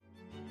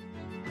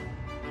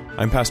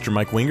I'm Pastor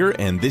Mike Winger,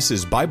 and this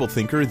is Bible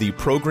Thinker, the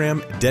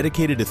program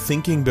dedicated to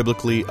thinking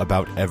biblically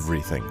about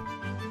everything.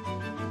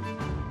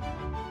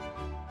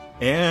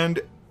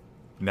 And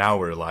now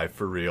we're live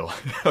for real.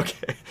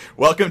 Okay,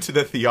 welcome to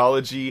the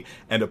Theology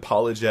and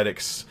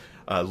Apologetics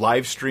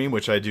live stream,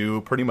 which I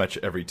do pretty much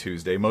every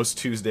Tuesday. Most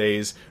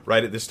Tuesdays,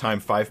 right at this time,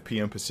 5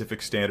 p.m.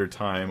 Pacific Standard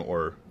Time,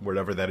 or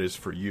whatever that is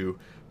for you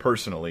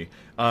personally.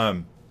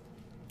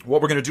 What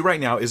we're going to do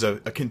right now is a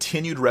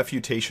continued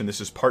refutation.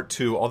 This is part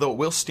 2, although it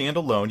will stand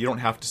alone. You don't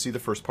have to see the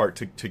first part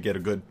to get a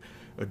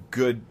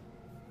good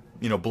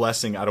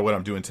blessing out of what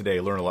I'm doing today.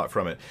 Learn a lot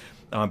from it.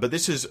 But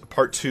this is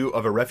part 2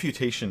 of a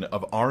refutation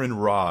of Aaron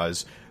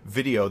Ra's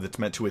video that's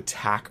meant to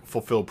attack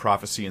fulfilled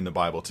prophecy in the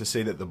Bible, to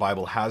say that the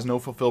Bible has no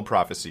fulfilled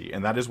prophecy,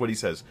 and that is what he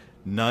says,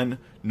 none,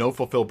 no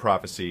fulfilled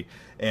prophecy,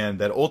 and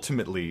that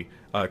ultimately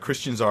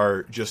Christians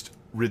are just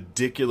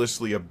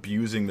ridiculously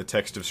abusing the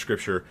text of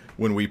Scripture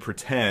when we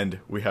pretend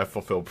we have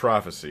fulfilled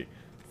prophecy.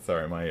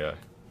 Sorry, my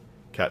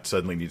cat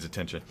suddenly needs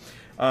attention.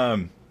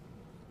 And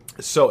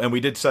we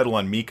did settle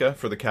on Mika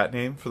for the cat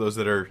name, for those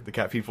that are the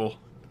cat people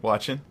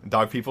watching.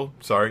 Dog people,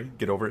 sorry,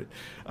 get over it.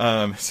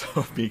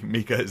 So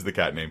Mika is the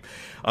cat name.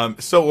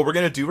 So what we're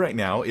going to do right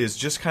now is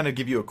just kind of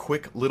give you a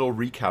quick little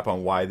recap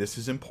on why this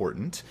is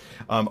important.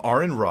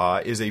 Aaron Ra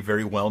is a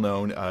very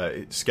well-known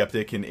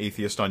skeptic and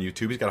atheist on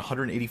YouTube. He's got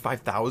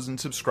 185,000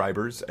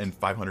 subscribers and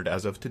 500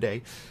 as of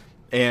today.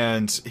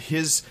 And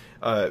his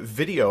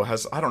video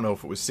has, I don't know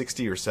if it was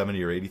 60 or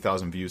 70 or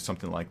 80,000 views,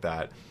 something like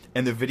that.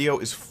 And the video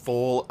is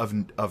full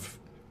of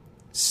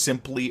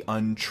simply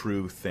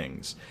untrue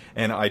things.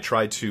 And I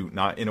tried to,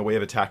 not in a way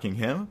of attacking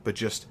him, but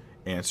just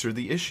answer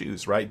the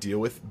issues, right?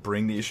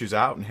 Bring the issues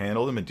out and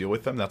handle them and deal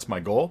with them. That's my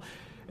goal.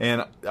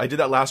 And I did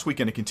that last week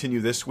and I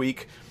continue this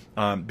week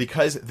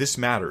because this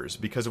matters,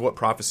 because of what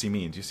prophecy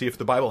means. You see, if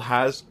the Bible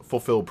has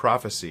fulfilled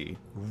prophecy,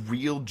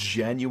 real,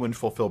 genuine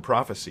fulfilled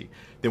prophecy,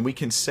 then we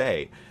can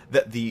say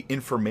that the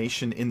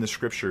information in the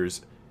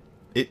Scriptures,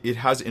 it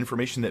has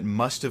information that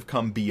must have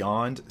come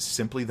beyond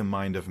simply the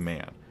mind of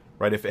man.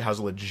 Right? If it has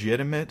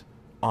legitimate,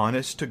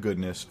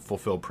 honest-to-goodness,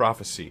 fulfilled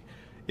prophecy,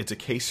 it's a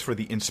case for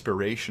the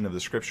inspiration of the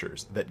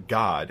Scriptures, that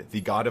God,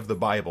 the God of the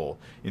Bible,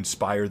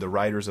 inspired the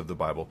writers of the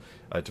Bible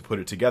to put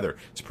it together.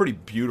 It's a pretty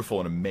beautiful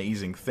and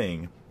amazing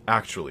thing,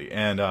 actually.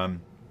 And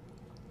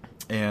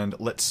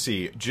let's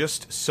see,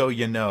 just so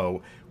you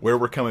know where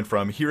we're coming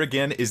from, here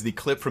again is the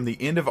clip from the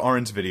end of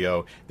Aaron's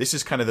video. This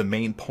is kind of the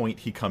main point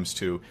he comes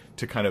to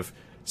kind of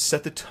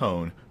set the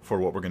tone for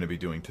what we're going to be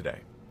doing today.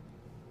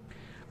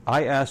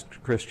 I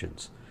asked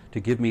Christians to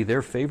give me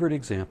their favorite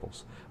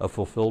examples of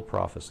fulfilled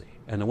prophecy.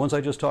 And the ones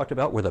I just talked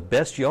about were the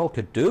best y'all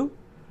could do.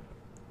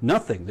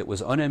 Nothing that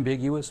was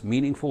unambiguous,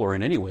 meaningful, or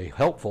in any way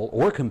helpful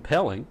or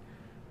compelling,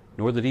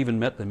 nor that even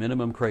met the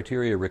minimum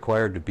criteria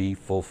required to be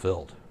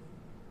fulfilled.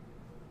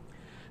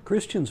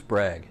 Christians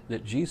brag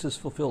that Jesus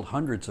fulfilled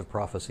hundreds of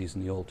prophecies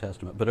in the Old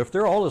Testament. But if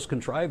they're all as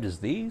contrived as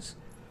these,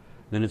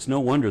 then it's no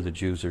wonder the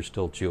Jews are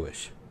still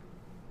Jewish.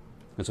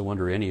 It's a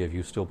wonder any of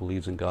you still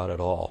believes in God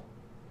at all.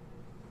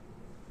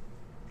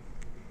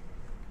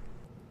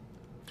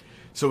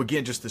 So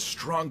again, just the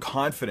strong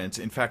confidence.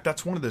 In fact,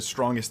 that's one of the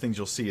strongest things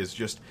you'll see is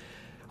just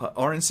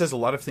Aaron says a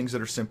lot of things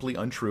that are simply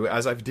untrue,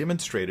 as I've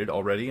demonstrated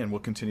already and will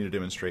continue to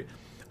demonstrate.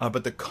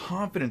 But the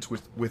confidence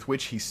with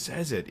which he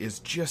says it is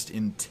just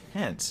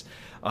intense.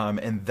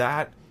 And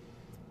that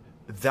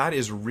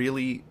is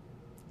really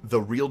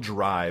the real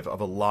drive of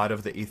a lot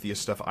of the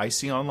atheist stuff I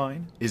see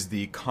online, is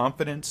the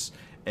confidence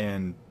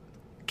and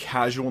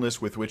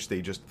casualness with which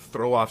they just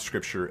throw off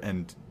Scripture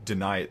and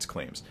deny its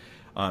claims.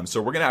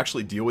 So we're going to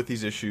actually deal with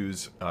these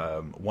issues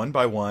one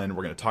by one.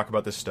 We're going to talk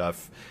about this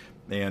stuff.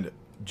 And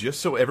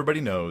just so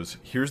everybody knows,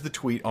 here's the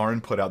tweet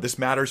Aaron put out. This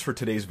matters for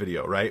today's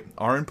video, right?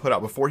 Aaron put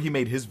out, before he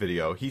made his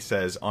video, he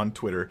says on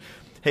Twitter,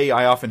 "Hey,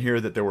 I often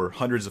hear that there were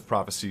hundreds of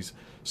prophecies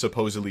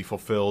supposedly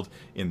fulfilled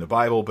in the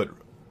Bible, but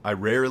I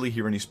rarely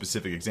hear any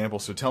specific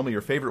examples. So tell me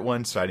your favorite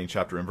one," citing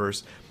chapter and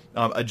verse.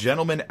 A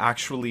gentleman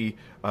actually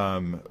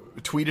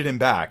tweeted him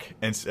back,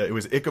 and it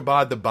was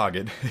Ichabod the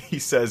Boggart. He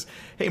says,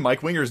 "Hey,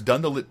 Mike Winger's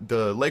done the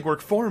legwork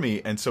for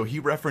me," and so he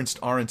referenced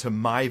Aaron to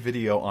my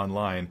video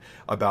online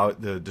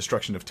about the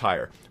destruction of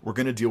Tyre. We're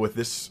going to deal with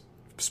this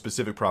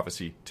specific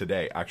prophecy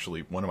today,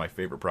 actually one of my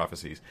favorite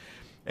prophecies.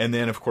 And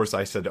then, of course,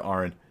 I said to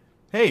Aaron,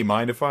 "Hey,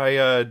 mind if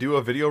I do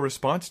a video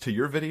response to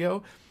your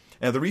video?"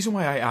 And the reason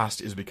why I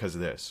asked is because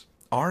of this.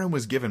 Aaron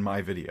was given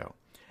my video.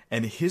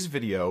 And his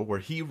video, where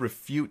he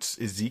refutes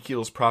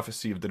Ezekiel's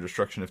prophecy of the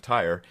destruction of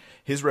Tyre,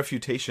 his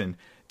refutation,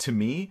 to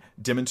me,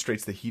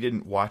 demonstrates that he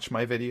didn't watch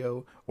my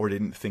video or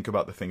didn't think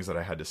about the things that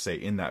I had to say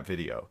in that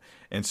video.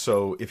 And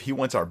so if he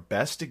wants our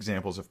best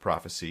examples of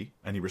prophecy,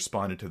 and he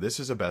responded to this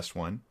as a best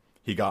one,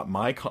 he got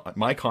my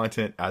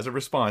content as a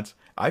response.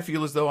 I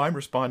feel as though I'm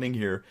responding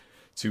here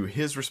to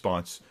his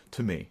response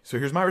to me. So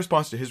here's my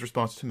response to his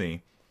response to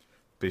me,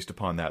 based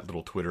upon that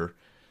little Twitter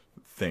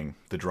thing,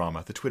 the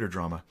Twitter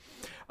drama.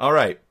 All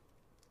right.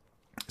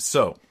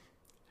 So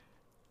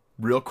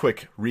real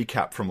quick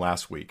recap from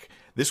last week.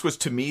 This was,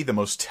 to me, the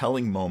most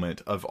telling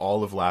moment of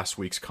all of last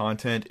week's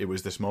content. It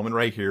was this moment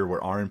right here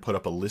where Aaron put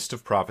up a list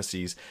of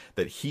prophecies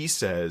that he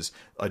says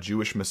a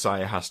Jewish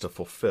Messiah has to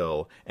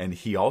fulfill, and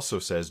he also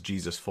says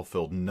Jesus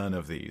fulfilled none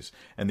of these.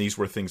 And these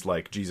were things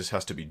like Jesus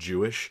has to be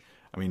Jewish.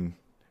 I mean,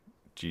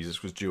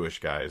 Jesus was Jewish,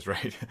 guys,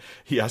 right?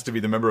 He has to be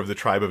the member of the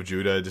tribe of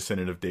Judah,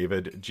 descendant of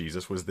David.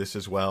 Jesus was this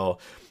as well.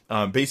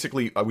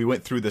 Basically, we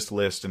went through this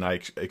list, and I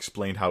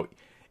explained how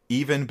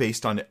even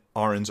based on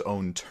Aaron's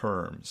own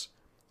terms,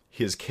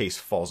 his case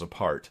falls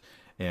apart,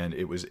 and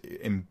it was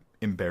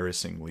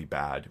embarrassingly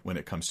bad when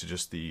it comes to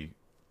just the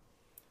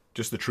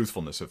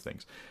truthfulness of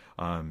things.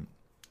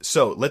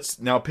 So let's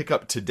now pick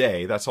up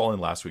today. That's all in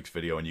last week's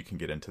video, and you can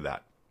get into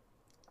that.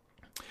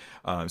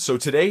 So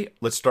today,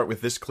 let's start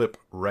with this clip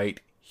right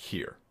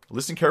here.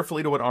 Listen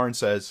carefully to what Aaron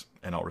says,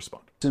 and I'll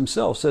respond.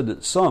 Himself said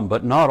that some,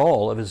 but not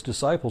all, of his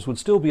disciples would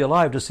still be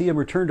alive to see him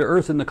return to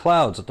earth in the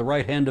clouds at the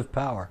right hand of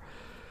power.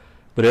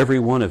 But every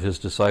one of his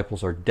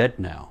disciples are dead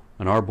now,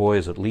 and our boy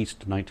is at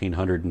least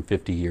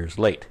 1,950 years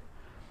late.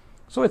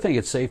 So I think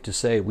it's safe to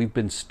say we've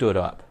been stood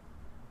up.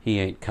 He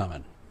ain't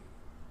coming.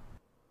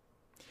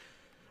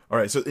 All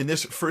right, so in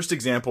this first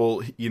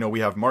example, we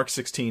have Matthew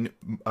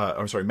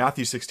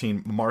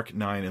 16, Mark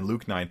 9, and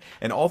Luke 9.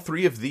 And all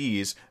three of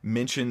these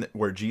mention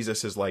where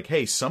Jesus is like,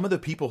 hey, some of the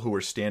people who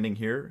are standing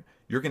here,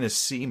 you're going to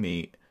see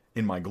me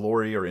in my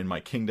glory or in my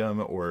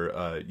kingdom,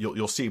 or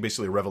you'll see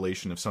basically a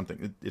revelation of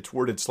something. It's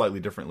worded slightly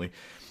differently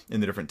in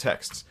the different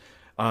texts.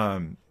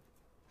 And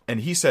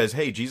he says,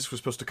 hey, Jesus was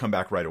supposed to come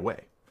back right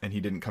away. And he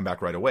didn't come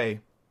back right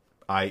away,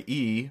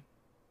 i.e.,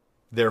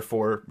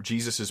 therefore,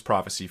 Jesus'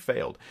 prophecy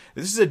failed.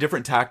 This is a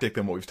different tactic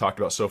than what we've talked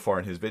about so far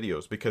in his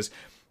videos, because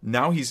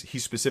now he's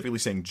specifically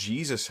saying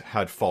Jesus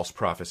had false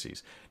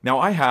prophecies. Now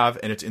I have,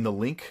 and it's in the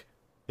link,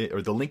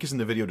 or the link is in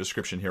the video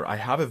description here, I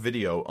have a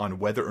video on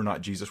whether or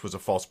not Jesus was a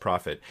false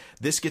prophet.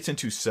 This gets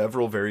into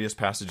several various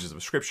passages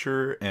of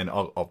Scripture, and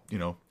I'll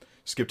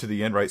skip to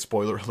the end, right?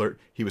 Spoiler alert,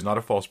 he was not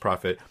a false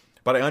prophet.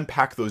 But I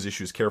unpack those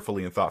issues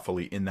carefully and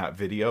thoughtfully in that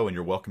video, and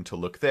you're welcome to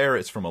look there.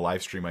 It's from a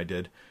live stream I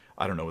did.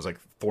 I don't know, it was like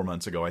 4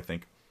 months ago, I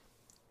think.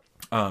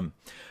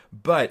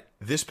 But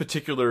this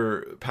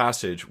particular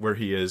passage where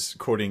he is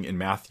quoting in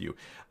Matthew,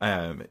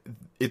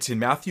 it's in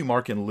Matthew,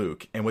 Mark, and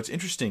Luke. And what's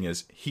interesting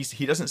is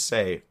he doesn't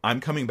say, I'm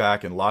coming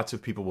back and lots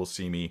of people will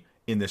see me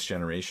in this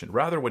generation.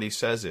 Rather, what he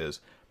says is,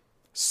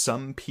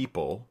 some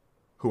people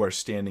who are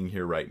standing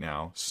here right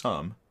now,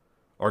 some,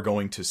 are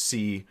going to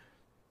see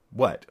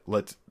what?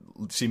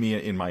 See me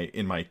in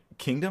my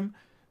kingdom,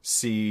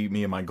 see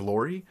me in my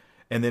glory.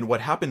 And then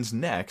what happens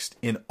next,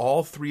 in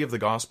all three of the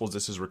Gospels,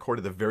 this is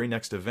recorded, the very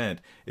next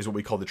event is what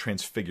we call the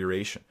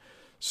Transfiguration.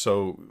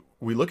 So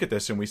we look at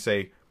this and we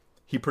say,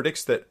 he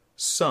predicts that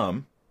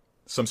some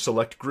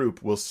select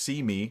group will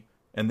see me,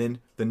 and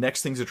then the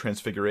next thing's a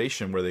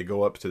Transfiguration, where they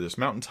go up to this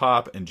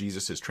mountaintop, and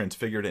Jesus is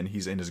transfigured, and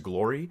he's in his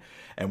glory,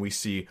 and we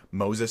see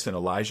Moses and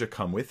Elijah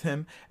come with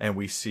him, and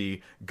we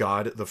see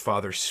God the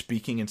Father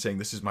speaking and saying,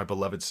 this is my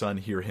beloved Son,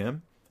 hear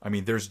him. I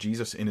mean, there's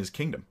Jesus in his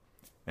kingdom.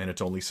 And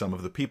it's only some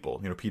of the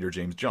people, Peter,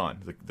 James,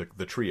 John,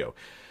 the trio.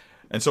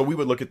 And so we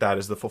would look at that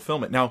as the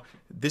fulfillment. Now,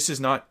 this is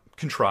not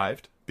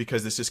contrived,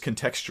 because this is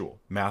contextual.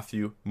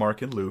 Matthew,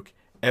 Mark, and Luke,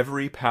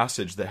 every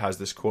passage that has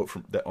this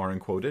quote that Aaron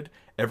quoted,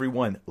 every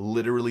one,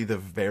 literally the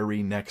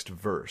very next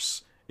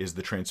verse is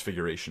the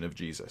transfiguration of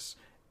Jesus.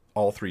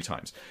 All three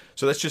times.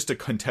 So that's just a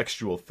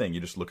contextual thing. You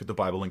just look at the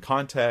Bible in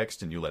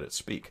context and you let it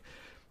speak.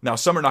 Now,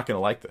 some are not going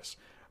to like this.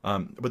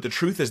 But the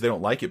truth is they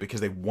don't like it because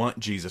they want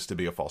Jesus to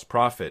be a false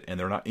prophet, and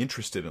they're not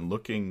interested in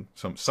looking,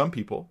 some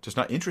people just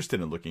not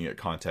interested in looking at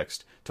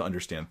context to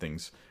understand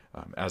things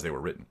as they were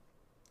written.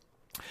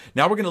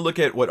 Now we're going to look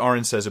at what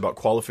Aaron says about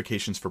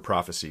qualifications for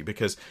prophecy,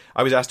 because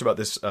I was asked about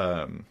this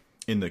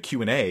in the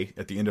Q&A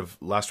at the end of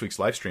last week's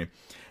live stream,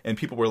 and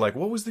people were like,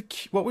 what was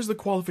the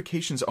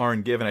qualifications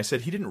Aaron give? And I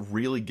said he didn't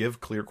really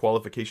give clear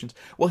qualifications.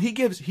 Well, he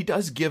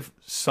does give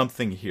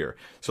something here.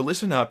 So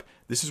listen up.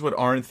 This is what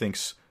Aaron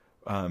thinks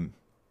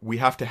we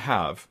have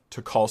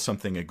to call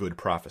something a good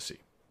prophecy.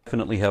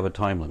 Definitely have a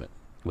time limit.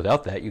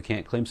 Without that, you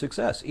can't claim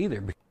success either.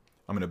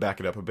 I'm going to back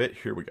it up a bit.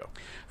 Here we go.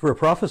 For a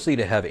prophecy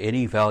to have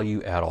any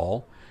value at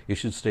all, it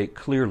should state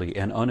clearly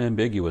and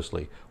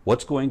unambiguously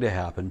what's going to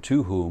happen,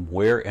 to whom,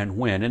 where, and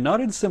when, and not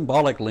in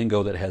symbolic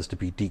lingo that has to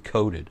be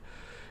decoded.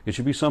 It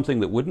should be something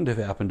that wouldn't have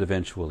happened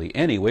eventually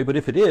anyway, but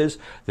if it is,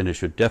 then it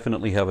should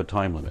definitely have a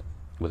time limit.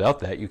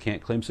 Without that, you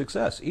can't claim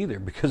success either,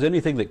 because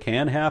anything that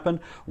can happen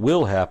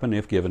will happen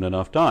if given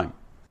enough time.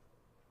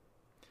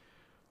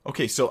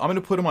 Okay, so I'm going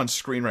to put them on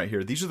screen right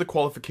here. These are the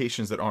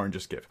qualifications that Aaron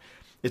just gave.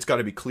 It's got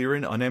to be clear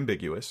and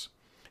unambiguous.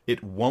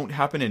 It won't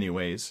happen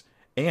anyways.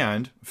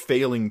 And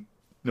failing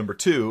number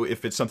 2,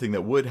 if it's something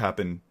that would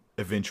happen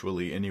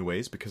eventually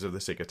anyways because of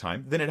the sake of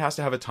time, then it has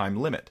to have a time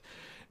limit.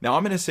 Now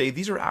I'm going to say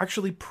these are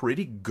actually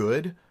pretty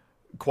good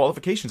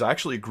qualifications. I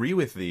actually agree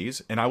with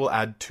these, and I will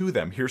add to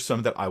them. Here's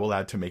some that I will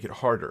add to make it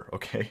harder,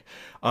 okay?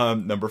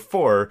 Number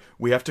 4,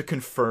 we have to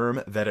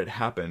confirm that it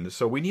happened.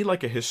 So we need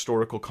like a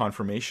historical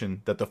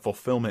confirmation that the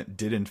fulfillment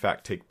did in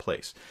fact take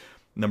place.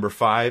 Number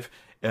 5,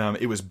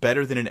 it was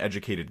better than an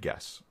educated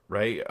guess,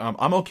 right?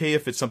 I'm okay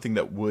if it's something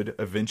that would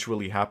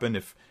eventually happen,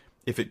 if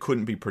it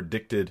couldn't be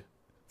predicted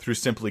through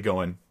simply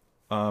going,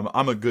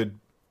 I'm a good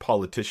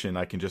politician,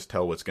 I can just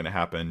tell what's going to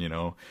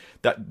happen,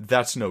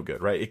 that's no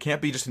good, right? It can't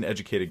be just an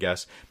educated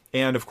guess.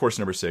 And of course,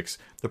 number 6,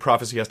 the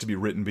prophecy has to be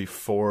written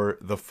before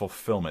the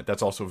fulfillment.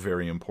 That's also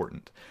very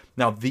important.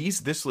 Now,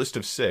 this list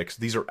of 6,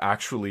 these are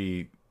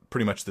actually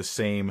pretty much the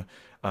same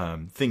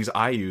things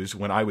I used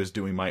when I was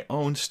doing my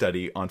own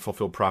study on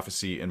fulfilled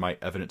prophecy in my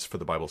Evidence for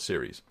the Bible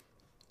series.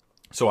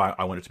 So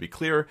I want it to be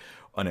clear,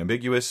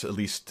 unambiguous, at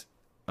least.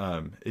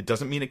 It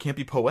doesn't mean it can't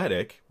be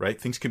poetic,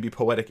 right? Things can be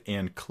poetic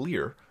and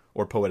clear,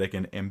 or poetic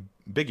and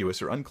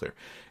ambiguous or unclear.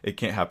 It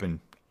can't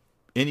happen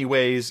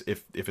anyways.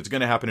 If it's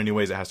going to happen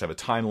anyways, it has to have a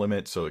time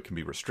limit, so it can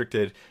be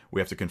restricted. We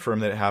have to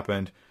confirm that it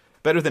happened.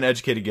 Better than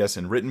educated guess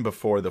and written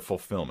before the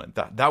fulfillment.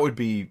 That would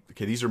be,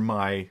 okay, these are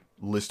my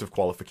list of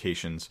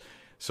qualifications.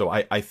 So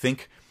I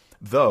think,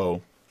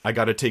 though, I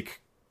got to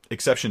take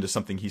exception to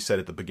something he said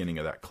at the beginning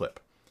of that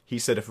clip. He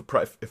said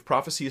if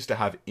prophecy is to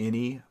have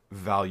any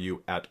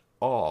value at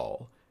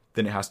all,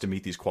 then it has to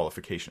meet these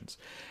qualifications.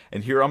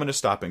 And here I'm going to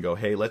stop and go,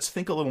 hey, let's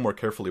think a little more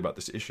carefully about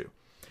this issue.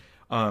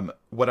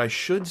 What I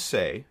should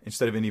say,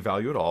 instead of any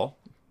value at all,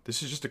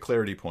 this is just a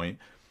clarity point,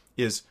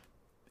 is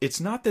it's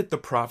not that the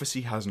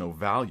prophecy has no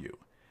value.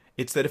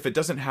 It's that if it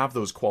doesn't have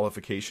those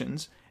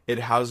qualifications, it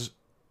has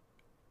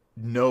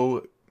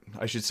no,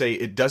 I should say,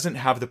 it doesn't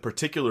have the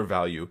particular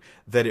value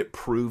that it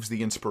proves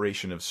the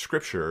inspiration of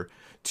Scripture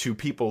to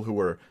people who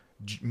were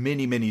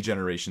many, many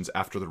generations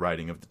after the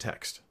writing of the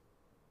text.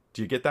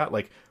 Do you get that?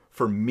 Like,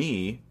 for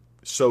me,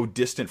 so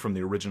distant from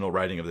the original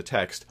writing of the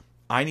text,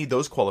 I need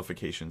those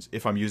qualifications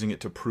if I'm using it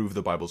to prove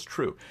the Bible's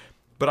true.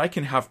 But I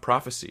can have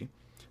prophecy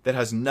that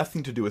has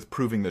nothing to do with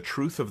proving the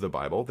truth of the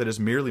Bible, that is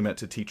merely meant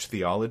to teach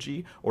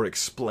theology or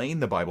explain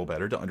the Bible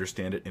better, to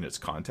understand it in its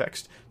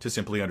context, to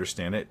simply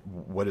understand it.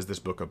 What is this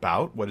book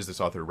about? What is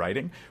this author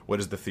writing? What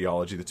is the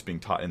theology that's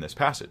being taught in this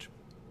passage?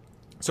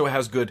 So it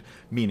has good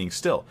meaning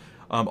still.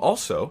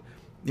 Also,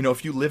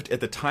 if you lived at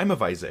the time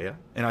of Isaiah,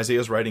 and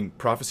Isaiah's writing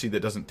prophecy that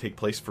doesn't take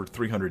place for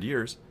 300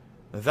 years,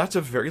 that's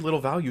of very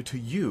little value to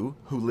you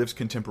who lives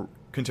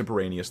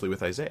contemporaneously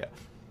with Isaiah.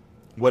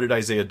 What did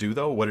Isaiah do,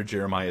 though? What did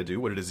Jeremiah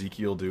do? What did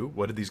Ezekiel do?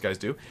 What did these guys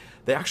do?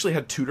 They actually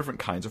had 2 different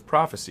kinds of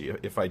prophecy,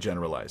 if I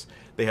generalize.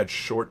 They had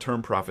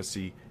short-term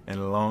prophecy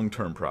and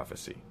long-term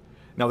prophecy.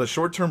 Now, the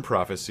short-term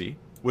prophecy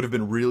would have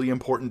been really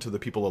important to the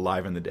people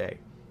alive in the day.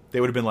 They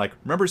would have been like,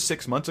 remember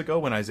 6 months ago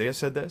when Isaiah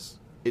said this?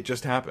 It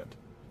just happened.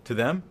 To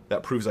them,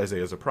 that proves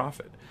Isaiah is a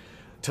prophet.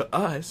 To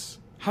us,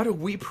 how do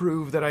we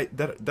prove that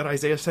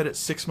Isaiah said it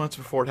 6 months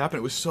before it happened?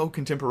 It was so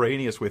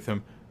contemporaneous with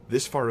him,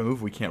 this far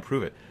removed, we can't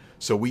prove it.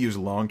 So we use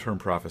long-term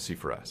prophecy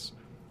for us.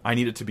 I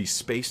need it to be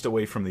spaced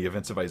away from the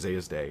events of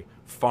Isaiah's day,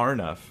 far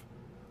enough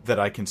that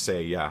I can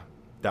say, yeah,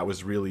 that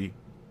was really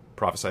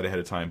prophesied ahead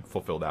of time,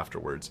 fulfilled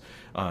afterwards.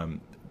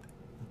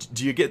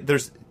 Do you get,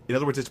 in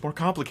other words, it's more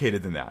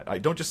complicated than that. I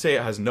don't just say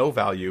it has no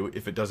value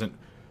if it doesn't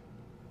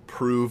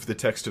prove the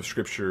text of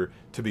Scripture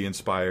to be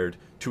inspired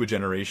to a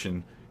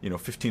generation,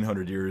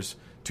 1,500 years,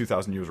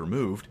 2,000 years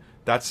removed.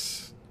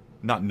 That's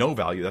not no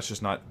value. That's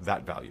just not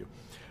that value.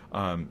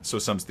 So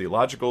some's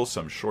theological,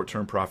 some's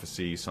short-term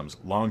prophecy, some's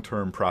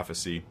long-term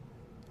prophecy.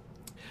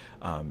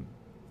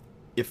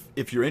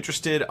 If you're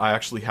interested, I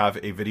actually have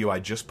a video I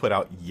just put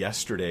out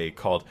yesterday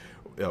called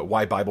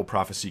Why Bible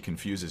Prophecy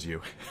Confuses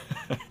You.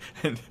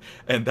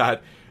 and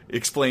that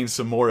explains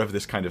some more of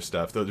this kind of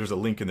stuff. There's a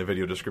link in the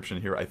video description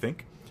here, I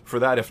think. For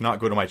that, if not,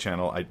 go to my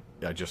channel.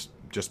 I just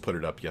put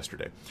it up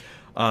yesterday.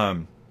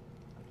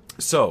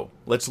 So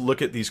let's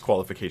look at these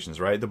qualifications,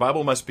 right? The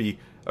Bible must be,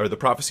 or the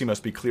prophecy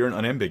must be clear and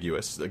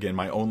unambiguous. Again,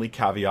 my only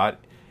caveat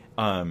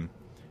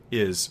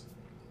is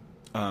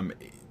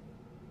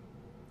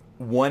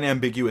one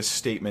ambiguous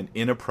statement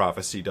in a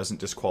prophecy doesn't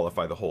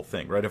disqualify the whole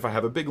thing, right? If I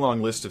have a big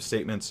long list of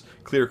statements,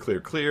 clear, clear,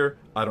 clear,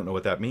 I don't know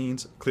what that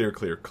means, clear,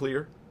 clear,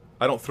 clear,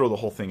 I don't throw the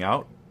whole thing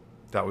out.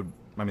 That would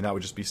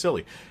just be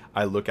silly.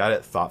 I look at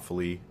it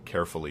thoughtfully,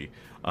 carefully.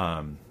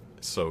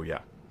 So yeah.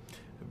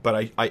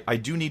 But I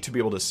do need to be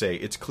able to say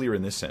it's clear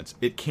in this sense.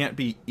 It can't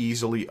be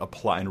easily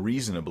applied and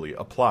reasonably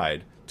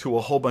applied to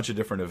a whole bunch of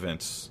different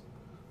events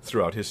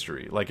throughout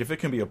history. Like, if it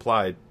can be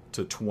applied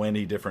to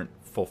 20 different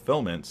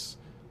fulfillments,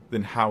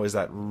 then how is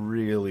that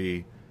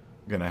really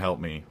going to help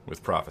me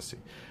with prophecy?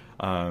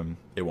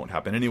 It won't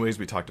happen anyways.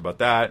 We talked about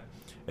that.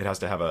 It has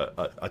to have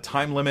a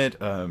time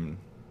limit.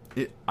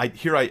 I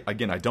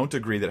don't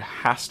agree that it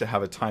has to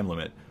have a time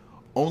limit.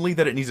 Only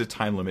that it needs a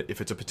time limit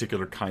if it's a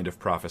particular kind of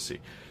prophecy.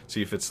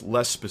 See, if it's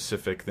less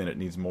specific, then it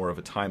needs more of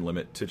a time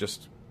limit to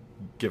just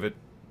give it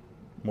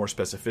more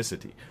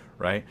specificity,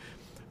 right?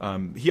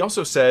 He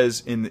also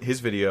says in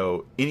his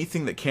video,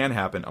 anything that can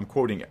happen, I'm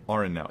quoting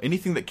Aaron now,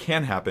 anything that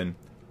can happen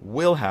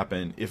will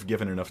happen if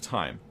given enough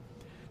time.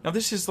 Now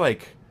this is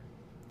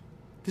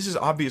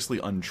obviously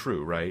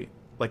untrue, right?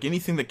 Like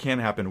anything that can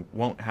happen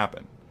won't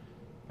happen.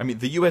 I mean,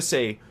 the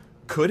USA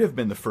could have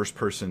been the first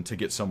person to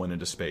get someone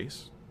into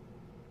space.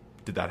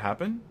 Did that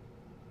happen?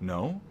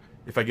 No.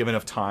 If I give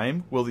enough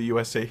time, will the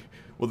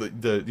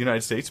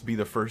United States be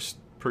the first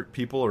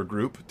people or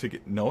group to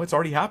get? No, it's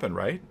already happened,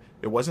 right?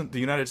 It wasn't the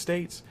United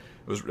States.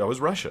 That was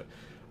Russia.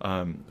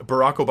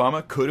 Barack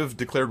Obama could have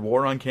declared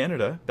war on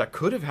Canada. That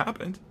could have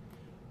happened.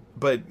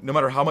 But no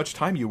matter how much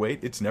time you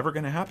wait, it's never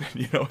going to happen.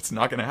 It's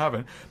not going to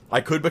happen.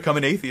 I could become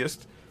an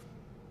atheist,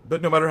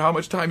 but no matter how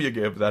much time you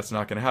give, that's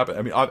not going to happen.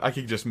 I mean, I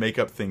could just make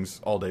up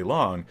things all day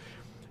long.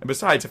 And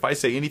besides, if I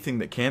say anything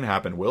that can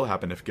happen will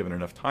happen if given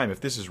enough time, if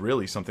this is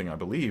really something I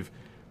believe,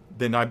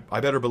 then I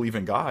better believe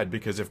in God,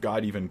 because if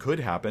God even could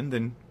happen,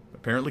 then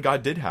apparently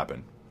God did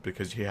happen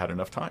because he had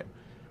enough time,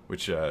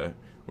 which I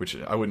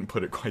wouldn't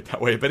put it quite that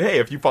way. But hey,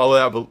 if you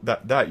follow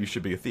that you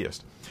should be a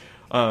theist.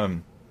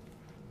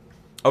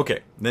 Okay,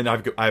 then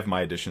I have my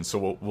addition,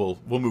 so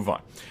we'll move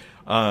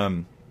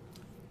on.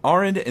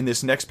 Arendt, in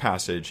this next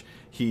passage,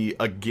 he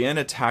again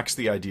attacks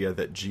the idea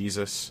that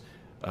Jesus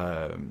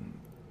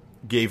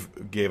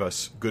gave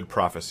us good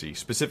prophecy,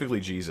 specifically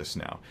Jesus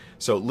now.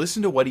 So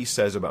listen to what he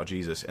says about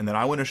Jesus, and then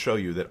I want to show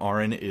you that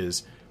Arendt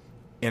is,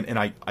 and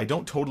I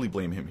don't totally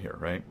blame him here,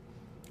 right?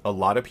 A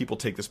lot of people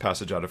take this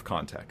passage out of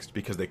context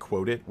because they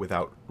quote it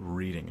without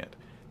reading it.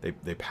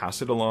 They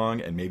pass it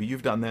along, and maybe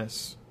you've done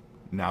this.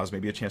 Now is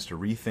maybe a chance to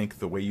rethink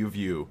the way you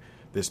view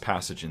this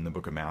passage in the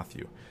book of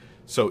Matthew.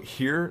 So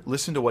here,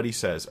 listen to what he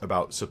says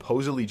about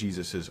supposedly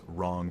Jesus'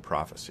 wrong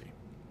prophecy.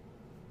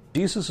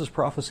 Jesus'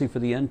 prophecy for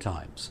the end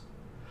times.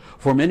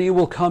 For many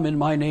will come in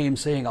my name,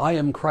 saying, I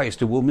am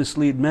Christ, and will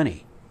mislead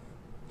many.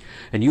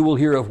 And you will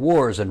hear of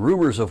wars and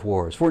rumors of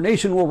wars. For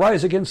nation will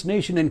rise against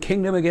nation, and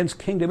kingdom against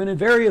kingdom, and in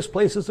various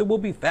places there will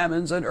be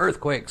famines and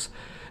earthquakes.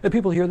 And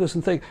people hear this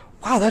and think,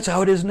 wow, that's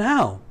how it is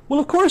now.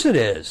 Well, of course it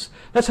is.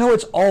 That's how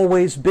it's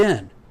always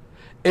been.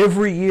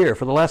 Every year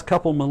for the last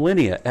couple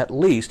millennia, at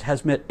least,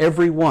 has met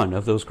every one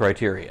of those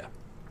criteria.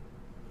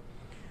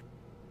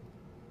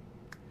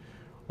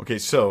 Okay,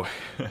 so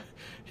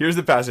here's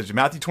the passage,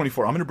 Matthew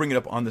 24. I'm going to bring it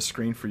up on the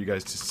screen for you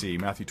guys to see,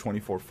 Matthew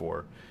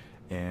 24:4.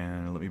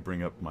 And let me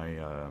bring up my,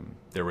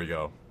 there we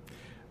go.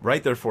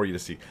 Right there for you to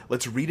see.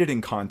 Let's read it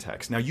in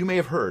context. Now, you may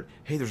have heard,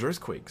 hey, there's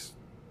earthquakes.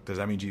 Does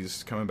that mean Jesus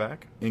is coming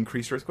back?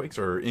 Increased earthquakes?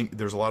 Or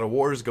there's a lot of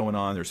wars going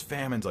on, there's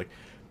famines.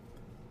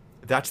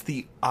 That's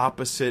the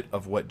opposite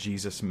of what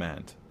Jesus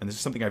meant. And this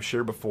is something I've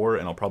shared before,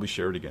 and I'll probably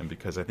share it again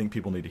because I think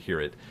people need to hear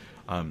it.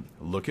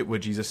 Look at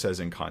what Jesus says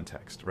in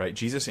context, right?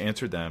 Jesus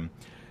answered them,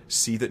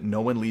 see that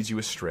no one leads you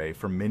astray,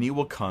 for many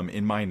will come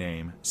in my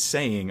name,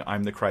 saying,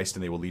 I'm the Christ,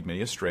 and they will lead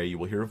many astray. You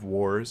will hear of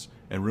wars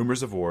and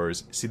rumors of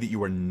wars. See that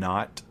you are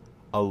not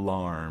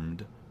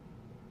alarmed,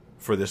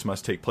 for this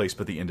must take place,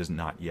 but the end is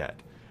not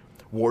yet.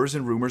 Wars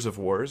and rumors of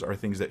wars are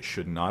things that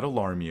should not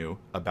alarm you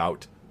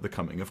about the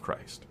coming of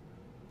Christ.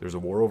 There's a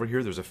war over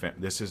here.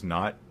 This is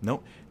not.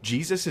 No.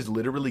 Jesus is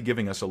literally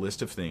giving us a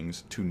list of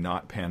things to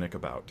not panic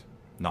about,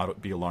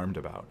 not be alarmed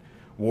about.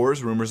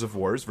 Wars, rumors of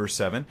wars. Verse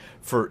 7.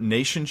 For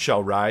nation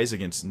shall rise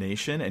against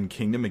nation, and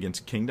kingdom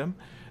against kingdom.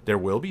 There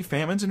will be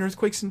famines and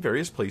earthquakes in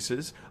various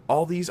places.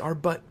 All these are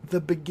but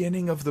the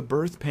beginning of the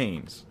birth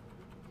pains.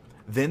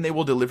 Then they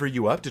will deliver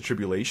you up to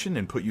tribulation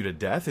and put you to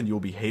death, and you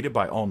will be hated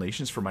by all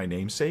nations for my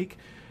name's sake.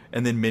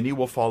 And then many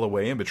will fall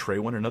away and betray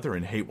one another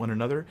and hate one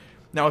another.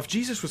 Now, if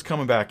Jesus was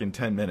coming back in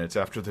 10 minutes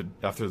after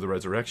the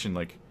resurrection,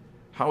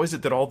 how is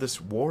it that all this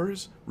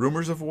wars,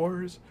 rumors of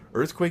wars,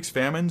 earthquakes,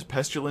 famines,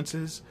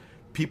 pestilences,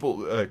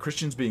 people,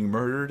 Christians being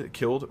murdered,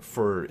 killed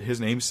for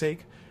his name's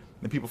sake,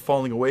 and people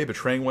falling away,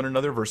 betraying one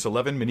another? Verse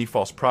 11, many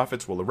false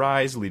prophets will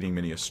arise, leading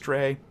many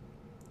astray.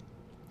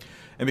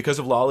 And because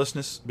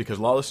lawlessness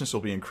will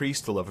be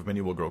increased, the love of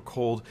many will grow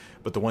cold,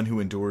 but the one who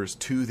endures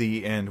to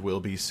the end will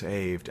be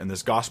saved. And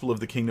this gospel of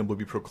the kingdom will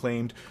be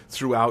proclaimed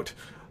throughout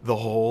the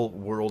whole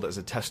world as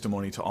a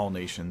testimony to all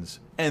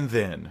nations, and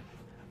then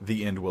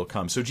the end will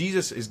come. So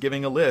Jesus is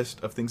giving a list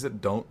of things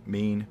that don't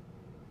mean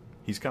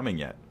he's coming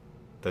yet.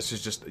 That's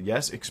just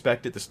yes,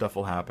 expect it, the stuff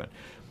will happen.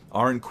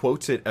 Arendt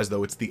quotes it as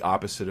though it's the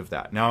opposite of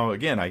that. Now,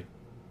 again,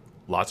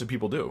 lots of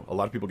people do. A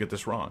lot of people get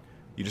this wrong.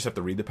 You just have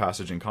to read the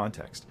passage in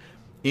context.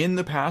 In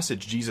the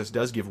passage, Jesus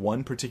does give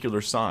one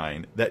particular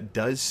sign that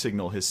does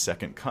signal his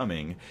second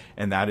coming,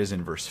 and that is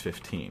in verse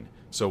 15.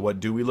 So what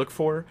do we look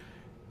for?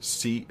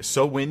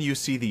 So when you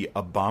see the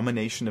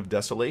abomination of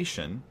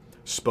desolation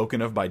spoken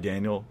of by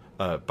Daniel,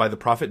 by the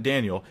prophet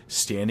Daniel,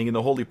 standing in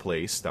the holy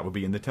place, that would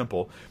be in the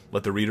temple,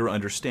 let the reader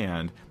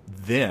understand.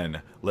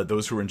 Then let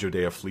those who are in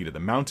Judea flee to the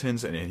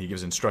mountains, and he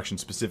gives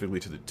instructions specifically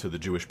to the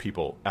Jewish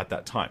people at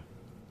that time.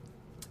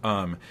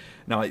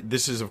 Now,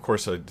 this is, of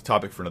course, a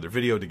topic for another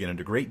video to get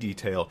into great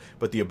detail,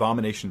 but the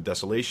abomination of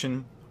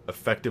desolation,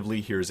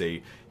 effectively, here's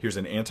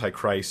an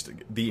Antichrist,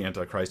 the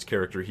Antichrist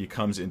character. He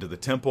comes into the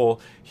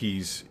temple.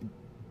 He's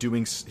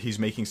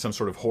making some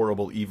sort of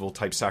horrible, evil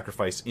type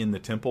sacrifice in the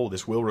temple.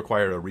 This will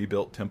require a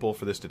rebuilt temple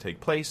for this to take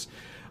place.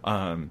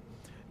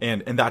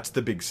 And that's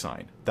the big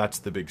sign. That's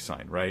the big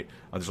sign, right?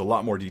 There's a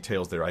lot more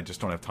details there I just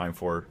don't have time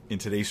for in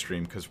today's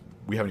stream because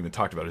we haven't even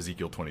talked about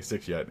Ezekiel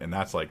 26 yet, and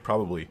that's like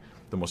probably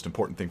the most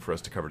important thing for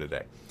us to cover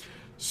today.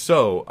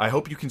 So I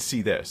hope you can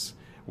see this.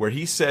 Where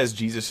he says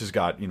Jesus has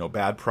got,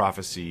 bad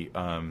prophecy,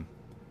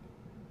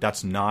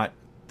 that's not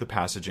the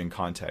passage in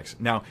context.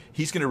 Now,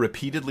 he's going to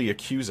repeatedly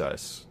accuse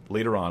us,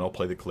 later on, I'll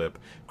play the clip,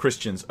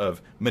 Christians,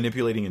 of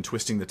manipulating and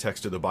twisting the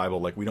text of the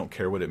Bible like we don't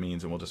care what it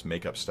means and we'll just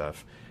make up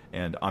stuff.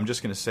 And I'm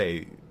just going to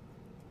say,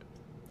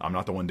 I'm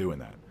not the one doing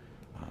that.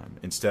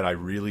 Instead, I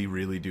really,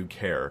 really do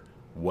care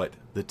what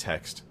the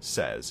text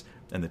says.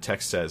 And the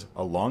text says,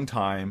 a long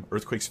time,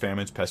 earthquakes,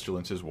 famines,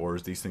 pestilences,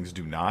 wars, these things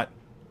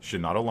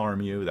should not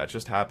alarm you. That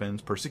just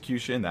happens.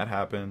 Persecution, that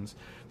happens.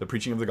 The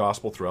preaching of the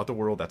gospel throughout the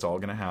world, that's all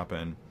going to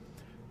happen.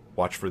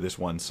 Watch for this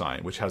one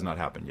sign, which has not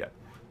happened yet.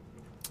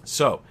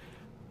 So,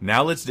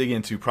 now let's dig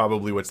into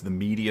probably what's the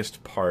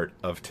meatiest part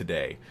of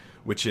today,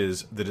 which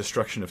is the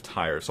destruction of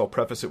Tyre. So I'll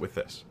preface it with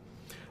this.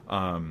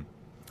 I'm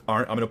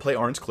going to play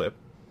Aaron's clip.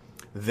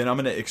 Then I'm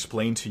going to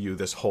explain to you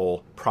this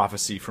whole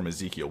prophecy from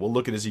Ezekiel. We'll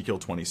look at Ezekiel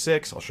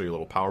 26. I'll show you a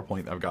little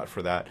PowerPoint I've got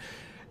for that.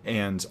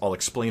 And I'll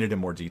explain it in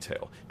more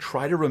detail.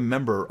 Try to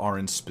remember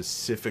Aaron's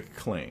specific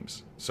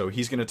claims. So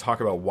he's going to talk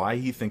about why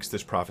he thinks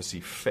this prophecy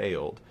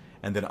failed,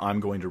 and then I'm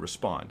going to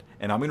respond.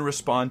 And I'm going to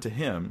respond to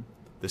him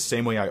the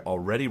same way I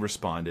already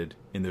responded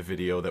in the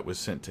video that was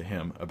sent to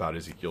him about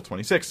Ezekiel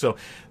 26. So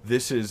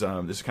this is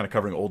kind of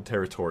covering old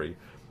territory,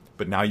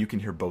 but now you can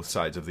hear both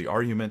sides of the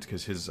argument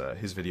because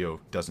his video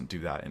doesn't do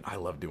that, and I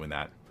love doing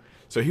that.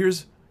 So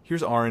here's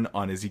Aaron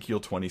on Ezekiel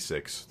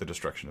 26, the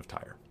destruction of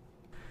Tyre.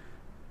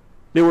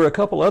 There were a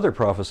couple other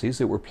prophecies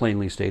that were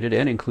plainly stated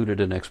and included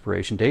an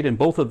expiration date, and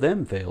both of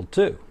them failed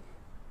too.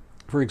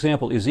 For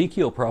example,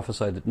 Ezekiel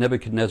prophesied that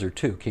Nebuchadnezzar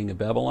II, king of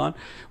Babylon,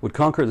 would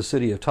conquer the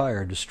city of Tyre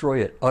and destroy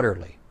it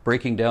utterly,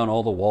 breaking down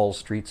all the walls,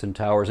 streets, and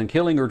towers, and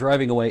killing or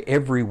driving away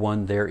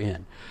everyone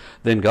therein.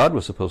 Then God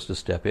was supposed to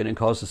step in and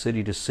cause the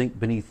city to sink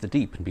beneath the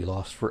deep and be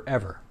lost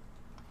forever.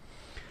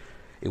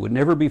 It would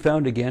never be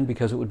found again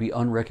because it would be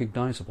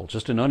unrecognizable,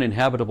 just an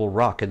uninhabitable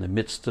rock in the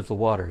midst of the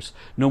waters,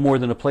 no more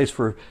than a place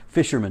for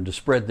fishermen to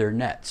spread their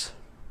nets.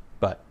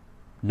 But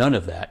none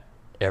of that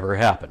ever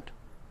happened.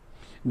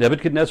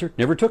 Nebuchadnezzar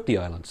never took the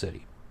island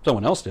city.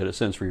 Someone else did a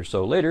century or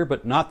so later,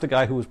 but not the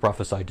guy who was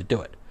prophesied to do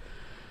it.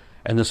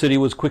 And the city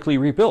was quickly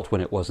rebuilt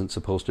when it wasn't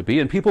supposed to be,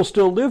 and people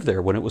still live there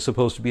when it was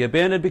supposed to be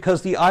abandoned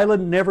because the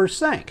island never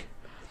sank.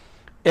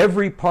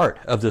 Every part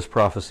of this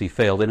prophecy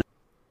failed.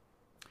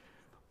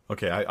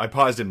 Okay, I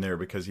paused him there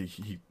because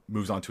he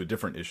moves on to a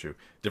different issue,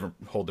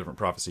 whole different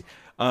prophecy.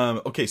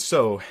 Okay,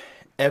 so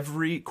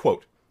every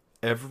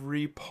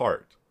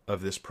part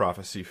of this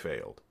prophecy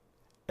failed.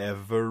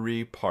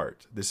 Every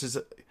part.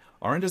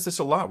 Aaron does this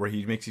a lot, where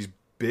he makes these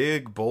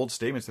big, bold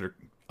statements that are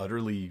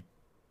utterly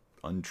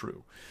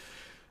untrue.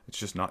 It's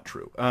just not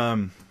true.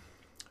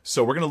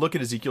 So we're going to look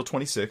at Ezekiel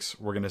 26.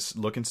 We're going to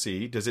look and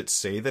see, does it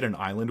say that an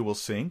island will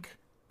sink?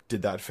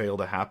 Did that fail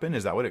to happen?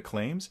 Is that what it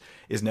claims?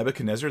 Is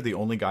Nebuchadnezzar the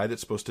only guy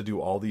that's supposed to do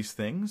all these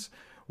things?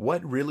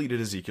 What really did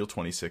Ezekiel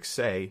 26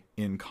 say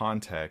in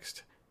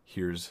context?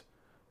 Here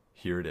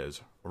it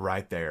is,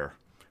 right there,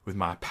 with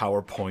my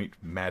PowerPoint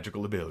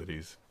magical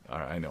abilities.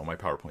 I know, my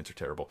PowerPoints are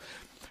terrible,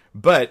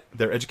 but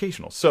they're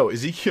educational. So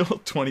Ezekiel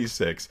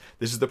 26,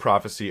 this is the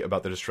prophecy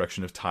about the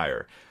destruction of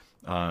Tyre.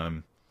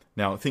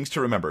 Now, things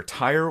to remember.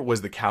 Tyre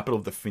was the capital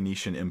of the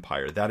Phoenician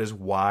Empire. That is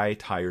why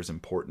Tyre's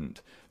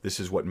important. This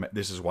is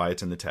why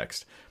it's in the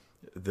text.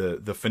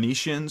 The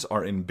Phoenicians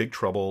are in big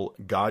trouble.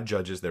 God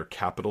judges their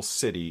capital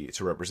city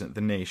to represent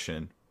the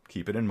nation.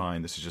 Keep it in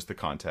mind. This is just the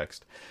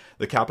context.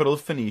 The capital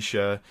of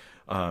Phoenicia,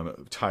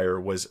 Tyre,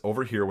 was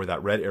over here where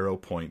that red arrow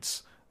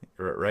points.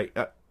 Right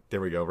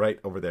there we go. Right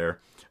over there.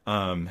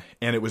 And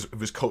it was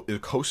a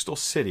coastal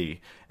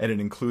city, and it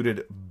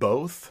included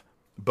both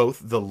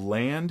the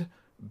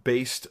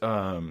land-based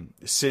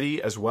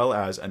city as well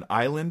as an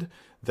island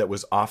that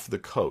was off the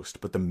coast.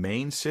 But the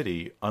main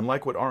city,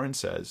 unlike what Aaron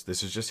says,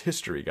 this is just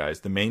history, guys.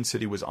 The main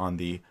city was on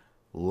the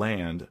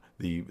land,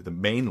 the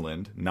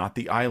mainland, not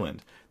the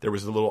island. There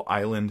was a little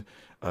island,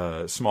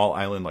 small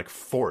island like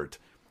fort,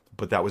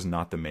 but that was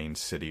not the main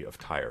city of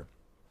Tyre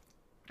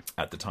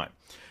at the time.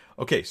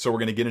 Okay, so we're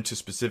going to get into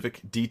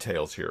specific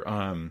details here.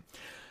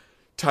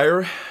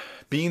 Tyre,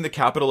 being the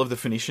capital of the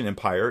Phoenician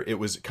Empire, it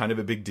was kind of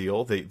a big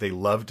deal. They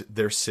loved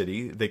their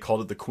city. They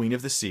called it the Queen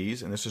of the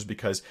Seas, and this was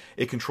because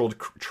it controlled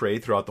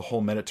trade throughout the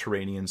whole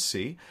Mediterranean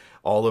Sea.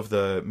 All of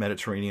the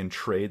Mediterranean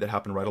trade that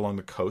happened right along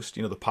the coast,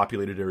 the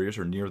populated areas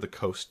are near the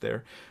coast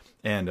there.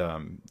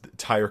 And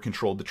Tyre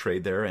controlled the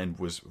trade there and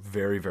was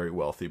very, very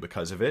wealthy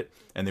because of it.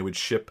 And they would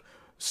ship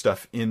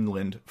stuff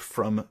inland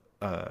from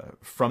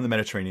the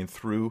Mediterranean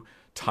through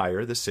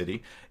Tyre, the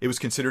city. It was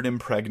considered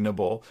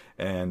impregnable,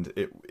 and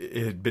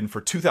it had been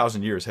for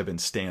 2,000 years, had been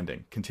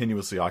standing,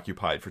 continuously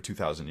occupied for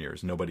 2,000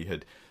 years. Nobody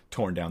had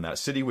torn down that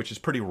city, which is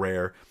pretty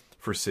rare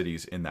for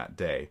cities in that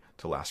day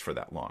to last for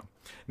that long.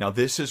 Now,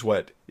 this is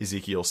what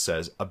Ezekiel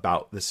says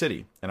about the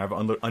city, and I've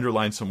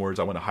underlined some words.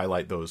 I want to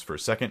highlight those for a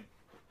second.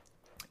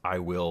 I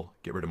will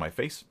get rid of my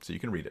face so you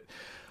can read it.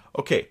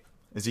 Okay,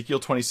 Ezekiel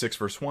 26,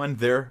 verse 1,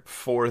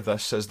 therefore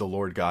thus says the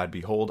Lord God,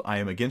 behold, I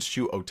am against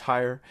you, O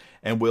Tyre,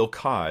 and will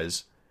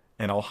cause,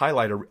 and I'll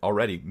highlight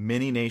already,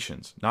 many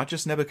nations, not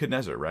just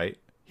Nebuchadnezzar, right?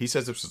 He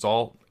says this is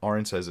all,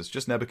 Aaron says it's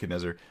just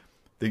Nebuchadnezzar.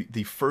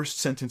 The first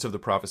sentence of the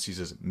prophecies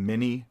is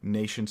many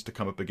nations to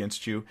come up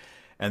against you,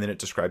 and then it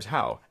describes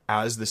how.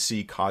 As the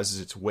sea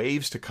causes its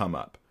waves to come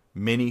up,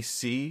 many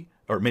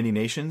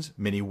nations,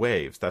 many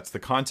waves. That's the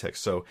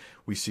context. So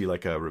we see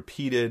like a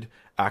repeated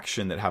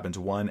action that happens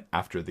one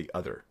after the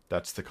other.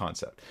 That's the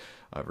concept.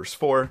 Verse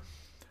 4,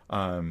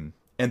 and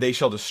they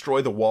shall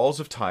destroy the walls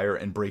of Tyre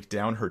and break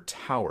down her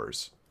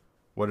towers.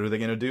 What are they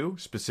going to do?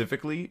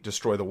 Specifically,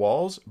 destroy the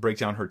walls, break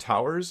down her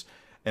towers,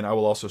 and I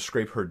will also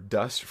scrape her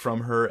dust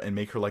from her and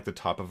make her like the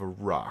top of a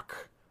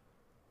rock.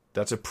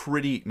 That's a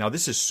pretty... Now,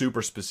 this is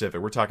super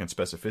specific. We're talking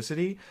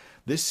specificity.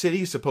 This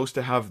city is supposed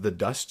to have the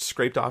dust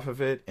scraped off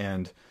of it,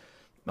 and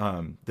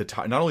not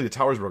only the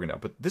towers broken down,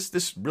 but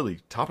this really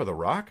top of the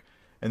rock.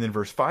 And then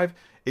verse 5,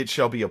 it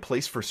shall be a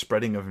place for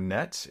spreading of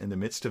nets in the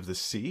midst of the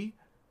sea.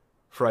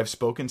 For I've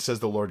spoken, says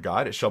the Lord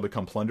God, it shall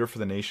become plunder for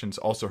the nations.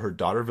 Also her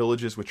daughter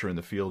villages, which are in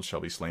the field, shall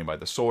be slain by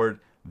the sword.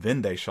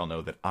 Then they shall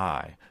know that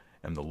I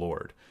am the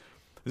Lord.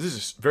 This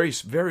is very,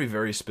 very,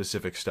 very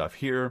specific stuff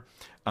here.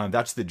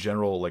 That's the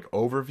general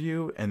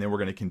overview, and then we're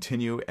going to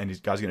continue, and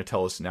God's going to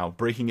tell us now,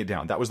 breaking it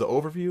down. That was the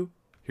overview.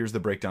 Here's the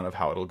breakdown of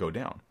how it'll go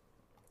down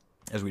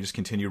as we just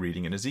continue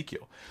reading in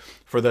Ezekiel.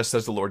 For thus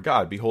says the Lord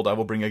God, behold, I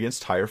will bring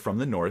against Tyre from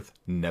the north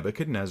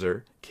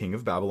Nebuchadnezzar, king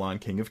of Babylon,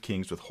 king of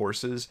kings, with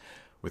horses,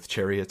 with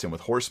chariots, and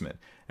with horsemen,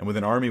 and with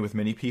an army with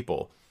many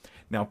people.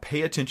 Now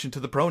pay attention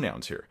to the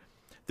pronouns here.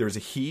 There's a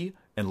he,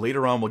 and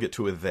later on we'll get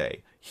to a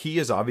they. He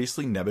is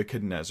obviously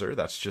Nebuchadnezzar.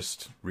 That's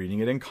just reading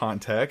it in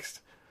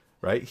context,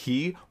 right?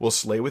 He will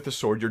slay with the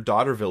sword your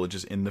daughter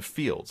villages in the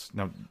fields.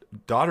 Now,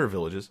 daughter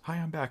villages, hi,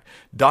 I'm back.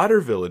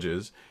 Daughter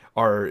villages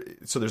are,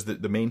 so there's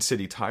the main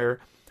city, Tyre,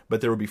 but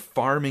there would be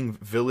farming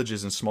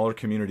villages and smaller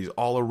communities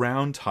all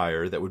around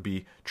Tyre that would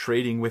be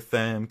trading with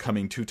them,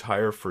 coming to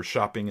Tyre for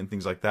shopping and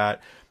things like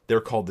that. They're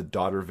called the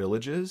daughter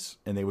villages,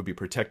 and they would be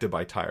protected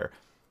by Tyre.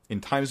 In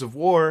times of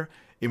war,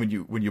 when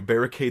you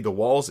barricade the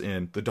walls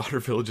in, the daughter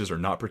villages are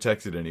not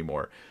protected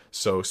anymore.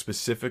 So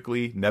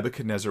specifically,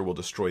 Nebuchadnezzar will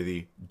destroy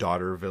the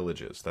daughter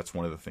villages. That's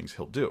one of the things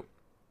he'll do.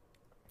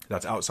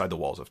 That's outside the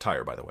walls of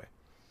Tyre, by the way.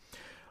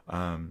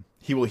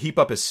 He will heap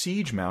up a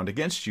siege mound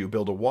against you,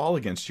 build a wall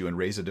against you, and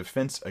raise a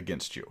defense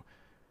against you.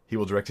 He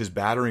will direct his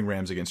battering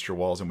rams against your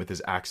walls, and with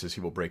his axes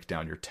he will break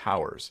down your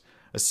towers.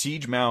 A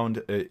siege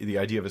mound, the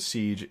idea of a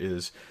siege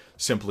is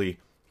simply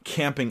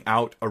camping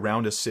out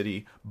around a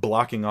city,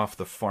 blocking off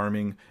the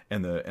farming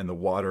and the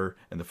water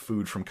and the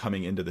food from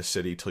coming into the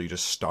city till you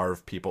just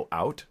starve people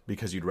out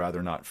because you'd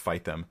rather not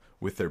fight them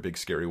with their big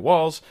scary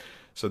walls.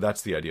 So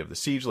that's the idea of the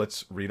siege.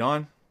 Let's read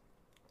on.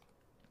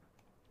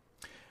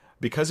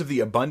 Because of the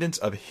abundance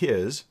of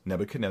his,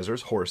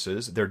 Nebuchadnezzar's,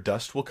 horses, their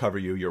dust will cover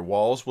you. Your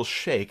walls will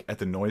shake at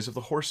the noise of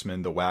the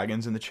horsemen, the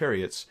wagons, and the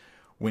chariots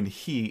when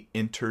he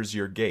enters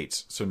your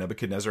gates. So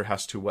Nebuchadnezzar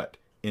has to what?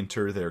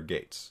 Enter their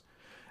gates.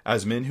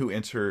 As men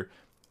enter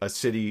a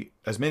city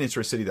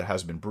that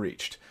has been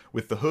breached.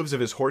 With the hooves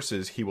of his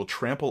horses, he will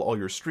trample all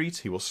your streets.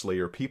 He will slay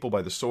your people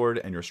by the sword,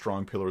 and your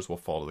strong pillars will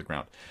fall to the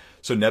ground.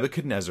 So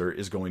Nebuchadnezzar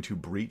is going to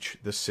breach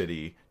the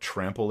city,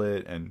 trample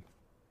it, and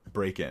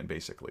break in,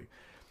 basically.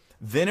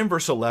 Then in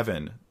verse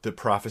 11, the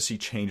prophecy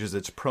changes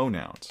its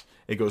pronouns.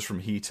 It goes from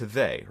he to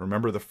they.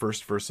 Remember the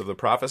first verse of the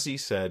prophecy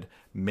said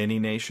many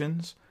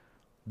nations.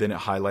 Then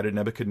it highlighted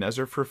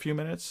Nebuchadnezzar for a few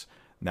minutes.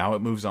 Now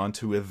it moves on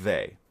to a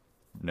they.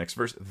 Next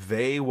verse,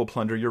 they will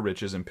plunder your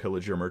riches and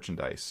pillage your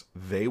merchandise.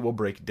 They will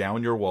break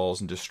down your walls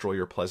and destroy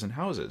your pleasant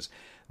houses.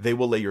 They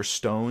will lay your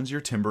stones,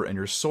 your timber, and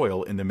your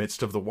soil in the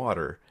midst of the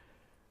water.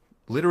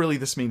 Literally,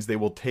 this means they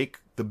will take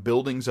the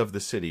buildings of the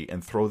city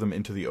and throw them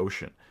into the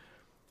ocean.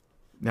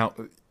 Now,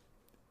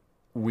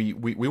 we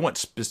want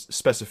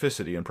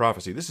specificity in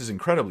prophecy. This is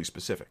incredibly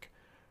specific.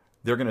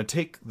 They're going to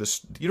take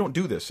this. You don't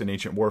do this in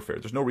ancient warfare.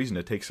 There's no reason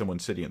to take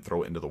someone's city and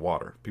throw it into the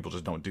water. People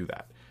just don't do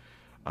that.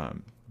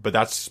 But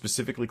that's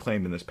specifically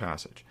claimed in this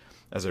passage.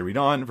 As I read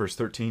on, verse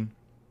 13,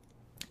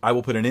 I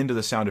will put an end to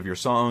the sound of your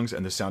songs,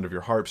 and the sound of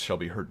your harps shall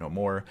be heard no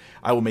more.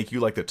 I will make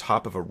you like the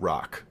top of a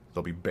rock.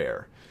 They'll be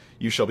bare.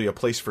 You shall be a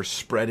place for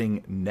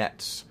spreading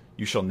nets.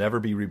 You shall never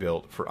be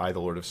rebuilt, for I, the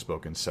Lord, have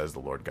spoken, says the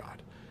Lord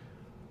God.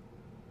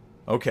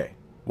 Okay,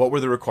 what were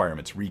the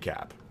requirements?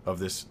 Recap of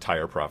this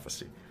Tyre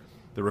prophecy.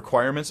 The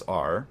requirements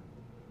are,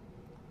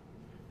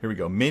 here we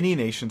go, many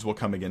nations will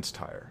come against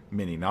Tyre.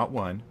 Many, not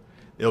one.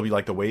 It'll be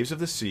like the waves of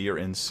the sea are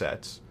in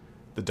sets.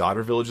 The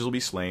daughter villages will be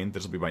slain.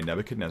 This will be by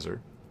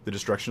Nebuchadnezzar. The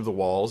destruction of the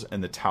walls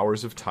and the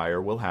towers of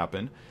Tyre will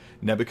happen.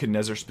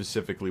 Nebuchadnezzar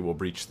specifically will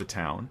breach the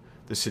town.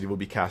 The city will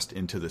be cast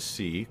into the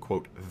sea.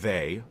 Quote,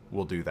 they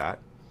will do that.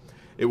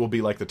 It will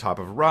be like the top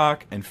of a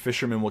rock, and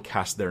fishermen will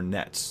cast their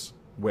nets.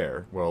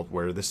 Where? Well,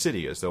 where the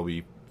city is. They'll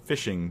be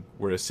fishing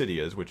where a city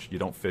is, which you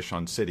don't fish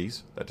on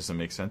cities. That doesn't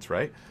make sense,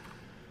 right?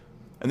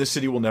 And the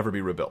city will never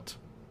be rebuilt.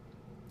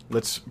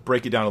 let's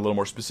break it down a little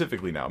more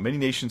specifically now. Many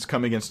nations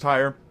come against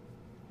Tyre.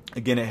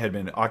 Again, it had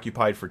been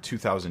occupied for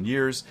 2,000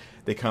 years.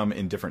 They come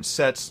in different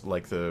sets,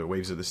 like the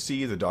waves of the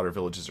sea, the daughter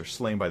villages are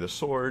slain by the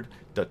sword,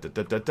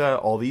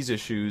 All these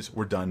issues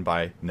were done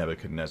by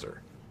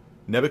Nebuchadnezzar.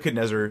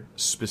 Nebuchadnezzar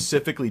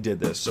specifically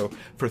did this. So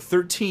for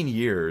 13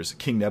 years,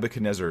 King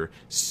Nebuchadnezzar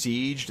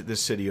sieged the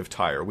city of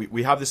Tyre.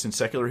 We have this in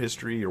secular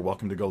history. You're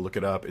welcome to go look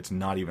it up. It's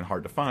not even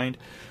hard to find.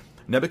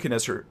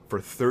 Nebuchadnezzar,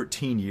 for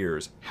 13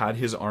 years, had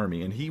his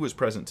army, and he was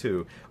present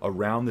too,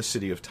 around the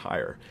city of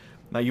Tyre.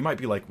 Now, you might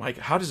be like, Mike,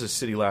 how does a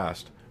city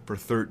last for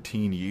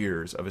 13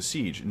 years of a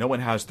siege? No one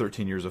has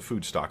 13 years of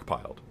food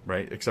stockpiled,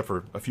 right? Except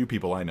for a few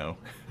people I know.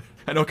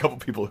 I know a couple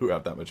people who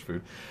have that much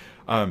food.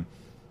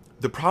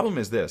 The problem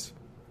is this.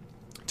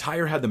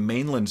 Tyre had the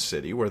mainland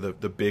city, where the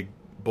big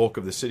bulk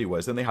of the city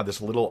was. Then they had this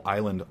little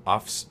island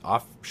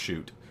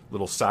offshoot,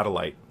 little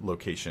satellite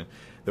location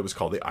that was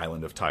called the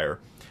island of Tyre.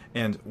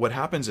 And what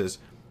happens is,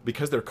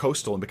 because they're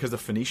coastal and because the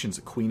Phoenicians,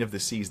 the queen of the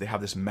seas, they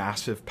have this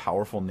massive,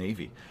 powerful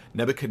navy.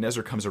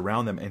 Nebuchadnezzar comes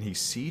around them and he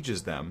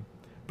sieges them,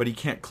 but he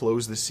can't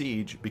close the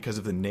siege because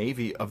of the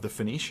navy of the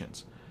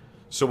Phoenicians.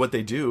 So what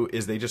they do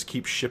is they just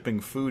keep shipping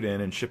food in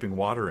and shipping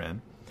water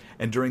in.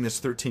 And during this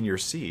 13-year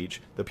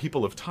siege, the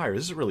people of Tyre,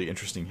 this is really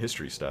interesting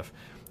history stuff,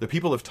 the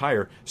people of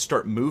Tyre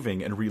start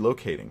moving and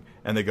relocating.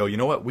 And they go, you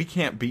know what, we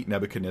can't beat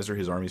Nebuchadnezzar,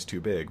 his army's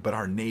too big, but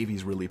our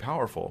navy's really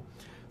powerful.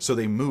 So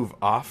they move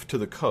off to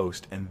the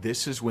coast, and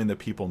this is when the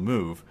people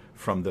move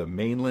from the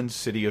mainland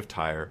city of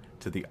Tyre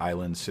to the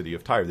island city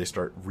of Tyre. They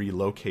start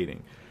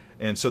relocating.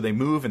 And so they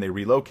move and they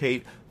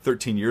relocate.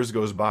 13 years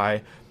goes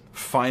by.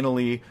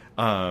 Finally,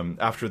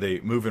 after they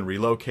move and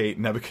relocate,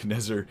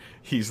 Nebuchadnezzar,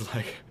 he's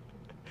like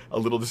a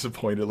little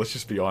disappointed. Let's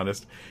just be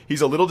honest. He's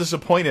a little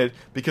disappointed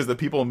because the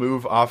people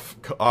move off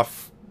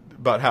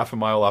about half a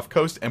mile off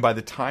coast, and by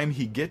the time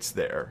he gets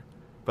there,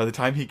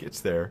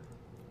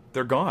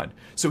 they're gone.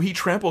 So he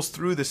tramples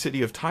through the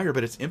city of Tyre,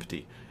 but it's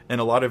empty.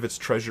 And a lot of its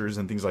treasures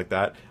and things like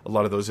that, a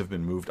lot of those have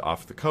been moved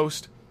off the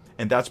coast.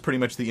 And that's pretty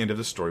much the end of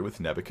the story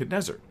with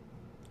Nebuchadnezzar.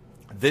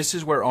 This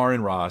is where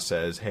Aaron Ra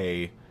says,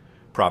 hey,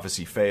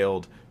 prophecy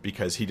failed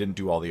because he didn't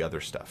do all the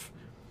other stuff.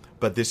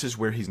 But this is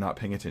where he's not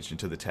paying attention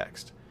to the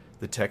text.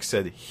 The text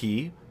said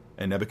he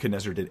and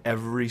Nebuchadnezzar did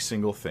every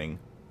single thing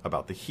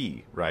about the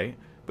he, right?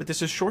 But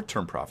this is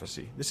short-term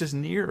prophecy. This is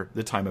near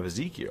the time of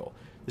Ezekiel.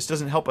 This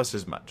doesn't help us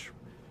as much.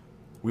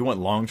 We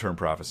want long-term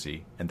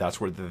prophecy, and that's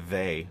where the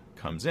they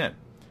comes in.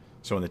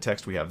 So in the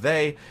text we have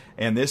they,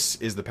 and this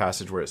is the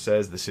passage where it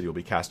says the city will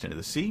be cast into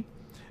the sea.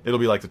 It'll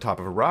be like the top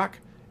of a rock,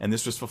 and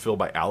this was fulfilled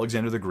by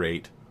Alexander the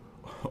Great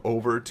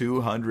over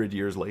 200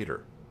 years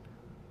later.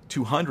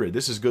 200,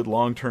 this is good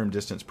long-term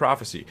distance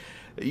prophecy.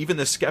 Even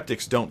the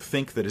skeptics don't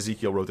think that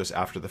Ezekiel wrote this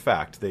after the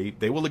fact.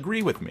 They will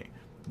agree with me.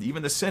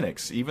 Even the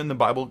cynics, even the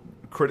Bible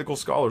critical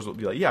scholars will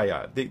be like,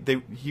 yeah.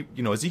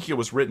 Ezekiel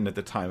was written at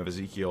the time of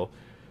Ezekiel.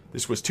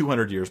 This was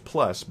 200 years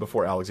plus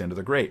before Alexander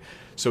the Great.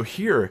 So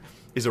here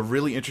is a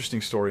really interesting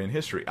story in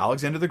history.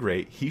 Alexander the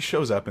Great, he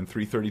shows up in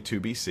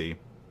 332 BC,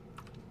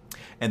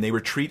 and they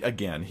retreat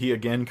again. He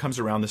again comes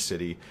around the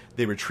city.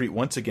 They retreat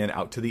once again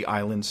out to the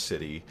island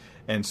city.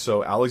 And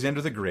so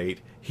Alexander the Great,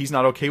 he's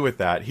not okay with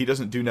that. He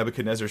doesn't do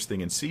Nebuchadnezzar's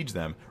thing and siege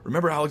them.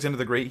 Remember Alexander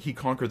the Great? He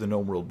conquered the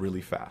known world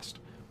really fast.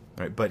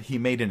 Right? But he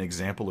made an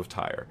example of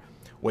Tyre.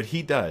 What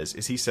he does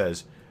is he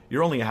says,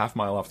 you're only a half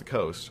mile off the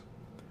coast.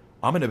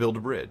 I'm going to build a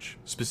bridge,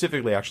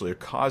 specifically actually a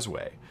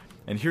causeway.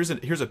 And here's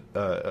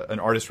an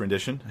artist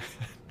rendition,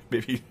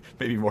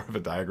 maybe more of a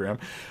diagram,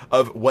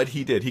 of what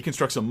he did. He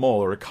constructs a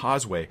mole or a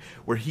causeway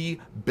where he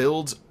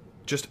builds,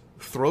 just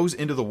throws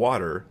into the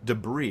water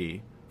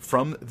debris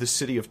from the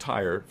city of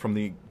Tyre, from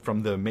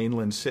the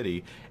mainland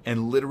city,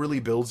 and literally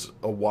builds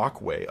a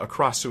walkway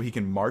across so he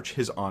can march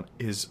his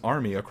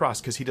army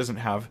across, because he doesn't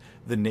have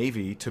the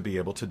navy to be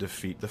able to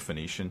defeat the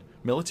Phoenician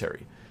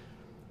military.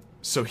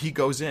 So he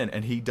goes in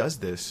and he does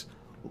this,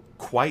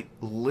 quite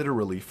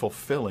literally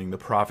fulfilling the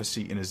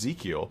prophecy in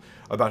Ezekiel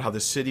about how the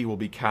city will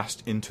be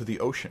cast into the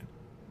ocean,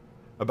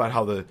 about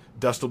how the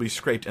dust will be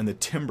scraped and the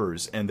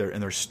timbers and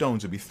their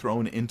stones will be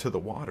thrown into the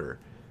water.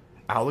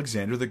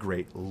 Alexander the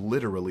Great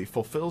literally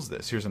fulfills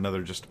this. Here's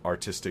another just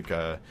artistic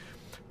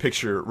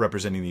picture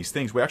representing these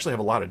things. We actually have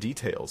a lot of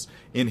details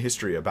in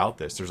history about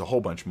this. There's a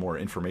whole bunch more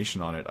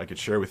information on it I could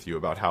share with you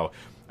about how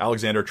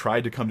Alexander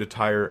tried to come to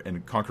Tyre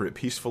and conquer it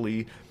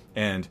peacefully,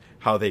 and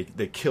how they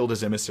killed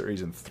his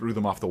emissaries and threw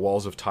them off the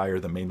walls of Tyre,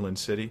 the mainland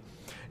city.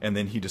 And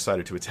then he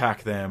decided to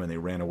attack them, and they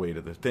ran away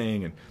to the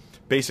thing. And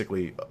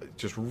basically,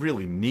 just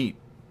really neat,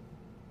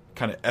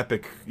 kind of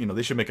epic,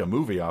 they should make a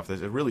movie off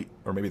this. It really,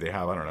 or maybe they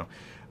have, I don't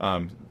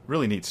know.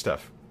 Really neat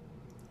stuff.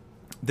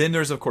 Then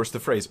there's, of course, the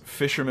phrase,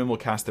 fishermen will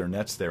cast their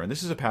nets there. And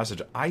this is a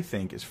passage I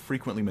think is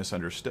frequently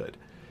misunderstood.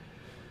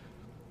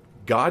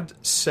 God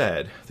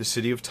said the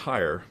city of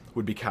Tyre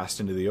would be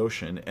cast into the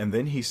ocean, and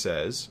then he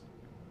says,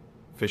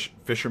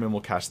 fishermen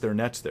will cast their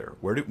nets there.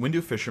 When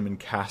do fishermen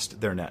cast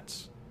their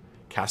nets?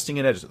 Casting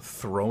a net is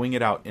throwing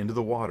it out into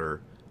the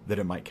water that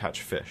it might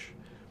catch fish.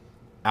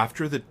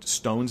 After the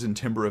stones and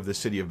timber of the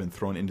city have been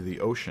thrown into the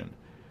ocean,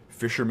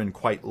 fishermen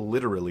quite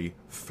literally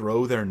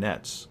throw their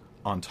nets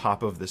on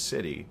top of the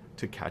city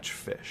to catch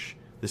fish.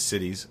 The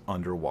city's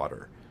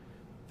underwater.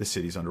 The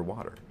city's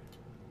underwater.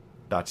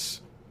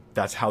 That's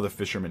how the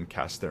fishermen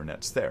cast their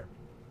nets there.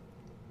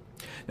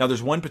 Now,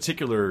 there's one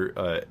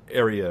particular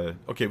area.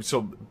 Okay,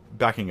 so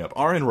backing up,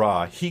 Aaron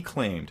Ra, he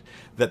claimed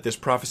that this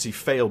prophecy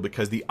failed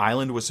because the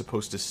island was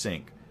supposed to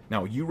sink.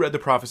 Now, you read the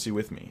prophecy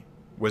with me.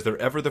 Was there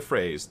ever the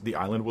phrase, the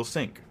island will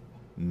sink?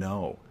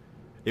 No.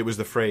 It was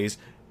the phrase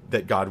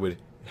that God would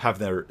have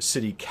their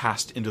city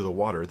cast into the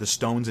water. The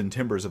stones and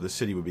timbers of the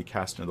city would be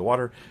cast into the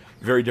water.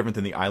 Very different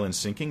than the island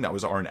sinking. That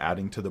was Aaron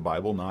adding to the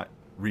Bible, not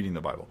reading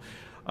the Bible.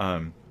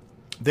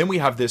 Then we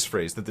have this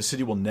phrase, that the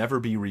city will never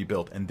be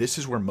rebuilt. And this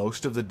is where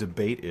most of the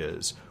debate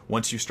is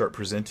once you start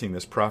presenting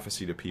this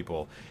prophecy to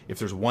people. If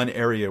there's one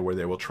area where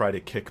they will try to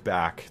kick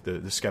back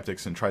the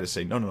skeptics and try to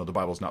say, no, the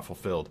Bible's not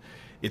fulfilled,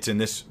 it's in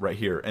this right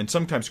here. And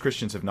sometimes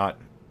Christians have not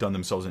done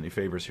themselves any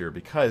favors here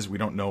because we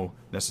don't know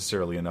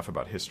necessarily enough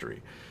about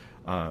history.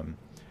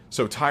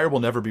 So Tyre will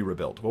never be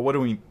rebuilt. Well, what do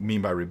we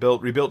mean by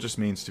rebuilt? Rebuilt just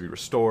means to be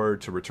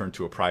restored, to return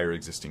to a prior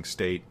existing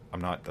state.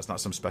 That's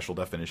not some special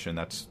definition.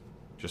 That's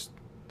just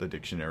the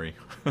dictionary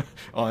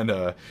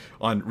on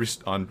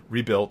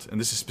rebuilt, and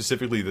this is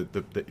specifically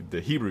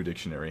the Hebrew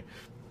dictionary,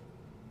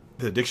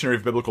 the Dictionary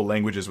of Biblical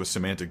Languages with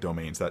Semantic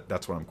Domains.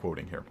 That's what I'm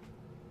quoting here.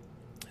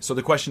 So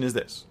the question is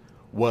this: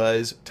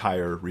 was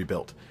Tyre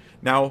rebuilt?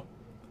 Now,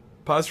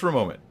 pause for a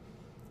moment.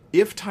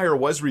 If Tyre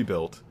was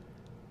rebuilt,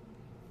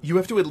 you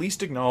have to at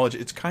least acknowledge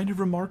it's kind of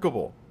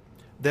remarkable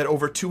that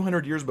over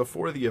 200 years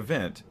before the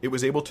event, it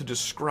was able to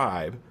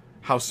describe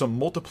how some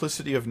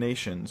multiplicity of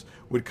nations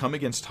would come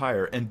against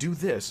Tyre and do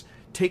this,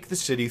 take the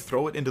city,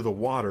 throw it into the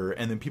water,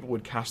 and then people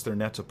would cast their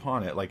nets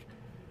upon it. Like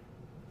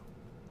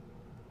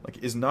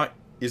is not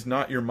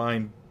your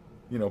mind,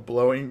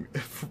 blowing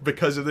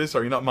because of this?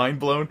 Are you not mind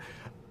blown?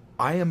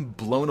 I am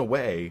blown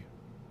away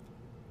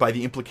by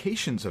the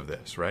implications of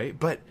this, right?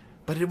 But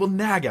it will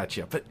nag at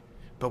you.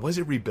 But was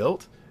it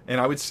rebuilt? And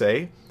I would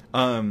say,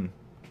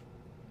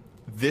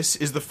 this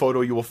is the photo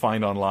you will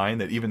find online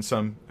that even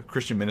some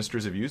Christian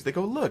ministers have used. They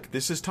go, look,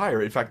 this is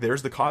Tyre. In fact,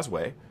 there's the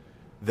causeway.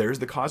 There's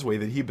the causeway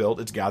that he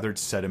built. It's gathered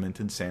sediment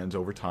and sands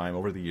over time,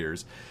 over the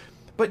years.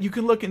 But you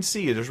can look and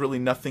see there's really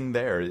nothing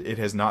there. It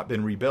has not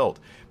been rebuilt.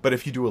 But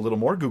if you do a little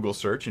more Google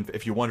search, and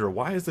if you wonder,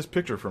 why is this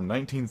picture from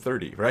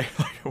 1930, right?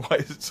 Why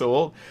is it so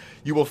old?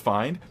 You will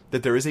find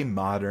that there is a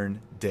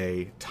modern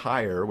day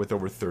Tyre with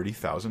over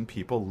 30,000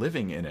 people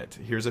living in it.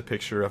 Here's a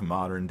picture of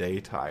modern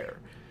day Tyre.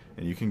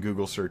 And you can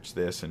Google search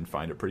this and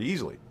find it pretty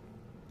easily.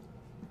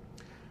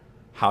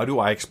 How do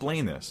I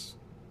explain this?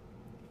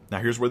 Now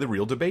here's where the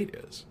real debate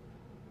is.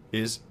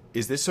 Is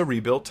this a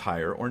rebuilt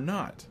Tyre or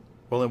not?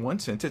 Well, in one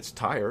sense, it's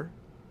Tyre,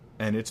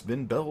 and it's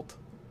been built.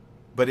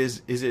 But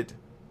is it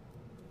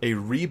a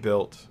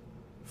rebuilt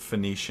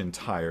Phoenician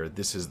Tyre?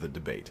 This is the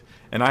debate.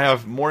 And I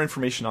have more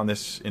information on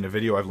this in a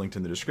video I've linked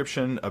in the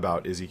description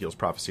about Ezekiel's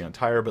prophecy on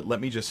Tyre, but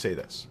let me just say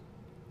this.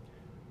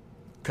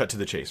 Cut to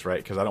the chase,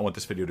 right? Because I don't want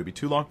this video to be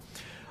too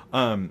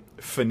long.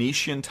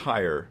 Phoenician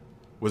Tyre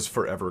was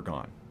forever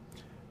gone.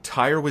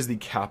 Tyre was the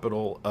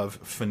capital of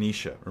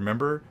Phoenicia.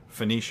 Remember?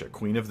 Phoenicia,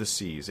 queen of the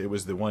seas. It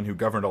was the one who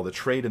governed all the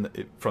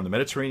trade from the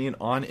Mediterranean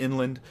on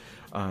inland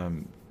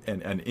and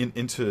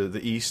into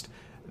the east.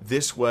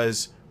 This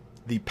was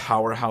the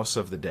powerhouse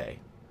of the day.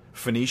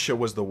 Phoenicia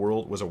was a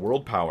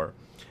world power,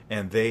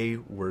 and they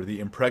were the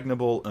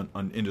impregnable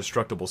and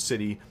indestructible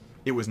city.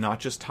 It was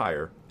not just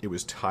Tyre. It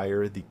was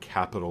Tyre, the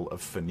capital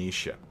of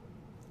Phoenicia.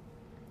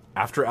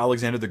 After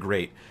Alexander the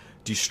Great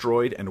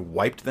destroyed and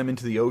wiped them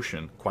into the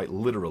ocean, quite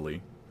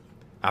literally,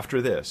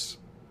 after this,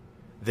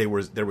 there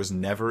was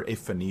never a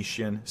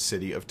Phoenician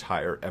city of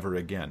Tyre ever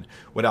again.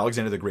 What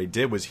Alexander the Great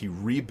did was he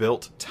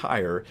rebuilt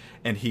Tyre,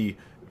 and he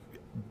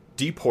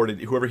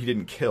deported whoever he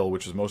didn't kill,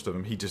 which was most of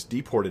them. He just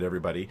deported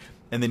everybody,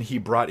 and then he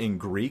brought in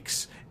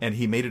Greeks, and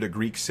he made it a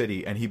Greek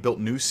city, and he built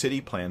new city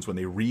plans when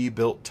they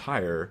rebuilt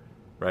Tyre.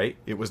 Right?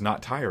 It was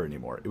not Tyre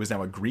anymore. It was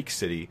now a Greek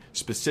city,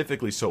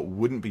 specifically so it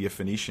wouldn't be a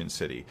Phoenician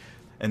city.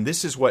 And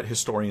this is what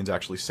historians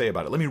actually say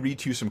about it. Let me read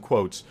to you some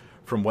quotes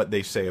from what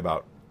they say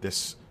about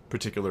this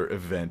particular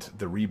event,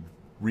 the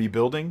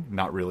rebuilding,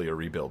 not really a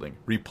rebuilding,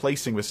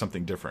 replacing with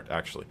something different,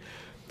 actually.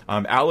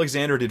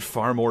 Alexander did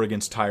far more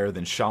against Tyre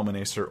than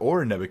Shalmaneser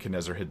or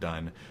Nebuchadnezzar had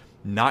done.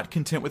 Not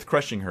content with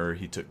crushing her,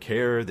 he took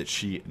care that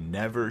she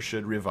never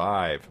should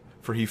revive.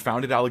 For he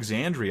founded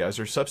Alexandria as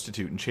her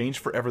substitute and changed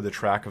forever the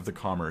track of the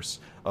commerce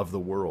of the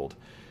world.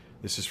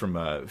 This is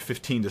from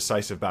 15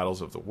 Decisive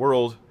Battles of the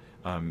World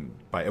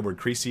by Edward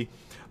Creasy.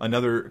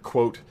 Another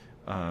quote,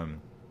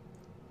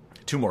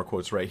 two more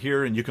quotes right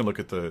here, and you can look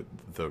at the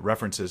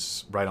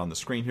references right on the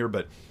screen here.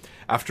 But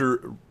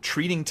after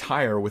treating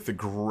Tyre with the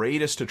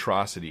greatest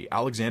atrocity,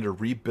 Alexander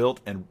rebuilt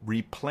and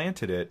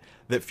replanted it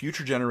that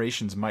future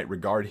generations might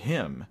regard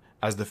him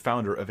as the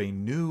founder of a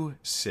new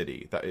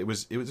city.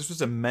 This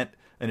was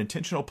an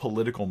intentional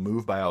political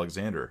move by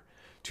Alexander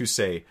to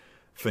say,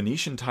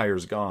 Phoenician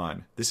Tyre's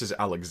gone. This is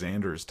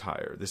Alexander's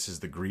Tyre. This is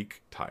the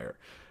Greek Tyre.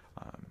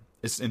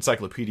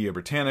 Encyclopedia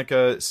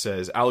Britannica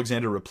says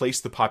Alexander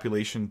replaced the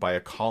population by a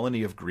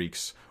colony of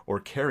Greeks or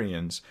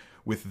Carians.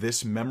 With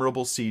this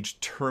memorable siege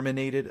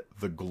terminated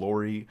the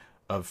glory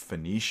of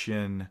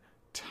Phoenician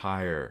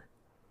Tyre.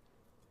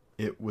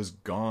 It was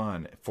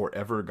gone,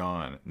 forever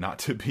gone, not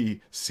to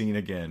be seen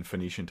again,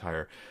 Phoenician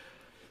Tyre.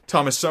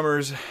 Thomas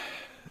Summers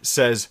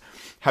says,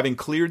 having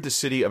cleared the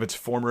city of its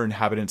former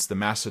inhabitants, the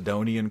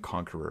Macedonian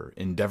conqueror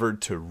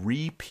endeavored to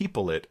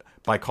re-people it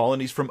by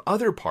colonies from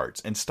other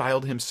parts and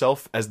styled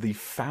himself as the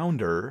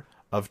founder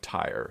of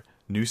Tyre.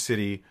 New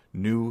city,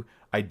 new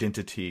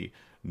identity,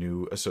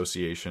 new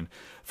association.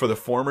 For the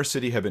former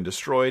city had been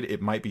destroyed,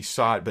 it might be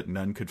sought, but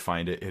none could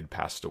find it. It had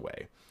passed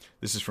away.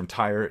 This is from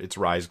Tyre, its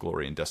rise,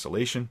 glory, and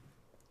desolation.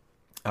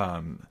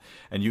 And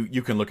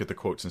you can look at the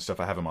quotes and stuff.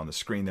 I have them on the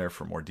screen there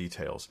for more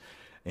details.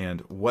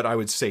 And what I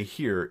would say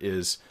here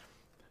is,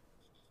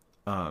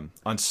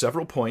 on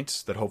several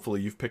points that hopefully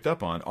you've picked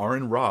up on,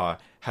 Aaron Ra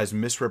has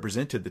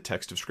misrepresented the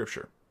text of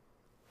Scripture.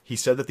 He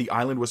said that the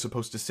island was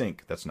supposed to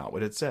sink. That's not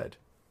what it said.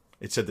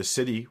 It said the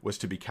city was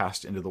to be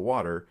cast into the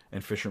water,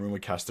 and fishermen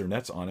would cast their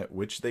nets on it,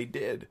 which they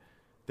did.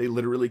 They're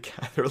literally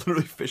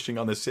fishing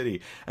on the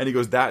city. And he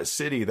goes, that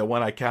city, the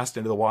one I cast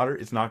into the water,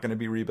 it's not going to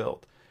be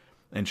rebuilt.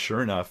 And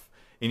sure enough,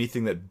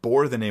 anything that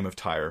bore the name of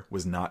Tyre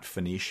was not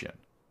Phoenician.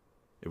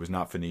 It was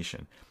not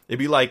Phoenician. It'd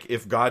be like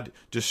if God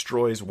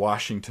destroys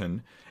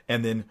Washington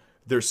and then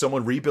there's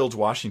someone rebuilds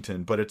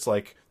Washington, but it's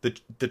like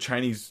the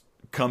Chinese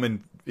come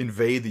and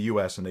invade the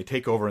U.S. and they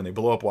take over and they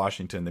blow up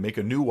Washington. They make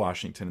a new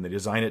Washington and they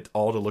design it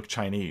all to look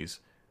Chinese,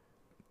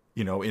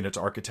 you know, in its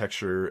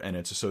architecture and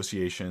its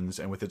associations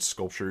and with its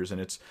sculptures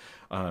and its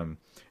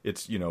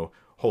you know,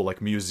 whole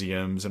like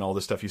museums and all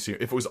this stuff you see.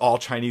 If it was all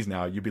Chinese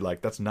now, you'd be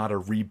like, that's not a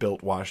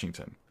rebuilt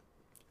Washington.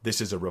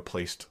 This is a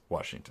replaced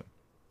Washington.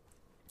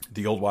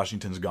 The old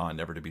Washington's gone,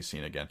 never to be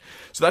seen again.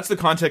 So that's the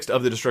context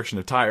of the destruction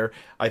of Tyre.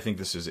 I think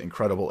this is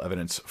incredible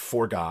evidence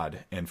for God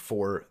and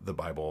for the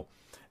Bible.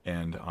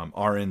 And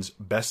Aaron's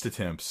best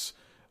attempts,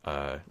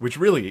 which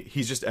really,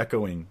 he's just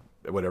echoing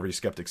what every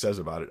skeptic says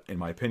about it, in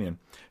my opinion,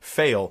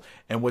 fail.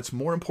 And what's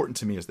more important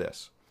to me is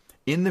this.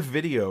 In the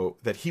video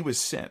that he was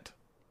sent,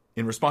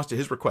 in response to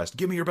his request,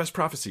 give me your best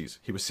prophecies,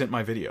 he was sent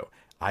my video.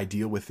 I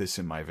deal with this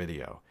in my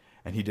video.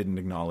 And he didn't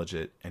acknowledge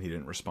it, and he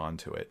didn't respond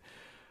to it.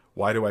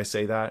 Why do I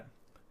say that?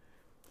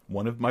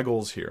 One of my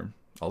goals here,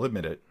 I'll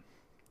admit it,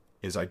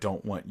 is I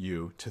don't want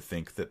you to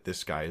think that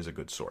this guy is a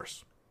good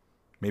source.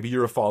 Maybe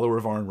you're a follower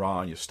of Aaron Ra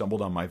and you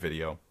stumbled on my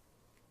video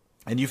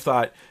and you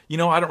thought, you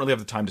know, I don't really have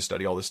the time to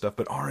study all this stuff,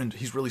 but Aaron,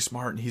 he's really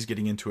smart and he's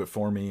getting into it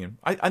for me. And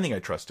I think I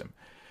trust him.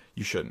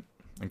 You shouldn't.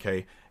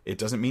 Okay. It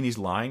doesn't mean he's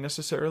lying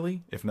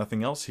necessarily. If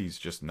nothing else, he's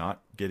just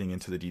not getting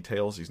into the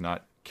details. He's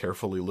not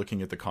carefully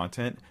looking at the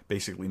content,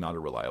 basically not a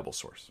reliable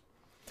source.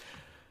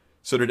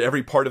 So did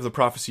every part of the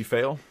prophecy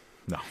fail?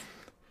 No,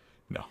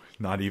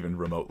 not even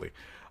remotely.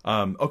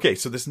 Okay,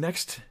 so this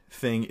next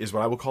thing is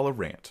what I will call a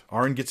rant.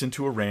 Aaron gets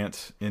into a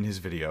rant in his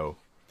video,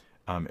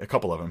 a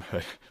couple of them,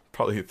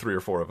 probably 3 or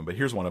 4 of them, but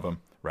here's one of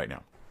them right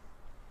now.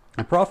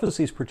 And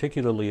prophecies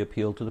particularly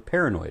appeal to the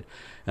paranoid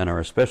and are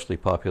especially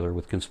popular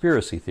with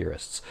conspiracy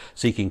theorists,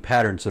 seeking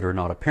patterns that are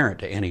not apparent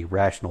to any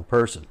rational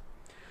person.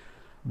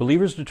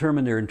 Believers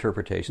determine their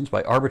interpretations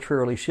by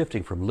arbitrarily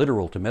shifting from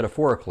literal to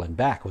metaphorical and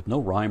back with no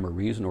rhyme or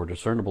reason or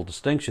discernible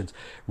distinctions,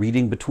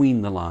 reading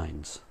between the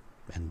lines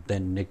and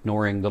then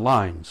ignoring the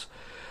lines,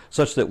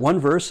 such that one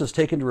verse is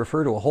taken to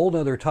refer to a whole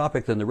other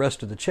topic than the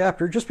rest of the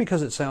chapter just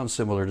because it sounds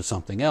similar to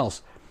something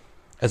else,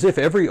 as if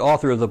every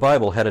author of the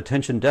Bible had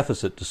attention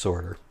deficit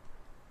disorder.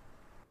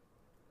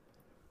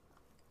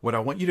 What I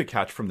want you to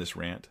catch from this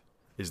rant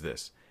is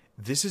this.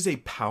 This is a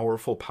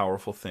powerful,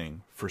 powerful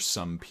thing for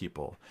some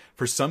people.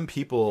 For some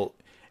people,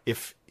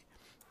 if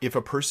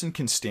a person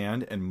can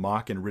stand and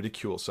mock and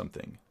ridicule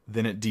something,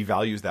 then it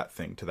devalues that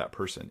thing to that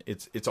person.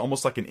 It's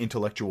almost like an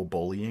intellectual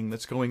bullying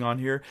that's going on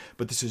here,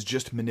 but this is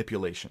just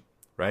manipulation,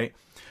 right?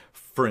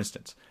 For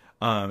instance,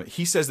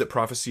 he says that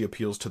prophecy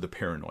appeals to the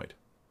paranoid.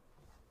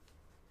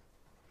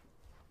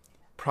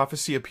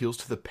 Prophecy appeals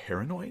to the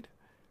paranoid?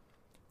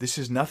 This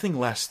is nothing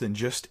less than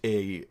just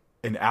an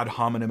ad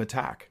hominem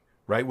attack,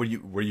 right? Where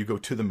you go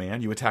to the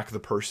man, you attack the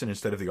person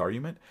instead of the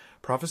argument.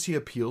 Prophecy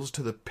appeals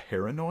to the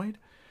paranoid?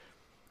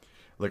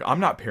 Like,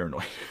 I'm not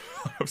paranoid.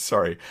 I'm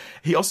sorry.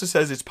 He also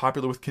says it's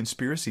popular with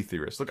conspiracy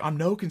theorists. Look, I'm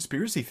no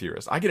conspiracy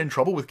theorist. I get in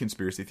trouble with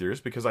conspiracy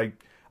theorists because I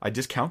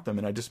discount them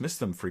and I dismiss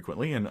them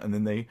frequently. And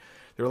then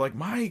they're like,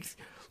 Mike,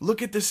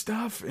 look at this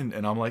stuff. And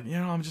I'm like, you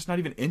know, I'm just not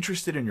even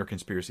interested in your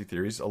conspiracy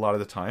theories a lot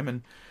of the time.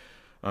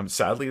 And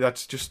sadly,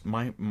 that's just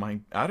my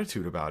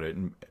attitude about it.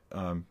 And,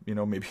 you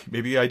know,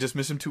 maybe I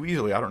dismiss them too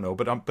easily. I don't know.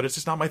 But it's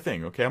just not my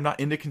thing. Okay. I'm not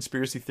into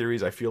conspiracy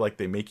theories. I feel like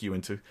they make you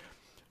into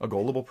a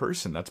gullible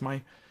person. That's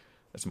my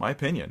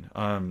opinion.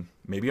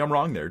 Maybe I'm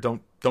wrong there.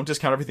 Don't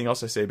discount everything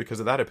else I say because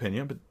of that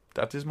opinion, but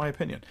that is my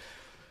opinion.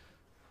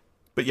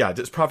 But yeah,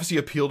 does prophecy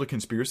appeal to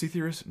conspiracy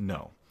theorists?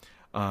 No.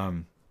 What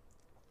am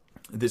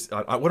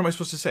I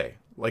supposed to say?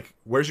 Like,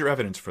 where's your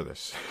evidence for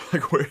this?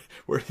 Like,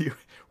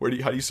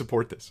 how do you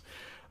support this?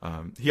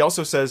 He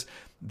also says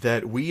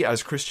that we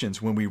as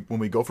Christians, when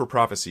we go for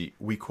prophecy,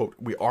 we quote,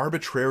 we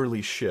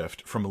arbitrarily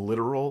shift from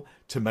literal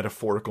to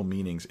metaphorical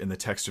meanings in the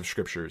text of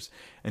scriptures.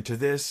 And to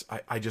this,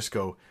 I just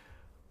go,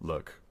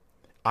 look,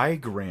 I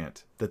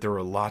grant that there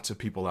are lots of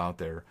people out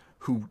there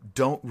who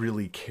don't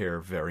really care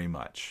very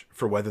much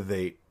for whether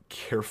they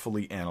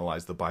carefully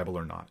analyze the Bible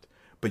or not.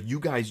 But you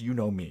guys, you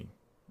know me,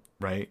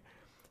 right?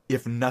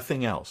 If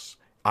nothing else,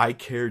 I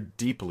care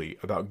deeply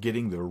about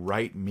getting the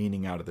right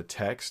meaning out of the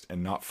text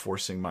and not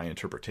forcing my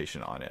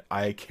interpretation on it.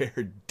 I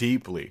care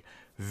deeply,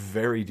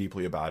 very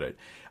deeply about it.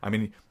 I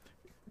mean,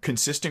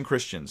 consistent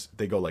Christians,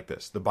 they go like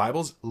this. The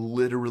Bible's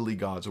literally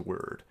God's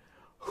word.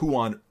 Who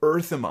on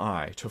earth am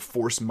I to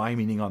force my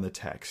meaning on the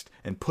text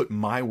and put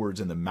my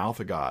words in the mouth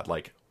of God?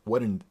 Like,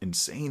 what an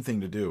insane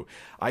thing to do.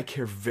 I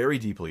care very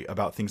deeply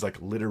about things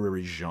like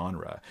literary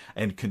genre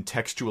and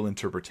contextual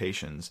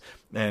interpretations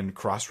and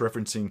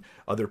cross-referencing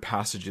other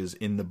passages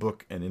in the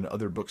book and in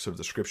other books of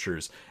the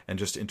scriptures and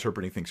just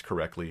interpreting things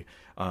correctly.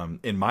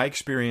 In my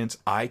experience,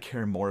 I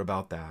care more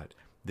about that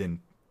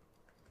than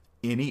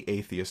any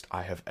atheist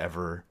I have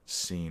ever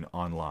seen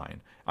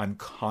online. I'm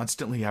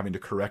constantly having to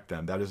correct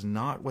them. That is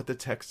not what the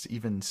text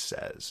even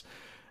says.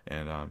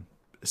 And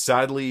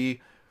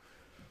sadly,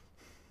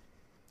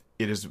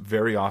 it is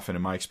very often,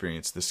 in my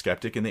experience, the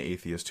skeptic and the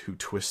atheist who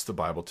twists the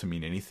Bible to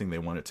mean anything they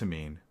want it to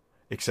mean,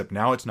 except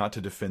now it's not to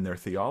defend their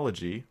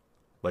theology,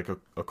 like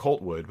a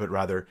cult would, but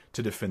rather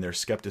to defend their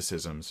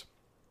skepticisms.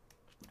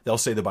 They'll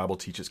say the Bible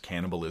teaches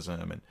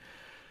cannibalism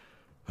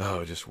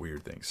and, just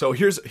weird things. So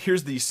here's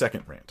the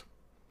second rant.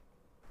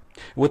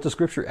 What the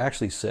scripture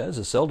actually says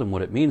is seldom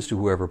what it means to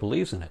whoever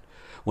believes in it.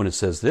 When it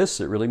says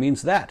this, it really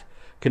means that.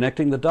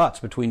 Connecting the dots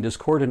between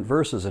discordant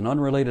verses and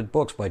unrelated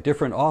books by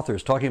different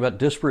authors talking about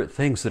disparate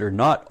things that are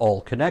not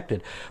all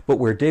connected, but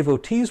where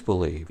devotees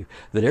believe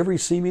that every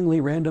seemingly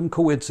random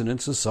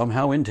coincidence is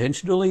somehow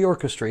intentionally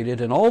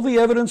orchestrated and all the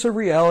evidence of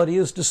reality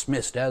is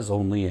dismissed as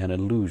only an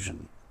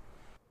illusion.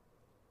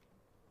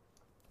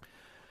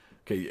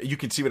 Okay, you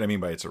can see what I mean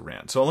by it's a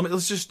rant. So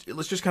let's just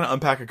kind of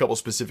unpack a couple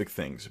specific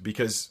things,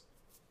 because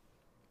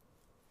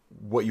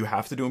what you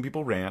have to do when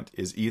people rant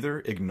is either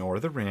ignore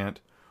the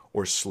rant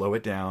or slow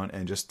it down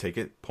and just take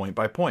it point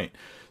by point.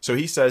 So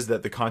he says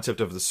that the concept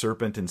of the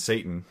serpent and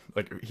Satan,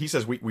 like he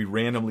says we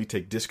randomly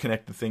take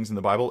disconnected things in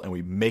the Bible and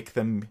we make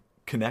them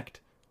connect.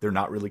 They're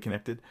not really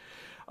connected.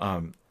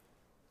 Like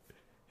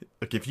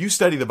if you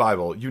study the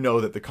Bible, you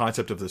know that the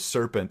concept of the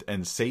serpent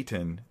and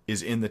Satan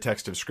is in the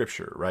text of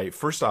Scripture, right?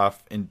 First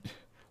off, I'm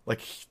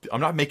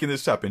not making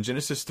this up. In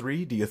Genesis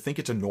 3, do you think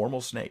it's a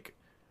normal snake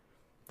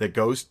that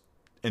goes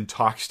and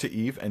talks to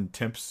Eve and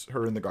tempts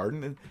her in the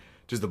garden? And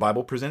does the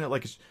Bible present it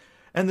like it's...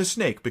 And the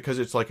snake, because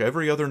it's like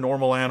every other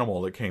normal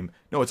animal that came...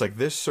 No, it's like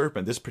this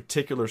serpent, this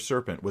particular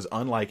serpent, was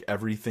unlike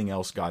everything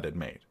else God had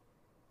made.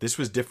 This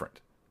was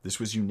different. This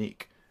was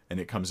unique. And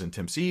it comes and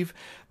tempts Eve.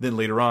 Then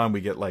later on,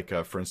 we get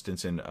for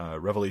instance, in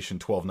Revelation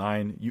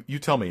 12:9. You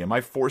tell me, am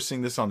I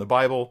forcing this on the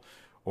Bible,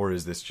 or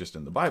is this just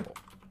in the Bible?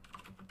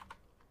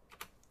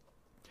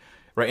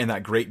 Right, and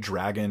that great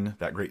dragon,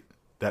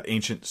 that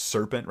ancient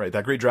serpent, right?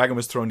 That great dragon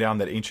was thrown down,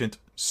 that ancient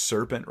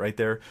serpent right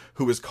there,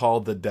 who was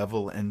called the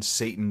devil and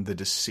Satan, the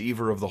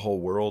deceiver of the whole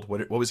world.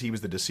 What was he?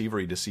 Was the deceiver.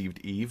 He deceived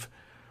Eve,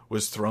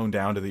 was thrown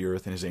down to the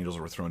earth, and his angels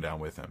were thrown down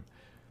with him.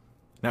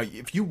 Now,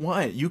 if you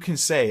want, you can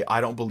say, I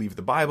don't believe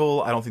the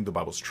Bible, I don't think the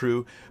Bible's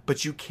true,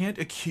 but you can't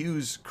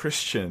accuse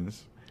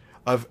Christians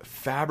of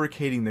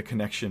fabricating the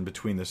connection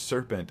between the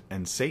serpent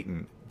and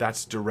Satan.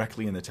 That's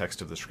directly in the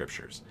text of the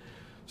scriptures.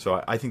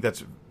 So I think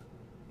that's...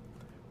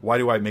 Why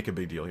do I make a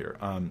big deal here?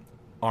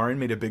 Aaron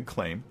made a big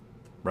claim,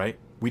 right?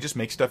 We just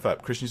make stuff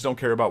up. Christians don't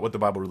care about what the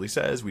Bible really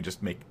says. We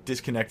just make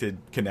disconnected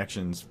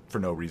connections for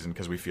no reason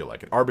because we feel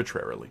like it,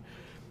 arbitrarily.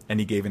 And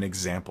he gave an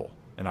example.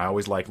 And I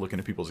always like looking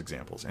at people's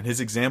examples. And his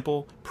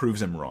example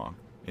proves him wrong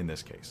in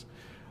this case.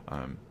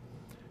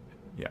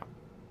 Yeah.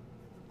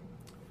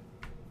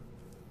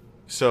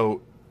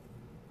 So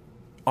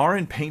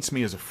Aaron paints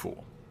me as a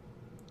fool.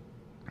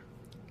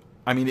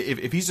 I mean,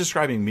 if he's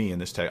describing me in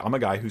this text, I'm a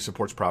guy who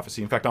supports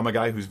prophecy. In fact, I'm a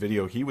guy whose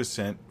video he was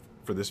sent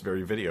for this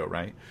very video,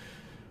 right?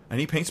 And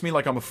he paints me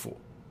like I'm a fool.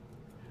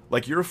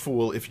 Like you're a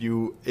fool if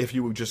you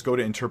just go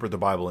to interpret the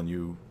Bible and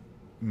you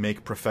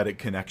make prophetic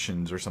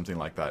connections or something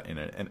like that in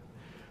it. And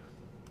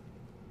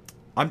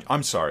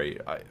I'm sorry.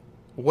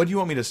 What do you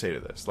want me to say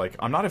to this? Like,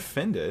 I'm not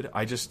offended.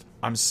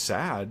 I'm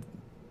sad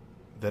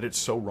that it's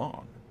so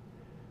wrong.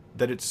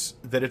 That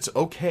it's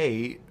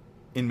okay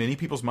in many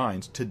people's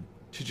minds to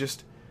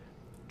just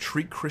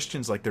treat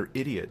Christians like they're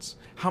idiots.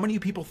 How many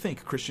people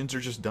think Christians are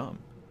just dumb?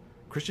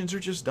 Christians are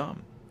just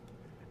dumb.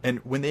 And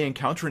when they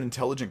encounter an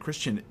intelligent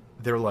Christian,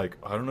 they're like,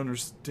 I don't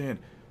understand.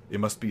 It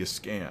must be a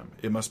scam.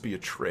 It must be a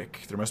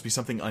trick. There must be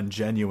something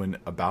ungenuine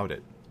about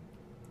it.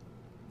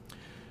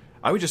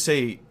 I would just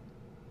say,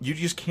 you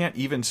just can't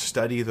even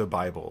study the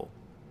Bible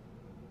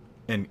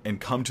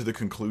and come to the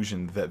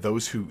conclusion that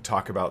those who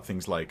talk about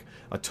things like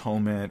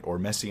atonement or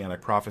messianic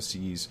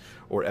prophecies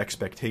or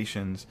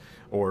expectations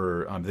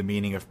or the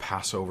meaning of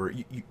Passover,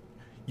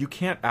 you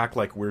can't act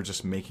like we're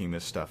just making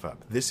this stuff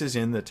up. This is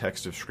in the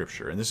text of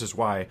Scripture, and this is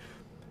why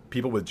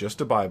people with just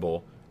a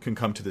Bible can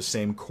come to the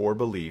same core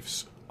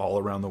beliefs all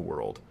around the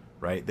world,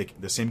 right?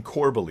 The same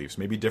core beliefs,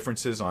 maybe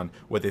differences on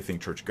what they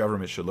think church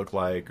government should look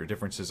like, or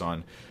differences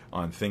on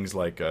things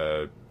like,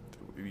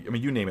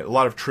 you name it, a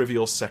lot of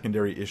trivial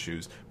secondary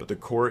issues, but the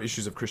core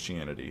issues of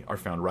Christianity are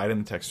found right in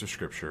the text of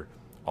Scripture,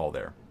 all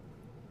there.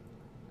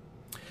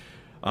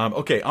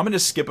 Okay, I'm going to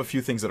skip a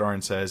few things that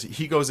Aaron says.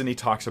 He goes and he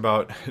talks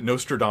about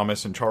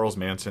Nostradamus and Charles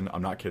Manson,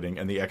 I'm not kidding,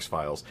 and the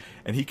X-Files.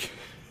 And he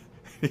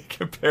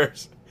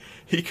compares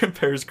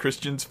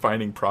Christians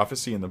finding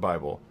prophecy in the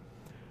Bible,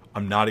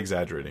 I'm not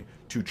exaggerating,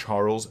 to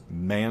Charles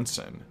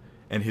Manson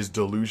and his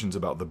delusions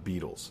about the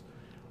Beatles.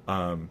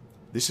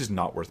 This is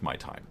not worth my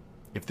time.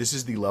 If this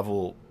is the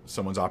level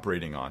someone's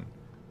operating on,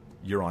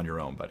 you're on your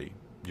own, buddy.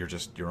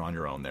 You're on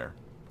your own there.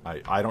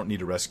 I don't need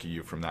to rescue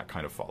you from that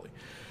kind of folly.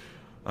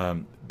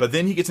 But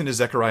then he gets into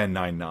Zechariah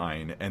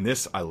 9:9, and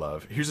this I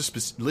love.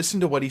 Listen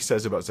to what he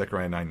says about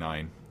Zechariah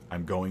 9:9.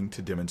 I'm going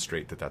to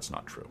demonstrate that that's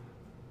not true.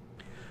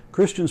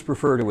 Christians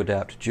prefer to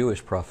adapt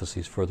Jewish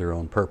prophecies for their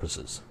own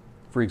purposes.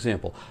 For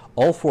example,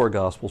 all four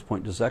Gospels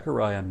point to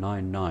Zechariah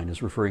 9:9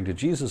 as referring to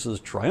Jesus'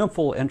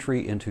 triumphal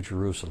entry into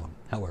Jerusalem.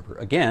 However,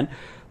 again,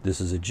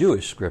 this is a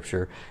Jewish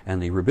scripture,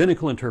 and the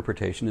rabbinical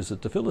interpretation is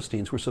that the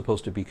Philistines were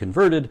supposed to be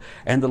converted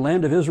and the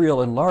land of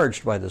Israel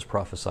enlarged by this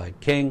prophesied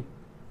king.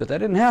 But that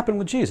didn't happen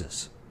with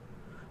Jesus.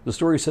 The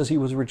story says he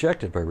was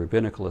rejected by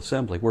rabbinical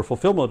assembly, where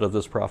fulfillment of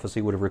this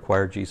prophecy would have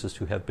required Jesus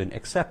to have been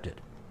accepted.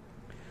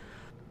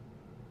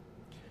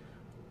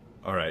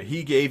 All right,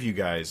 he gave you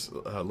guys,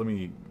 let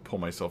me pull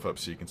myself up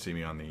so you can see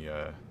me on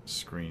the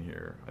screen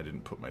here. I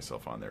didn't put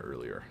myself on there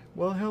earlier.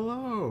 Well,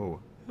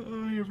 hello.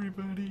 Hi,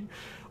 everybody.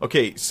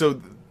 Okay,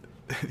 so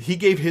he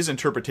gave his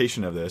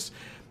interpretation of this,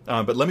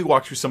 but let me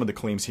walk through some of the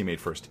claims he made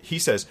first. He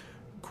says,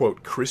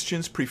 quote,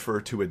 Christians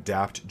prefer to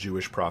adapt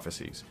Jewish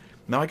prophecies.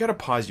 Now, I got to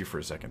pause you for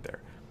a second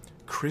there.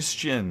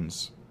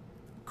 Christians,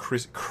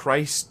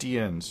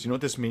 Christians, you know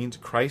what this means?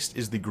 Christ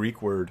is the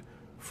Greek word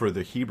for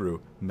the Hebrew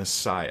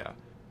Messiah.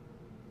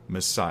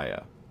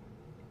 Messiah.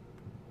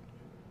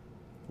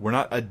 We're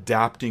not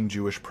adapting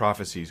Jewish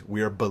prophecies.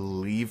 We are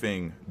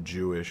believing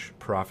Jewish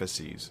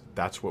prophecies.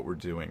 That's what we're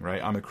doing,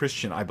 right? I'm a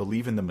Christian. I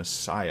believe in the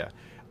Messiah.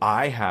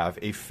 I have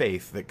a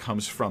faith that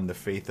comes from the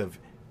faith of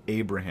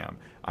Abraham.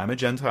 I'm a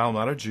Gentile,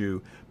 not a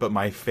Jew, but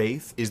my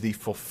faith is the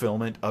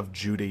fulfillment of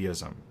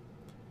Judaism.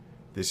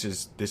 This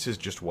is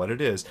just what it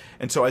is.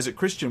 And so as a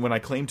Christian, when I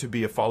claim to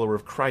be a follower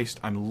of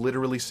Christ, I'm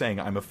literally saying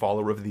I'm a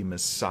follower of the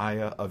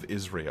Messiah of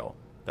Israel.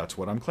 That's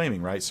what I'm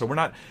claiming, right? So we're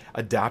not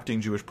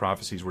adapting Jewish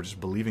prophecies, we're just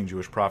believing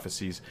Jewish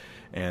prophecies,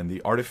 and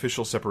the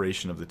artificial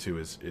separation of the two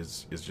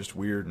is just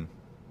weird, and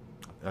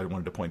I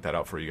wanted to point that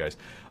out for you guys.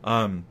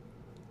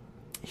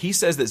 He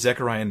says that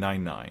Zechariah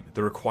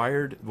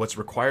 9:9, what's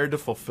required to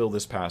fulfill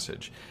this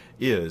passage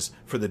is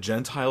for the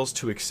Gentiles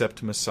to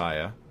accept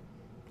Messiah.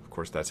 Of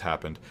course, that's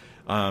happened.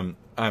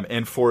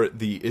 And for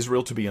the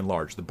Israel to be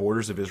enlarged, the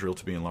borders of Israel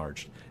to be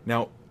enlarged.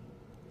 Now,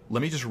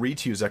 let me just read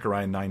to you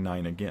Zechariah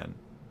 9:9 again.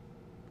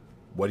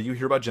 What do you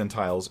hear about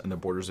Gentiles and the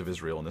borders of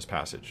Israel in this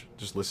passage?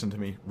 Just listen to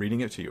me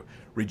reading it to you.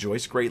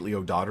 Rejoice greatly,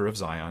 O daughter of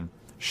Zion.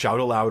 Shout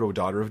aloud, O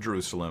daughter of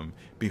Jerusalem.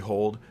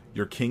 Behold,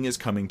 your king is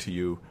coming to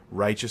you.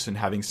 Righteous and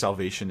having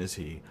salvation is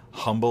he.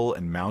 Humble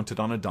and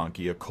mounted on a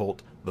donkey, a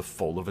colt, the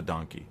foal of a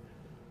donkey.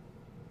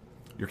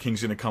 Your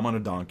king's going to come on a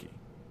donkey.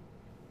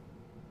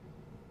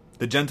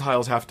 The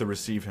Gentiles have to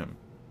receive him.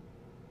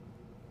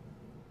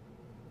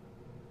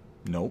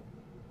 Nope.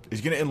 He's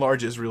going to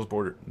enlarge Israel's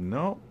border.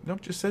 No,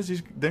 it just says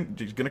he's going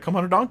to come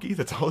on a donkey.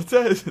 That's all it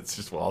says. It's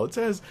just all it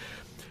says.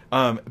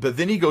 But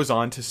then he goes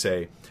on to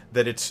say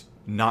that it's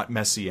not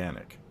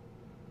messianic.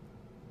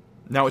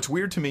 Now, it's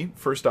weird to me,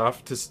 first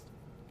off,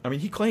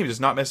 he claims it's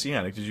not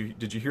messianic.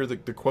 Did you hear the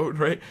quote,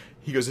 right?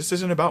 He goes, this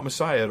isn't about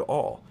Messiah at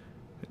all.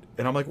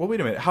 And I'm like, well, wait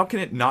a minute. How can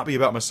it not be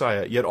about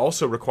Messiah, yet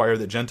also require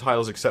that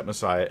Gentiles accept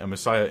Messiah and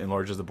Messiah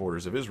enlarges the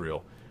borders of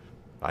Israel?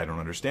 I don't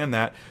understand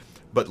that.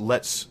 But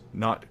let's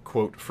not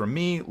quote from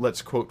me.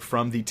 Let's quote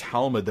from the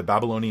Talmud, the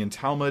Babylonian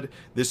Talmud.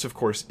 This, of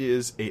course,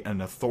 is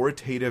an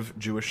authoritative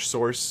Jewish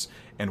source.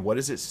 And what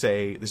does it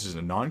say? This is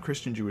a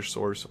non-Christian Jewish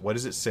source. What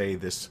does it say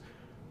this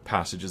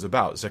passage is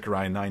about?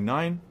 Zechariah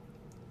 9:9.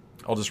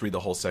 I'll just read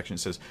the whole section. It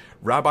says,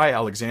 Rabbi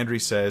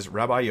Alexandri says,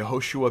 Rabbi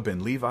Yehoshua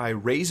ben Levi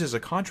raises a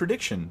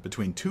contradiction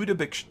between two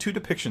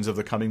depictions of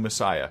the coming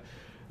Messiah.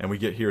 And we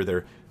get here,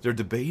 they're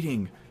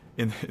debating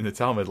in the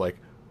Talmud, like,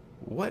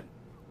 what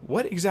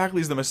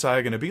exactly is the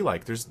Messiah going to be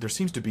like? There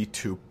seems to be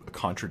two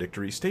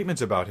contradictory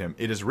statements about him.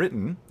 It is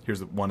written,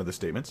 here's one of the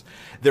statements,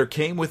 there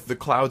came with the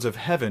clouds of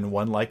heaven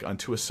one like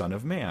unto a son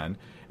of man,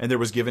 and there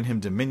was given him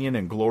dominion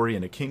and glory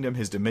and a kingdom.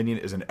 His dominion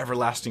is an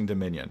everlasting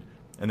dominion.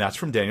 And that's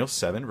from Daniel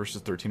 7,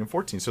 verses 13 and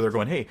 14. So they're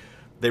going, hey,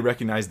 they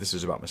recognize this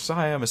is about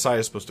Messiah. Messiah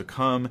is supposed to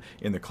come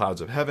in the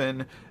clouds of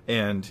heaven,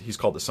 and he's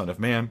called the Son of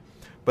Man.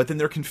 But then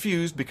they're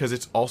confused because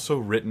it's also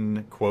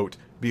written, quote,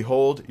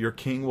 "Behold, your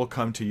king will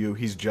come to you.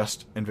 He's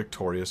just and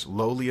victorious,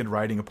 lowly and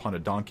riding upon a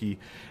donkey,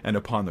 and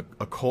upon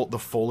a colt the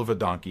foal of a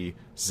donkey."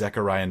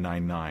 Zechariah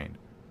 9:9.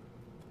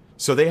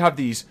 So they have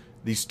these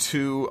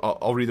two.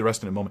 I'll read the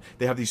rest in a moment.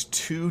 They have these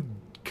two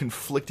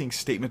conflicting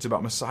statements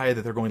about Messiah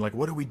that they're going like,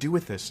 what do we do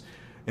with this?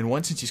 In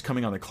one sense, he's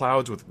coming on the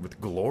clouds with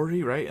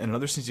glory, right? And in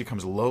another sense, he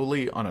comes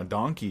lowly on a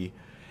donkey.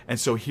 And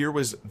so here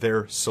was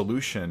their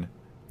solution.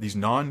 These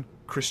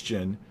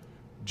non-Christian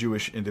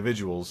Jewish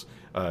individuals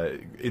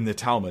in the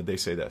Talmud, they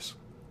say this.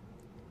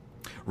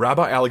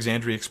 Rabbi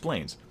Alexandria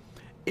explains,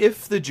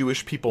 if the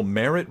Jewish people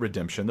merit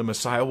redemption, the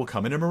Messiah will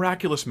come in a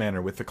miraculous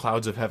manner with the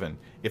clouds of heaven.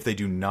 If they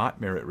do not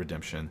merit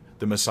redemption,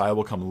 the Messiah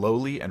will come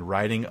lowly and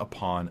riding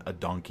upon a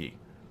donkey.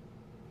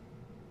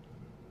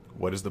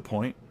 What is the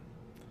point?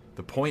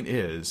 The point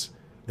is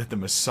that the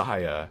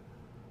Messiah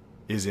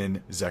is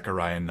in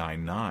Zechariah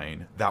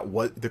 9:9.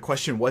 The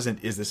question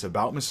wasn't, is this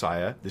about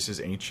Messiah? This is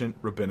ancient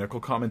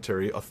rabbinical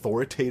commentary,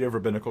 authoritative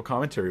rabbinical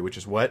commentary, which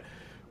is what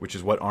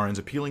Aaron's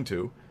appealing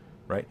to,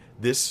 right?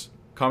 This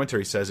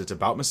commentary says it's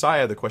about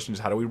Messiah. The question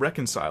is, how do we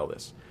reconcile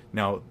this?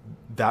 Now,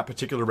 that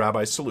particular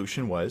rabbi's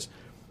solution was,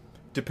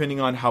 depending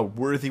on how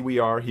worthy we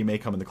are, he may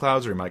come in the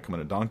clouds or he might come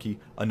on a donkey.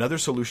 Another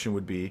solution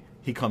would be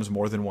he comes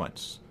more than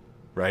once,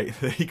 right?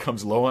 He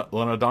comes low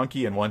on a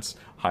donkey and once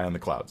high on the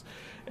clouds.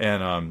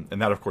 And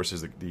that, of course,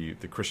 is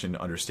the Christian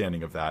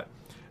understanding of that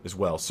as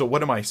well. So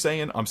what am I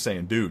saying? I'm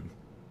saying, dude,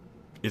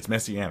 it's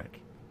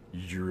messianic.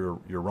 You're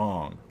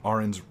wrong.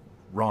 Aaron's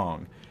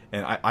wrong.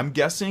 And I'm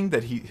guessing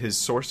that his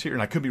source here,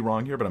 and I could be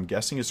wrong here, but I'm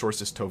guessing his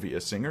source is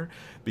Tovia Singer,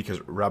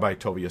 because Rabbi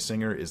Tovia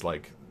Singer is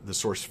like the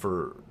source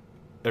for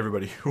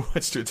everybody who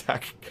wants to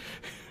attack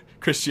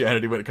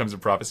Christianity when it comes to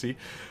prophecy.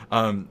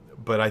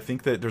 But I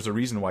think that there's a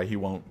reason why he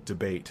won't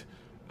debate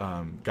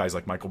guys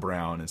like Michael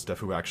Brown and stuff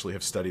who actually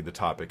have studied the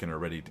topic and are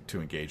ready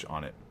to engage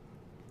on it.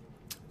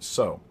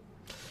 So,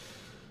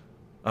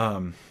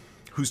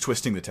 who's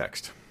twisting the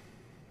text?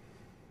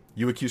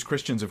 You accuse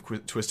Christians of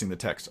twisting the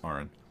text,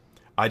 Aaron.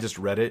 I just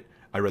read it.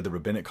 I read the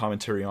rabbinic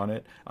commentary on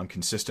it. I'm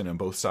consistent on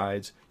both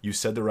sides. You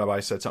said the rabbi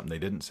said something they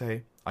didn't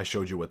say. I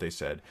showed you what they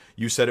said.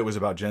 You said it was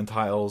about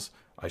Gentiles.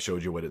 I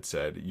showed you what it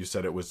said. You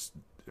said it was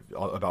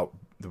about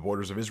the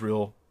borders of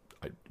Israel.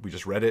 We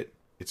just read it.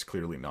 It's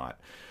clearly not.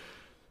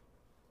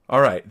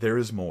 All right, there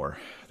is more.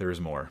 There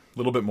is more. A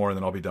little bit more, and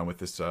then I'll be done with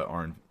this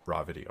Aaron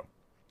Ra video.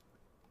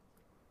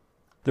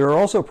 There are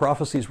also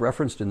prophecies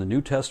referenced in the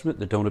New Testament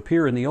that don't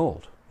appear in the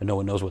Old. And no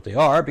one knows what they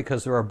are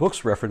because there are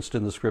books referenced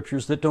in the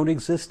Scriptures that don't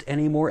exist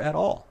anymore at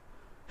all.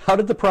 How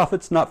did the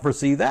prophets not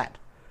foresee that?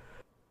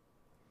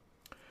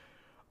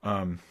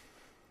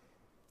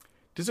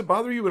 Does it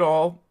bother you at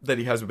all that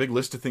he has a big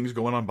list of things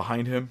going on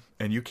behind him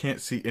and you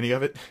can't see any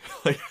of it?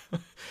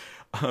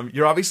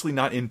 You're obviously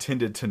not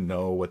intended to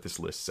know what this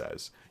list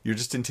says. You're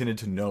just intended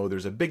to know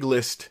there's a big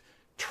list.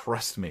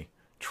 Trust me.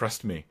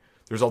 Trust me.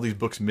 There's all these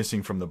books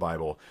missing from the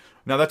Bible.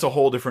 Now, that's a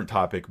whole different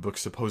topic,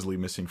 books supposedly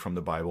missing from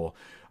the Bible.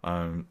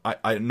 I'm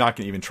not going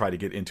to even try to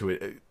get into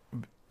it,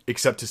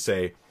 except to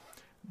say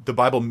the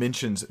Bible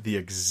mentions the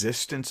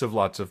existence of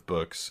lots of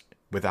books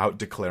without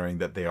declaring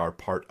that they are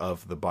part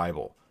of the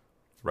Bible,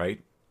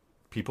 right?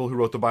 People who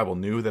wrote the Bible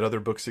knew that other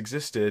books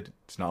existed.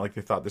 It's not like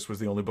they thought this was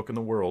the only book in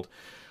the world.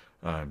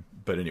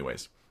 But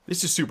anyways,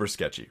 this is super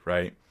sketchy,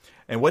 right?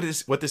 And what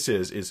this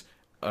is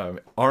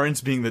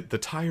Aaron's being the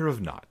tire of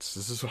knots.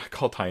 This is what I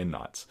call tying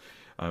knots.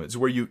 It's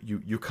where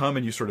you come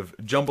and you sort of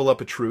jumble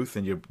up a truth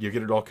and you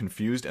get it all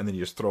confused and then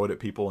you just throw it at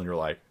people and you're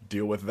like,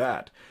 deal with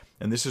that.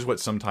 And this is what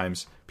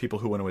sometimes people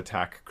who want to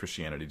attack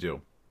Christianity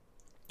do.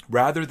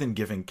 Rather than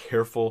giving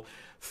careful,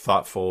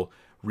 thoughtful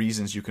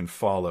reasons you can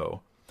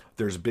follow,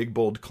 there's big,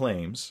 bold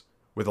claims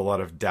with a lot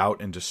of doubt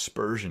and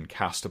dispersion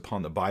cast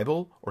upon the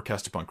Bible or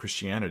cast upon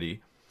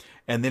Christianity.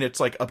 And then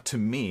it's like up to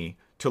me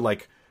to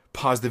like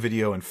pause the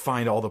video and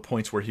find all the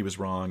points where he was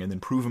wrong and then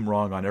prove him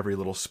wrong on every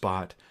little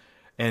spot.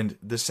 And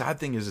the sad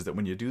thing is that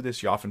when you do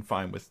this, you often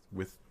find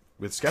with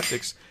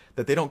skeptics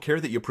that they don't care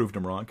that you proved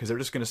them wrong because they're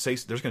just going to say,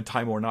 they're just going to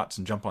tie more knots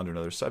and jump onto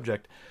another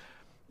subject.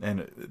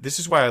 And this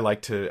is why I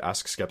like to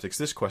ask skeptics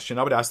this question.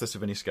 I would ask this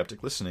of any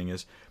skeptic listening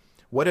is,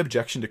 what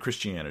objection to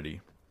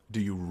Christianity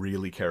do you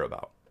really care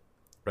about?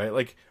 Right?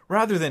 Like,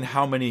 rather than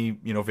how many,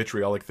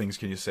 vitriolic things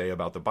can you say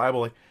about the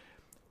Bible, like,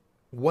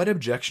 what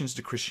objections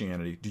to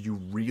Christianity do you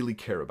really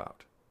care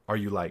about? Are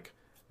you like,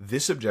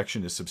 this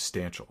objection is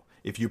substantial.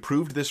 If you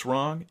proved this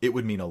wrong, it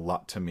would mean a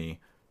lot to me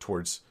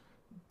towards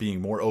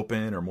being more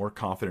open or more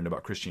confident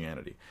about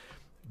Christianity.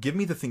 Give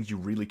me the things you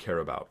really care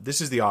about. This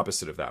is the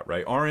opposite of that,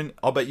 right? Aaron,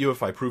 I'll bet you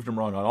if I proved him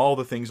wrong on all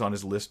the things on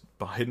his list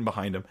hidden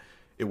behind him,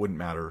 it wouldn't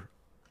matter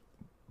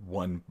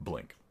one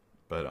blink.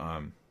 But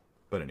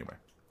anyway.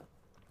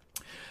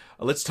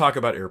 Let's talk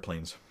about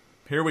airplanes.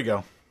 Here we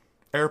go.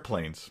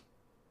 Airplanes.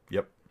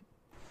 Yep.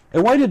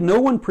 And why did no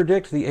one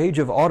predict the age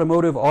of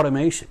automotive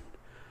automation?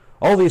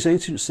 All these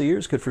ancient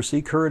seers could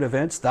foresee current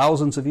events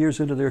thousands of years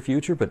into their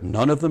future, but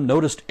none of them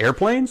noticed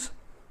airplanes?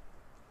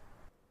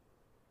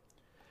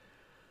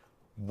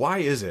 Why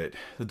is it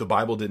that the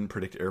Bible didn't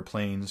predict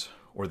airplanes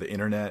or the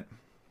internet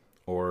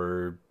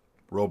or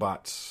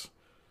robots?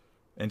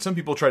 And some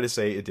people try to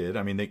say it did.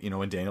 I mean,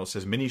 in Daniel it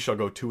says, many shall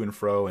go to and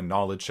fro and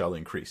knowledge shall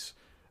increase.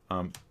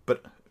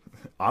 But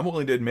I'm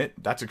willing to admit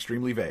that's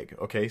extremely vague.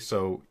 Okay,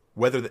 so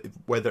where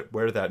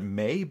that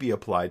may be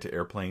applied to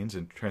airplanes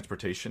and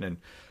transportation and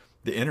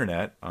the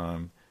internet,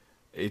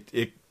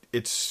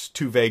 it's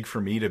too vague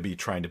for me to be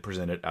trying to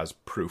present it as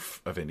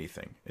proof of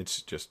anything.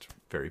 It's just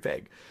very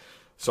vague.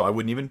 So I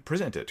wouldn't even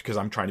present it because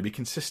I'm trying to be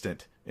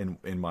consistent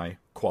in my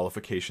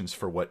qualifications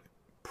for what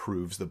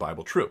proves the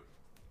Bible true.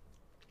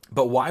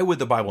 But why would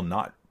the Bible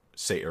not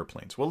say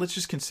airplanes? Well, let's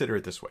just consider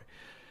it this way.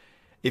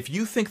 If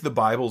you think the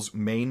Bible's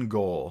main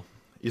goal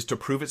is to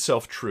prove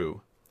itself true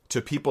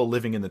to people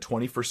living in the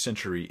 21st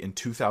century in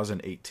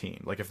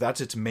 2018, like if that's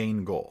its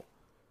main goal,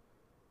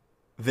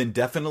 then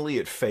definitely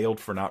it failed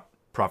for not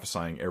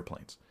prophesying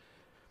airplanes.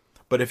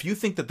 But if you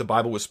think that the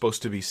Bible was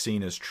supposed to be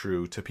seen as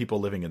true to people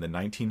living in the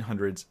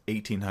 1900s,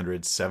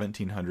 1800s,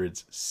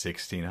 1700s,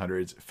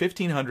 1600s,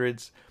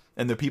 1500s,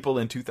 and the people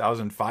in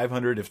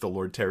 2500 if the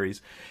Lord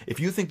tarries, if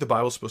you think the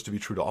Bible's supposed to be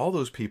true to all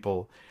those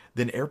people,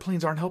 then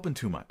airplanes aren't helping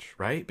too much,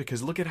 right?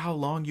 Because look at how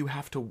long you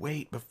have to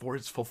wait before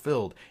it's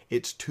fulfilled.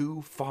 It's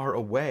too far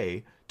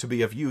away to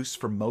be of use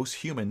for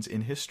most humans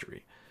in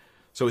history.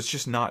 So it's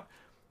just not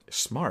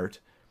smart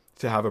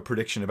to have a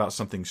prediction about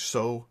something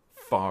so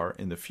far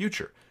in the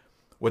future.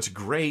 What's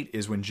great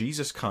is when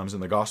Jesus comes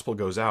and the gospel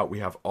goes out, we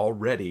have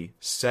already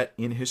set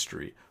in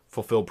history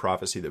fulfilled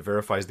prophecy that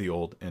verifies the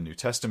Old and New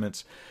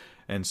Testaments.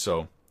 And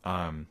so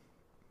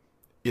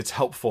it's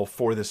helpful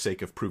for the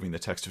sake of proving the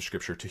text of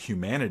Scripture to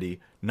humanity,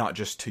 not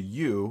just to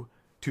you,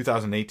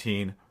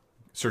 2018,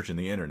 searching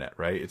the internet,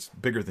 right? It's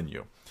bigger than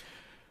you.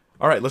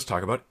 All right, let's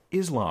talk about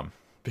Islam,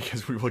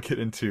 because we will get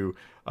into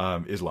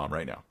Islam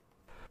right now.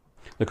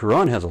 The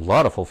Quran has a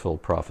lot of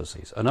fulfilled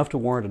prophecies, enough to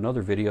warrant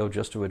another video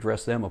just to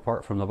address them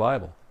apart from the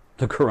Bible.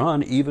 The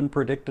Quran even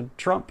predicted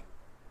Trump.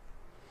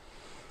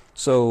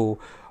 So,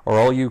 are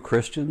all you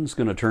Christians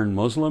going to turn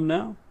Muslim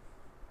now?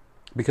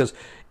 Because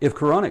if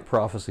Quranic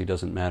prophecy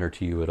doesn't matter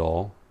to you at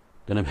all,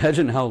 then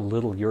imagine how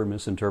little your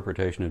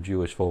misinterpretation of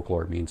Jewish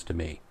folklore means to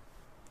me.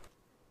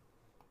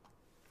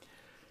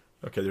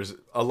 Okay, there's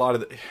a lot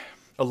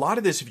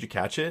of this, if you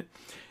catch it,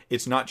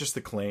 it's not just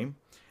the claim,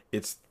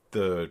 it's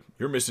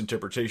your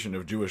misinterpretation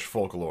of Jewish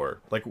folklore.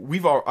 Like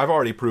I've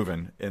already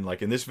proven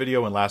in this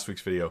video and last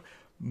week's video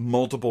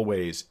multiple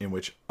ways in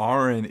which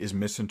Aaron is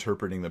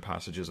misinterpreting the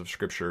passages of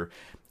Scripture,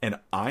 and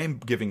I'm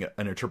giving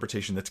an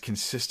interpretation that's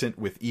consistent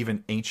with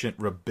even ancient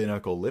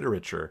rabbinical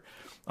literature,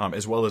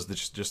 as well as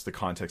just the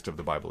context of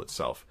the Bible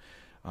itself.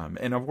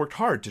 And I've worked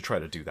hard to try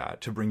to do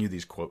that, to bring you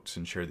these quotes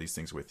and share these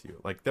things with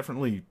you. Like,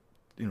 definitely,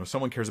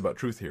 someone cares about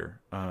truth here.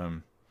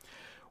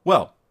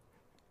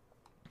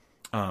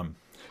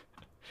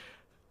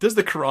 Does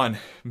the Quran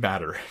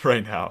matter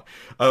right now?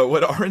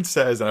 What Aaron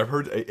says, and I've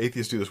heard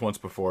atheists do this once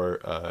before,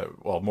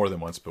 more than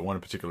once, but one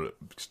in particular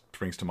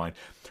springs to mind,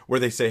 where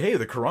they say, hey,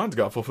 the Quran's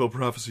got fulfilled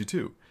prophecy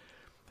too.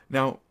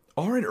 Now,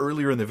 Aaron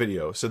earlier in the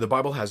video said the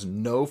Bible has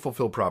no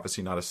fulfilled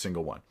prophecy, not a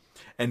single one.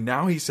 And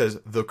now he says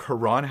the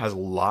Quran has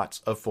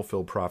lots of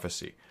fulfilled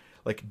prophecy.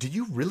 Like, do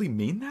you really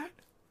mean that?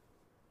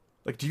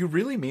 Like, do you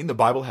really mean the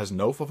Bible has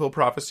no fulfilled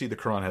prophecy, the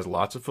Quran has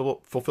lots of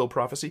fulfilled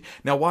prophecy?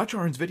 Now watch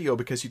Aaron's video,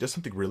 because he does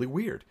something really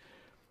weird.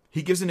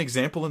 He gives an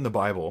example in the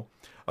Bible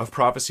of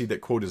prophecy that,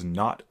 quote, is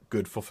not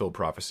good fulfilled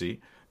prophecy,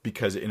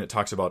 because it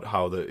talks about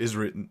how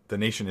the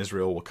nation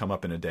Israel will come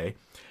up in a day.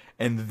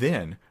 And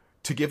then,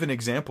 to give an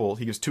example,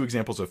 he gives two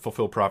examples of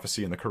fulfilled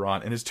prophecy in the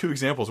Quran. And his two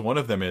examples, one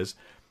of them is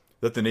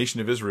that the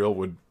nation of Israel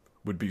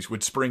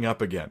would spring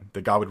up again,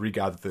 that God would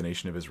regather the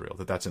nation of Israel,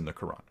 that's in the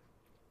Quran.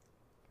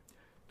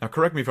 Now,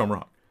 correct me if I'm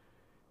wrong.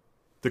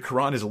 The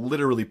Quran is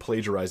literally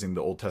plagiarizing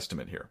the Old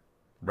Testament here,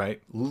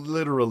 right?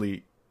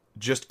 Literally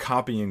just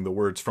copying the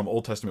words from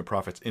Old Testament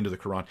prophets into the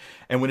Quran.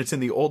 And when it's in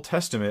the Old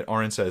Testament,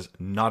 Aaron says,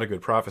 not a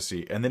good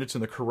prophecy. And then it's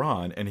in the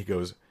Quran, and he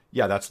goes,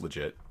 yeah, that's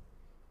legit.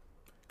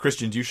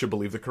 Christians, you should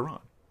believe the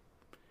Quran.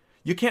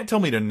 You can't tell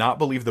me to not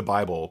believe the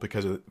Bible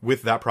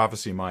with that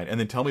prophecy in mind, and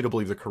then tell me to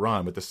believe the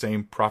Quran with the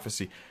same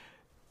prophecy.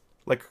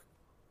 Like,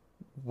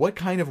 what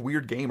kind of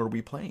weird game are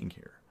we playing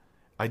here?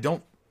 I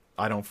don't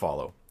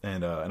follow,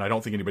 and I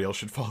don't think anybody else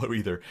should follow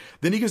either.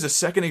 Then he gives a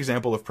second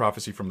example of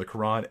prophecy from the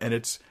Quran, and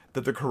it's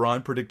that the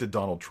Quran predicted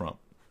Donald Trump.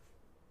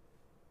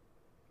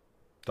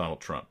 Donald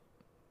Trump.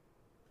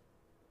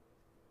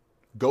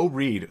 Go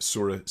read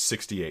Surah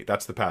 68.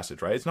 That's the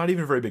passage, right? It's not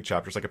even a very big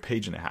chapter. It's like a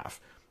page and a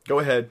half. Go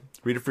ahead,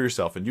 read it for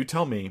yourself, and you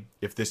tell me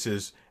if this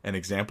is an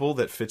example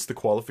that fits the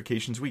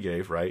qualifications we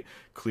gave, right?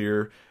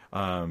 Clear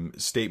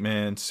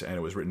statements, and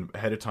it was written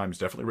ahead of time. It's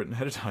definitely written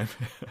ahead of time.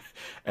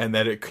 And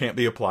that it can't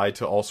be applied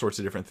to all sorts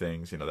of different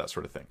things, that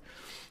sort of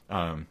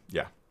thing.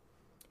 Yeah.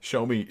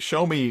 Show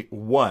me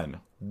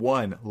one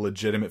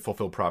legitimate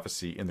fulfilled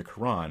prophecy in the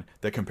Quran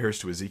that compares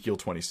to Ezekiel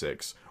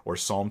 26 or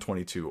Psalm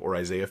 22 or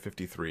Isaiah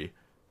 53.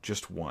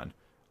 Just one.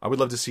 I would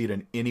love to see it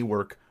in any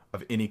work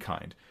of any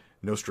kind.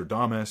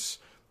 Nostradamus,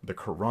 the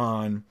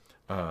Quran,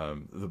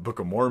 the Book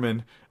of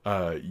Mormon,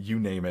 you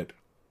name it.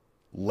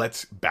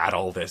 Let's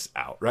battle this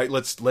out, right?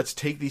 Let's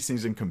take these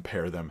things and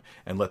compare them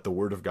and let the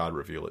Word of God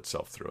reveal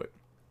itself through it.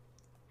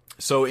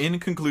 So in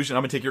conclusion,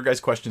 I'm going to take your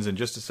guys' questions in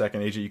just a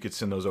second. AJ, you could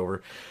send those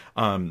over.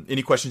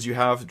 Any questions you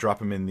have, drop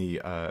them in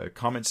the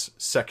comments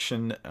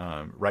section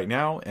right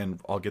now, and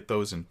I'll get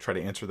those and try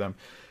to answer them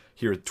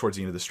here towards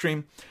the end of the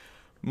stream.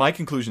 My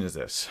conclusion is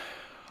this.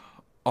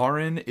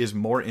 Aaron is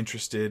more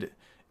interested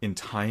in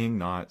tying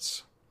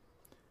knots.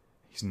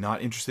 He's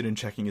not interested in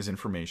checking his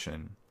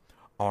information.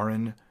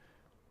 Aaron,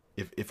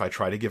 if I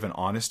try to give an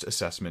honest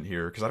assessment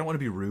here, because I don't want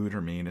to be rude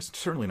or mean, it's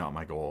certainly not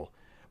my goal,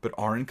 but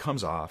Aaron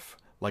comes off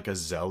like a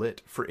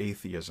zealot for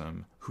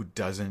atheism who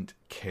doesn't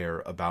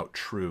care about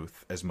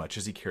truth as much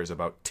as he cares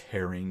about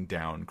tearing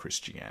down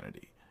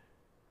Christianity.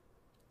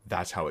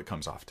 That's how it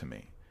comes off to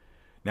me.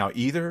 Now,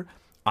 either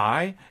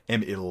I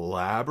am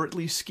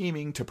elaborately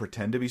scheming to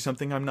pretend to be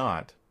something I'm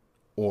not,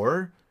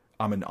 or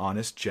I'm an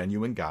honest,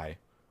 genuine guy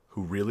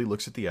who really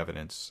looks at the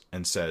evidence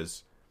and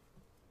says,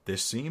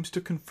 this seems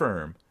to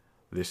confirm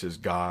this is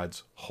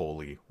God's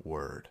holy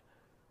word.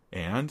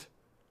 And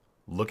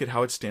look at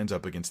how it stands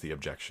up against the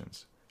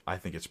objections. I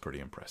think it's pretty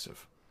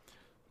impressive.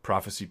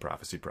 Prophecy,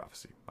 prophecy,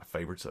 prophecy. My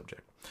favorite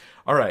subject.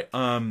 All right.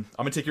 I'm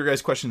going to take your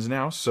guys' questions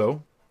now.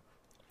 So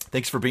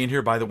thanks for being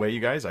here, by the way, you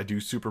guys. I do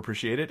super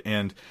appreciate it.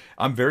 And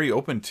I'm very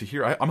open to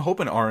hear. I'm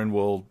hoping Aaron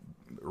will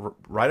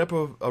write up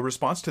a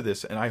response to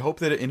this. And I hope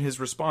that in his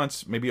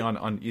response, maybe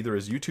on either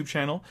his YouTube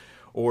channel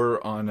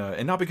or on,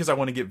 and not because I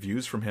want to get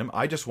views from him.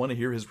 I just want to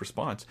hear his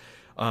response.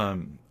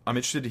 I'm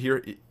interested to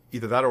hear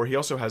either that, or he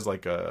also has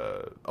like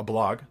a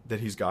blog that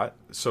he's got.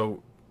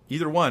 So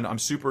either one, I'm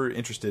super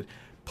interested.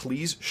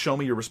 Please show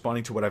me you're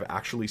responding to what I've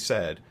actually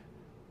said,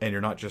 and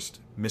you're not just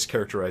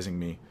mischaracterizing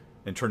me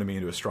and turning me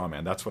into a straw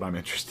man. That's what I'm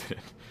interested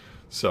in.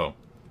 So,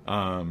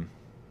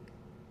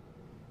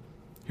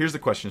 here's the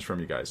questions from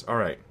you guys. All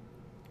right.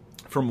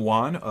 From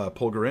Juan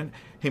Polgarin.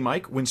 Hey,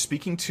 Mike, when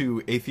speaking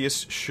to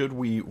atheists, should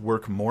we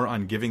work more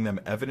on giving them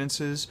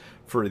evidences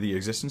for the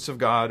existence of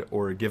God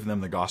or give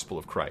them the gospel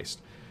of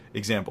Christ?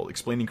 Example,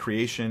 explaining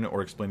creation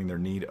or explaining their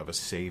need of a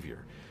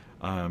savior.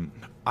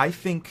 I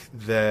think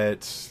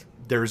that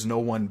there's no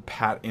one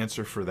pat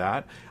answer for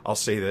that. I'll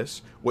say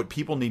this. What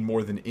people need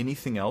more than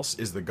anything else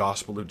is the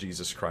gospel of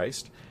Jesus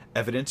Christ.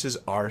 Evidences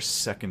are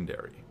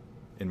secondary,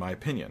 in my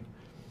opinion.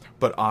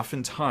 But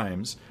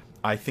oftentimes,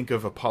 I think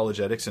of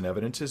apologetics and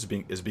evidences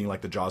as being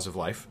like the jaws of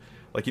life.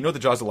 Like, you know what the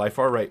jaws of life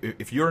are, right?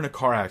 If you're in a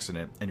car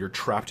accident and you're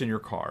trapped in your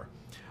car,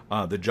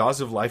 the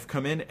jaws of life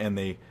come in and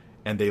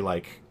they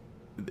like...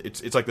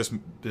 It's like this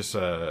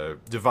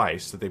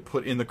device that they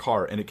put in the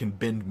car, and it can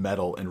bend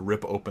metal and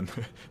rip open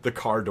the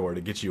car door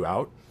to get you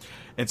out.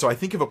 And so I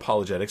think of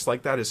apologetics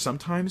like that, as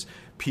sometimes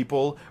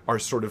people are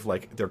sort of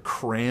like they're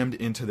crammed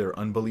into their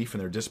unbelief and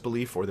their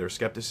disbelief or their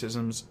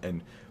skepticisms,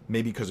 and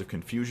maybe because of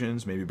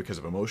confusions, maybe because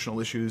of emotional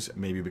issues,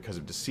 maybe because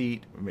of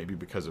deceit, maybe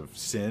because of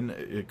sin.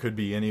 It could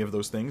be any of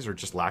those things, or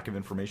just lack of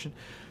information.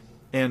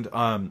 And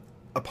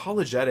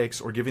apologetics,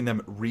 or giving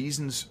them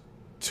reasons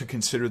to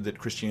consider that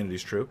Christianity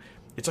is true,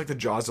 it's like the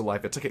jaws of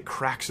life. It's like it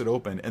cracks it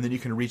open, and then you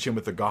can reach in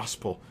with the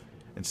gospel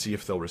and see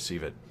if they'll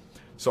receive it.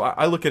 So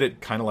I look at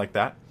it kind of like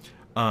that.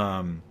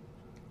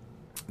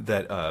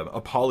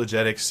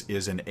 Apologetics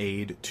is an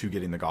aid to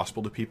getting the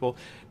gospel to people.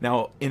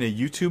 Now, in a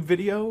YouTube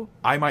video,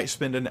 I might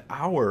spend an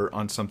hour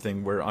on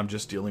something where I'm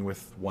just dealing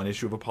with one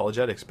issue of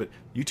apologetics. But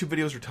YouTube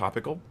videos are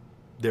topical.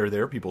 They're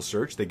there. People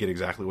search. They get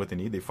exactly what they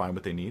need. They find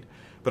what they need.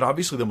 But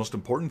obviously, the most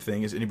important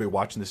thing is anybody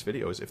watching this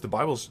video is if the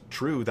Bible's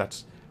true,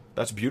 that's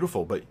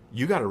beautiful, but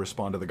you got to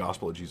respond to the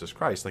gospel of Jesus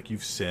Christ. Like,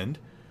 you've sinned,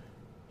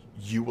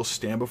 you will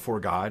stand before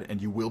God,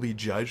 and you will be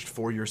judged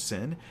for your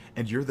sin,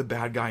 and you're the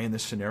bad guy in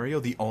this scenario.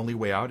 The only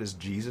way out is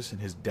Jesus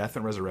and his death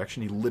and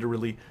resurrection. He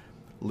literally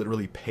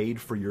paid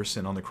for your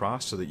sin on the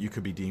cross so that you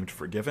could be deemed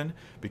forgiven,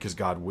 because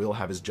God will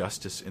have his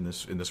justice in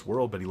this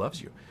world, but he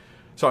loves you.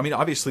 So, I mean,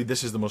 obviously,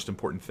 this is the most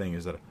important thing,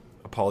 is that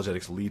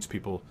apologetics leads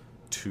people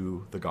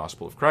to the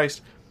gospel of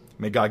Christ.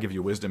 May God give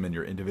you wisdom in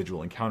your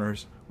individual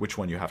encounters, which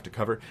one you have to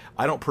cover.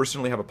 I don't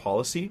personally have a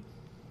policy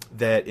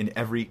that in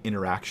every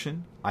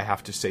interaction I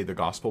have to say the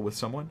gospel with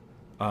someone,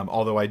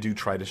 although I do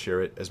try to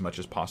share it as much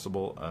as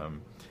possible,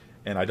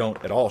 and I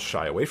don't at all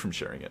shy away from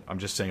sharing it. I'm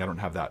just saying I don't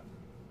have that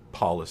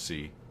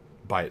policy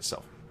by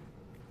itself.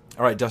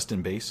 All right,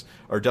 Dustin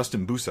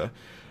Busa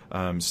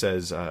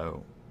says,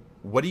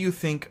 what do you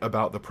think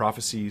about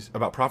prophecies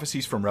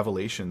from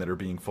Revelation that are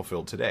being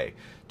fulfilled today?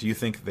 Do you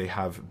think they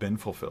have been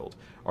fulfilled?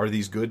 Are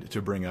these good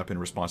to bring up in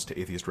response to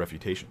atheist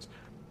refutations?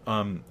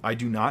 I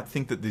do not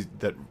think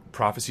that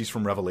prophecies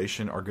from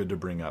Revelation are good to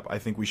bring up. I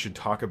think we should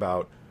talk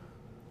about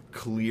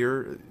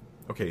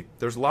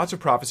there's lots of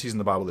prophecies in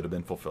the Bible that have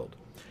been fulfilled.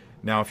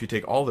 Now, if you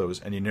take all those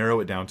and you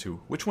narrow it down to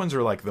which ones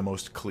are like the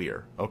most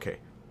clear,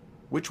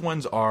 which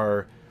ones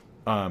are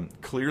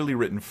clearly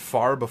written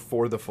far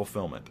before the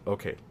fulfillment.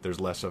 Okay, there's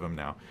less of them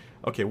now.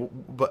 Okay, well,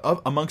 but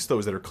amongst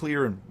those that are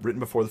clear and written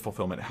before the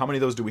fulfillment, how many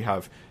of those do we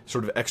have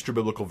sort of extra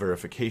biblical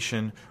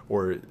verification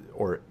or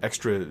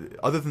extra,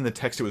 other than the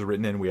text it was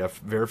written in, we have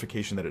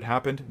verification that it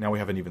happened. Now we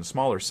have an even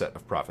smaller set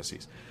of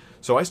prophecies.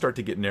 So I start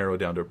to get narrowed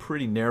down to a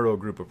pretty narrow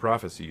group of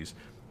prophecies,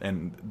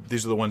 and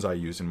these are the ones I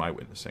use in my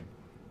witnessing.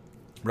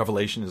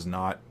 Revelation is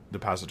not the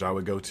passage I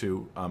would go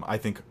to.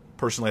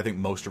 Personally, I think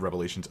most of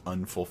Revelation's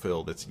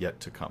unfulfilled. It's yet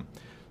to come.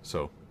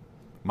 So,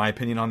 my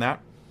opinion on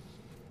that.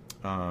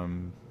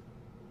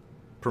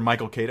 For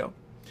Michael Cato,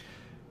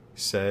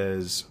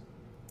 says,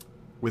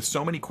 with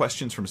so many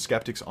questions from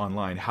skeptics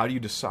online, how do you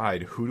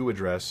decide who to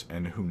address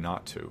and who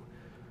not to?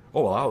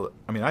 Oh, well,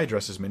 I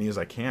address as many as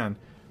I can.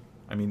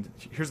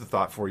 Here's the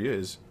thought for you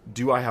is,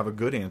 do I have a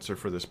good answer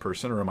for this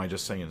person, or am I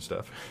just saying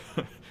stuff?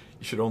 You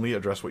should only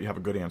address what you have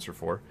a good answer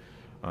for.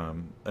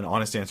 An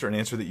honest answer, an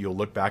answer that you'll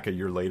look back a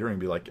year later and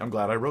be like, I'm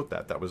glad I wrote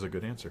that. That was a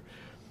good answer.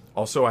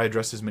 Also, I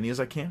address as many as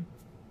I can.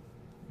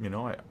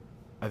 I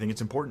think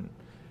it's important.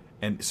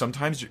 And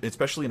sometimes,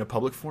 especially in a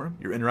public forum,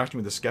 you're interacting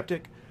with a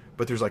skeptic,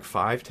 but there's like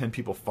 5-10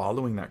 people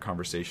following that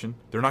conversation.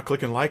 They're not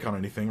clicking like on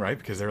anything, right?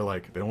 Because they're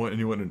like, they don't want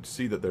anyone to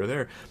see that they're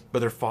there, but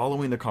they're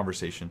following the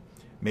conversation.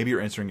 Maybe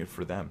you're answering it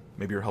for them.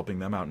 Maybe you're helping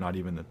them out, not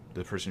even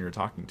the person you're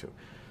talking to.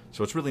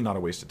 So it's really not a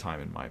waste of time,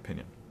 in my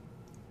opinion.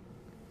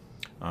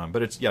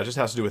 But it just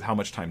has to do with how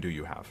much time do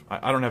you have.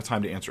 I don't have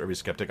time to answer every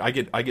skeptic. I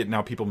get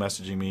now people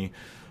messaging me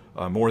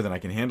more than I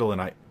can handle,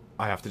 and I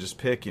have to just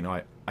pick.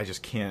 I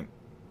just can't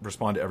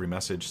respond to every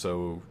message.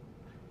 So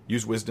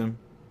use wisdom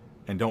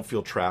and don't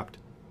feel trapped.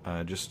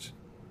 Just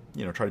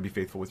try to be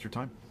faithful with your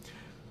time.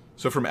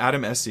 So from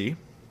Adam SE,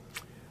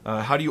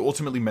 how do you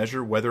ultimately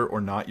measure whether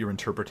or not your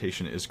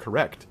interpretation is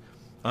correct?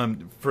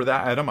 For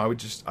that, Adam,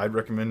 I'd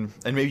recommend,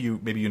 and maybe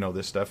you know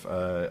this stuff.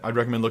 I'd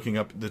recommend looking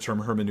up the term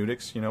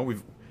hermeneutics.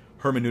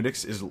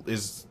 Hermeneutics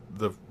is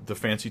the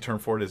fancy term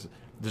for it, is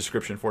the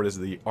description for it is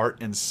the art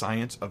and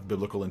science of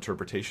biblical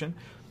interpretation.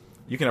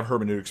 You can have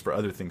hermeneutics for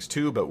other things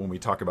too, but when we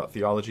talk about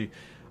theology,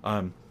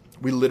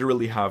 we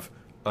literally have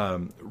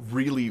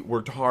really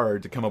worked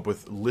hard to come up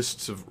with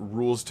lists of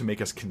rules to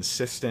make us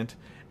consistent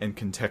and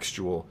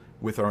contextual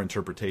with our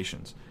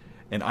interpretations.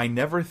 And I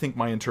never think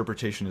my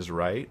interpretation is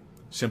right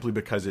simply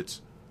because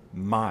it's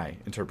my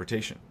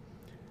interpretation.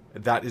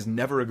 That is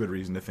never a good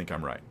reason to think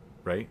I'm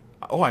right?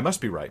 Oh, I must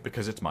be right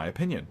because it's my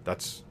opinion.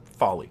 That's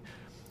folly.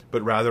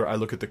 But rather, I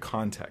look at the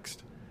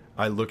context.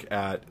 I look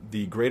at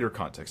the greater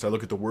context. I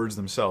look at the words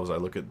themselves. I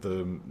look at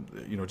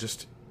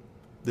just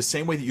the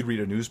same way that you'd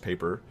read a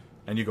newspaper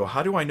and you go,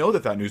 how do I know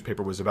that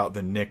newspaper was about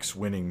the Knicks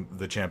winning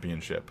the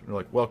championship? And you're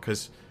like, well,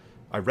 because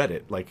I read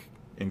it. Like,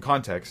 in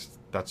context,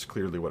 that's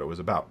clearly what it was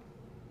about.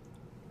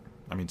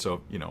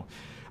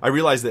 I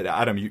realize that,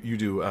 Adam, you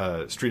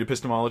do street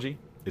epistemology.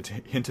 It's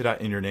hinted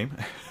at in your name.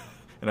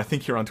 And I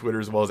think you're on Twitter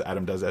as well as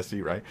Adam does SE,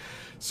 right?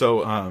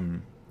 So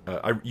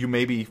you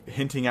may be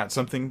hinting at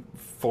something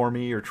for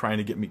me or trying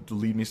to get me to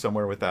lead me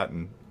somewhere with that,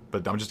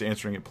 but I'm just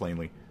answering it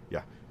plainly.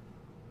 Yeah,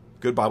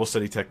 good Bible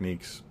study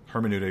techniques,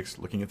 hermeneutics,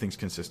 looking at things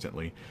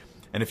consistently,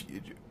 and if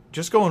you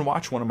just go and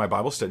watch one of my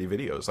Bible study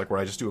videos, like where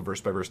I just do a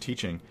verse by verse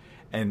teaching,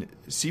 and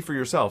see for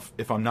yourself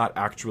if I'm not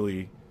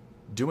actually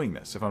doing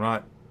this, if I'm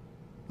not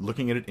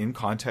looking at it in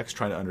context,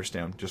 trying to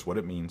understand just what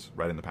it means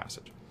right in the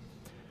passage.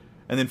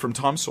 And then from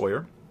Tom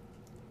Sawyer.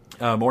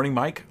 Morning,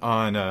 Mike,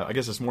 on, I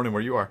guess it's morning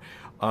where you are.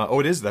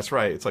 It is, that's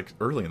right. It's like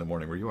early in the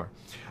morning where you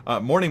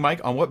are. Morning, Mike,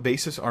 on what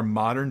basis are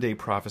modern-day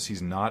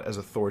prophecies not as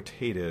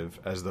authoritative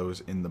as those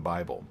in the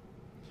Bible?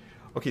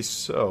 Okay,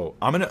 so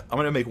I'm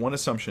gonna make one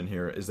assumption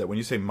here, is that when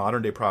you say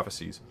modern-day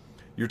prophecies,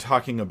 you're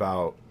talking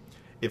about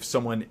if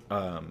someone,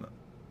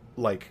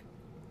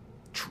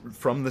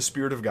 from the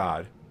Spirit of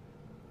God,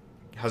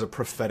 has a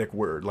prophetic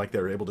word, like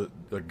they're able to,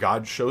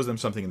 God shows them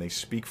something and they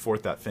speak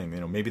forth that thing.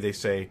 Maybe they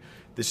say,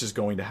 this is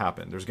going to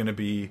happen. There's going to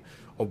be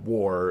a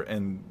war,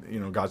 and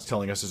God's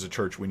telling us as a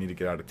church we need to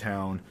get out of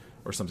town,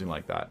 or something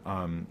like that.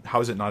 How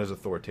is it not as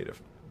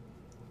authoritative?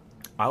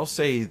 I'll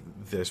say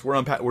this: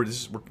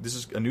 this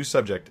is a new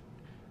subject,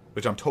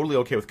 which I'm totally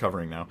okay with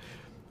covering now.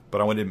 But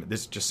I wanted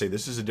to just say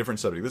this is a different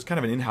subject. This is kind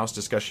of an in-house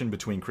discussion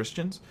between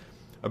Christians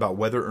about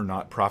whether or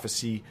not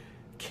prophecy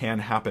can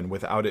happen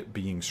without it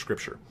being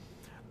Scripture.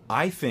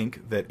 I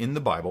think that in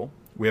the Bible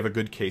we have a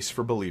good case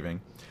for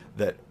believing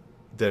that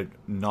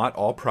not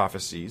all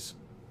prophecies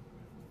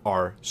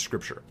are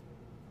Scripture.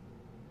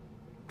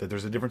 That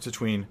there's a difference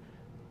between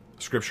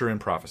Scripture and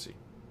prophecy.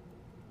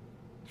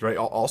 Right?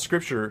 All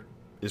Scripture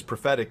is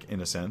prophetic in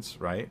a sense,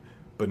 right?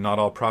 But not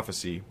all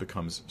prophecy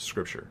becomes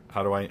Scripture.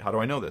 How do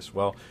I know this?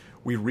 Well,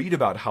 we read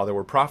about how there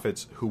were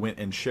prophets who went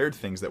and shared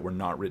things that were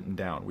not written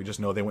down. We just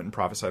know they went and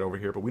prophesied over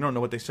here, but we don't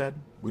know what they said.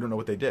 We don't know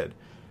what they did.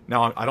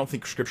 Now, I don't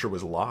think Scripture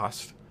was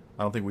lost.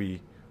 I don't think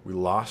we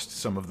lost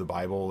some of the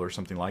Bible or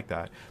something like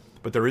that.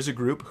 But there is a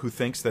group who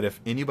thinks that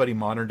if anybody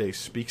modern day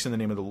speaks in the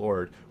name of the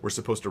Lord, we're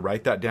supposed to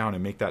write that down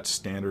and make that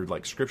standard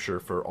like Scripture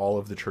for all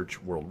of the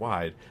church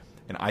worldwide.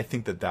 And I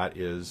think that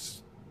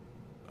is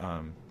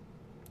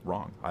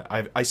wrong.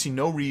 I see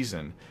no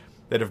reason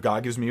that if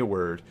God gives me a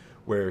word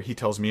where he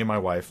tells me and my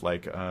wife,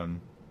 like,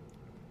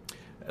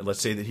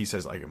 let's say that he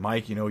says, like,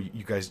 Mike,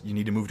 you guys, you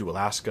need to move to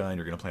Alaska and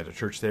you're going to plant a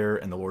church there.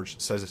 And the Lord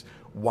says this,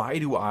 why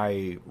do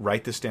I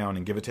write this down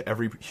and give it to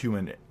every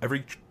human,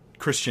 every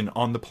Christian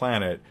on the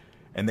planet,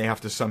 and they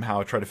have to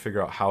somehow try to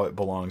figure out how it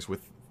belongs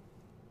with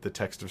the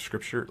text of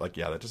Scripture? Like,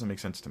 yeah, that doesn't make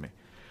sense to me.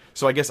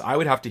 So I guess I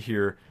would have to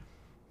hear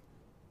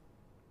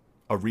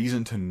a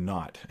reason to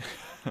not,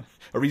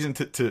 a reason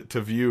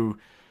to view,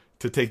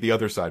 to take the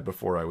other side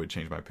before I would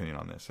change my opinion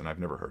on this. And I've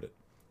never heard it.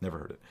 Never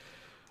heard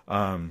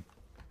it.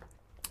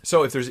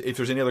 So if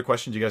there's any other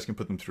questions, you guys can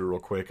put them through real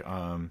quick.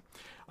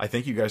 I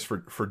thank you guys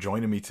for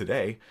joining me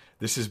today.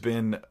 This has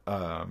been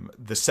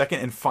the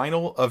second and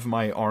final of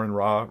my Aaron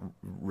Ra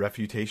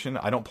refutation.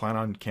 I don't plan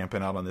on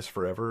camping out on this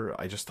forever.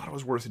 I just thought it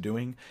was worth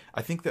doing.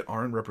 I think that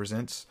Aaron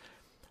represents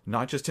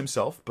not just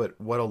himself, but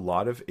what a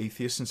lot of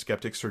atheists and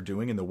skeptics are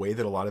doing and the way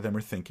that a lot of them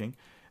are thinking.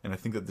 And I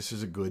think that this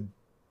is a good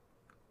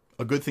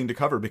thing to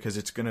cover, because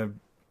it's going to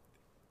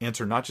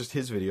answer not just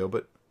his video,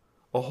 but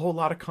a whole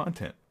lot of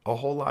content, a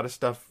whole lot of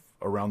stuff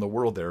around the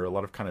world. There are a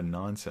lot of kind of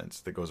nonsense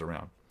that goes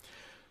around.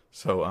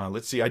 So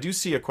let's see. I do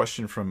see a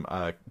question from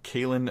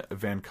Kaylin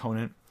Van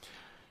Conant.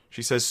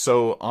 She says,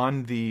 so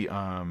on the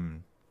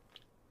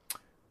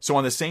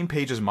same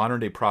page as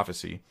modern day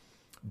prophecy,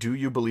 do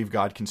you believe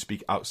God can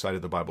speak outside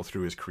of the Bible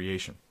through his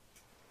creation?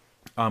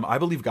 I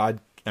believe God,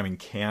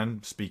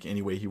 can speak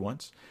any way he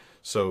wants.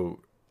 So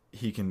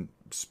he can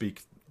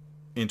speak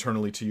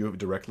internally to you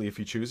directly if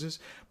he chooses,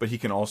 but he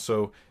can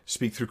also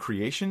speak through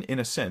creation in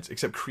a sense,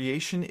 except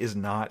creation is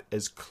not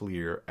as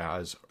clear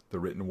as the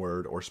written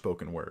word or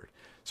spoken word.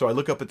 So I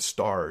look up at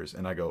stars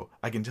and I go,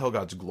 I can tell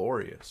God's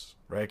glorious,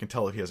 right? I can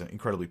tell if he has an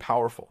incredibly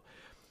powerful,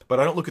 but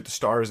I don't look at the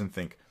stars and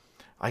think,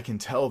 I can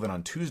tell that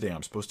on Tuesday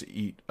I'm supposed to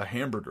eat a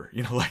hamburger.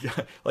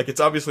 Like it's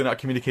obviously not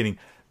communicating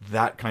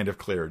that kind of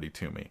clarity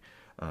to me.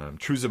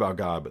 Truths about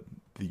God, but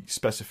the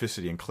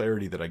specificity and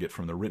clarity that I get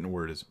from the written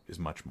word is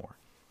much more.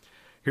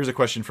 Here's a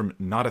question from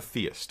Not a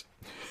Theist.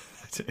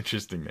 That's an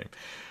interesting name.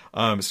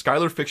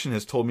 Skylar Fiction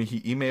has told me he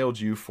emailed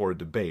you for a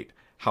debate.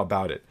 How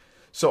about it?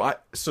 So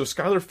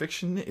Skylar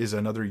Fiction is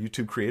another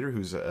YouTube creator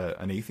who's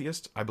an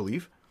atheist, I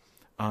believe.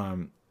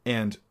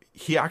 And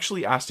he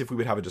actually asked if we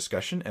would have a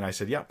discussion, and I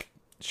said, yeah,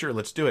 sure,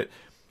 let's do it.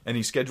 And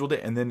he scheduled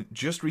it, and then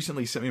just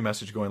recently sent me a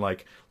message going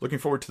like, looking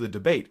forward to the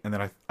debate. And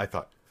then I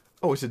thought,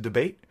 oh, it's a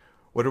debate?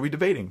 What are we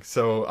debating?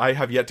 So I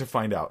have yet to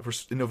find out.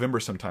 In November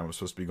sometime, I'm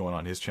supposed to be going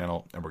on his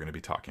channel, and we're going to be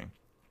talking.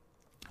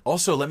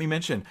 Also, let me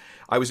mention,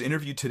 I was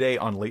interviewed today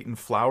on Leighton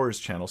Flowers'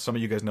 channel. Some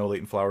of you guys know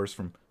Leighton Flowers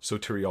from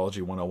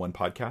Soteriology 101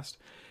 podcast.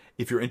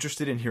 If you're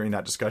interested in hearing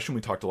that discussion,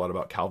 we talked a lot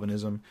about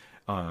Calvinism,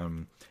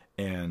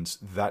 and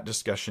that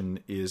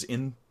discussion is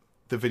in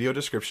the video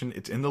description.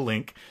 It's in the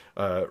link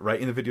right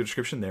in the video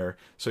description there,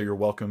 so you're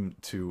welcome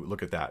to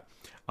look at that.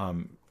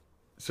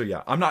 So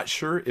yeah, I'm not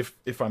sure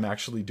if I'm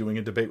actually doing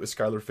a debate with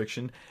Skylar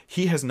Fiction.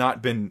 He has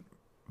not been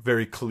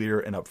very clear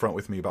and upfront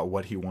with me about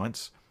what he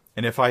wants.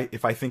 And if I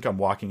think I'm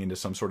walking into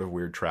some sort of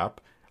weird trap,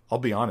 I'll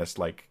be honest,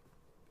 like,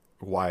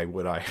 why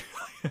would I?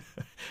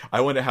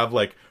 I want to have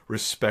like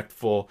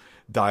respectful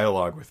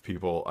dialogue with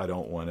people. I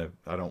don't want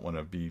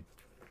to be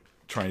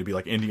trying to be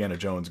like Indiana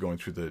Jones going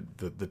through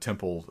the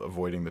temple,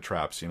 avoiding the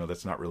traps.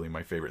 That's not really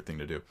my favorite thing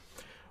to do.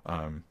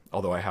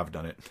 Although I have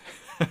done it.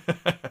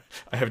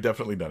 I have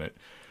definitely done it.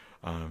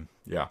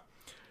 Yeah.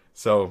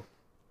 So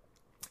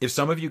if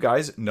some of you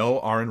guys know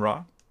Aaron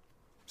Ra,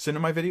 send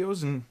in my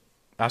videos and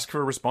ask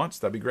for a response.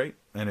 That'd be great.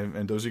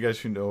 And those of you guys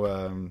who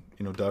know,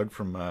 Doug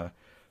from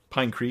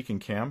Pine Creek and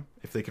Cam,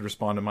 if they could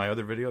respond to my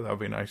other video, that would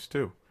be nice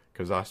too,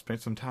 because I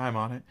spent some time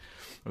on it.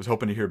 I was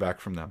hoping to hear back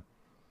from them.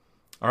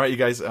 All right, you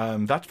guys,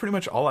 that's pretty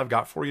much all I've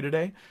got for you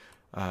today.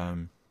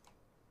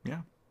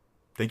 Yeah.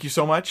 Thank you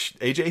so much.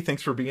 AJ,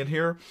 thanks for being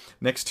here.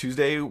 Next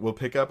Tuesday, we'll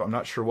pick up. I'm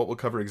not sure what we'll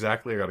cover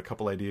exactly. I got a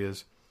couple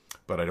ideas,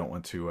 but I don't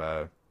want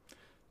to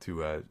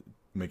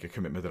make a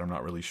commitment that I'm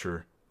not really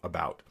sure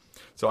about.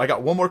 So I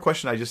got one more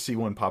question. I just see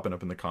one popping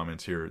up in the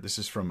comments here. This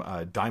is from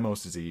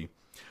Dimos Z.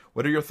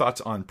 What are your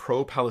thoughts on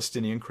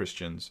pro-Palestinian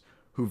Christians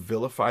who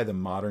vilify the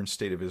modern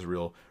state of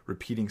Israel,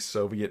 repeating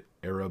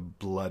Soviet-era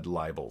blood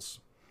libels?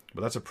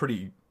 But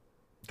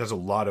there's a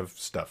lot of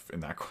stuff in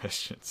that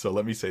question. So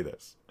let me say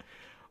this.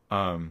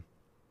 I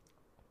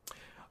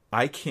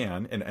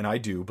can, and I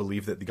do,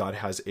 believe that God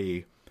has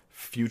a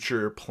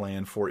future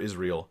plan for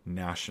Israel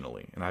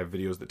nationally. And I have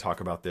videos that talk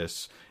about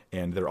this,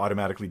 and they're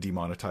automatically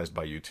demonetized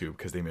by YouTube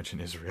because they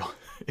mention Israel,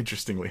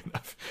 interestingly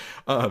enough.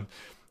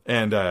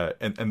 And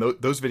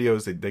those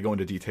videos, they go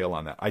into detail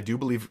on that. I do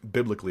believe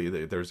biblically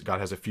that God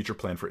has a future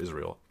plan for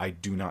Israel. I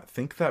do not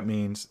think that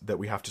means that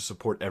we have to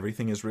support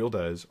everything Israel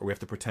does, or we have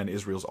to pretend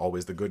Israel's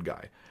always the good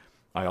guy.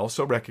 I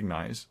also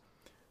recognize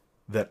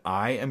that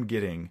I am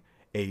getting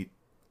a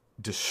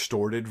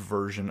distorted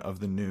version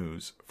of the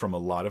news from a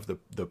lot of the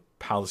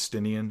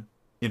Palestinian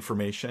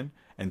information,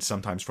 and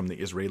sometimes from the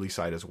Israeli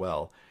side as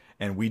well.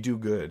 And we do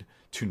good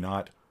to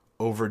not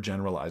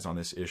overgeneralize on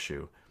this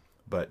issue,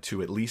 but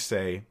to at least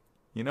say,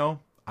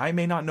 I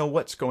may not know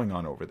what's going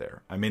on over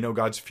there. I may know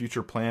God's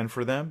future plan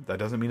for them. That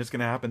doesn't mean it's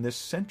going to happen this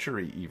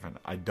century even.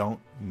 I don't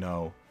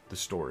know the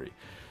story.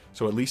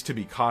 So at least to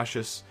be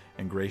cautious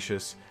and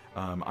gracious.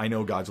 I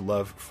know God's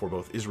love for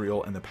both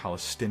Israel and the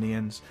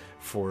Palestinians,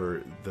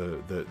 for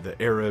the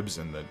Arabs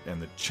and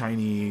the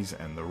Chinese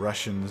and the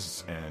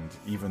Russians and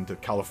even the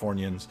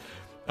Californians.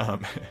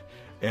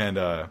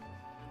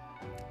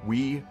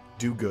 We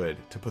do good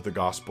to put the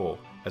gospel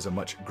as a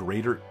much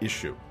greater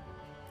issue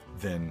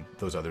than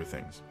those other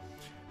things.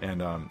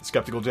 And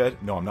Skeptical Jed,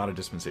 no, I'm not a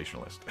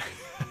dispensationalist.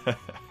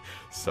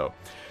 So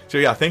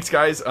yeah, thanks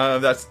guys.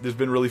 This has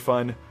been really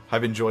fun.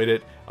 I've enjoyed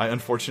it. I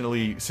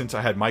unfortunately, since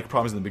I had mic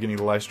problems in the beginning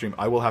of the live stream,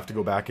 I will have to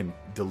go back and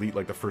delete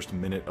like the first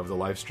minute of the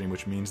live stream,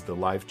 which means the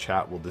live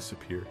chat will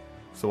disappear.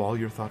 So all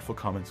your thoughtful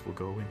comments will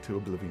go into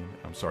oblivion.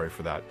 I'm sorry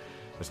for that.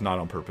 That's not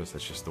on purpose.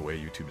 That's just the way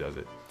YouTube does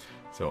it.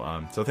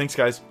 So thanks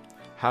guys.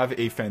 Have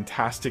a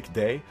fantastic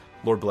day.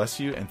 Lord bless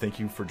you, and thank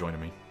you for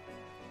joining me.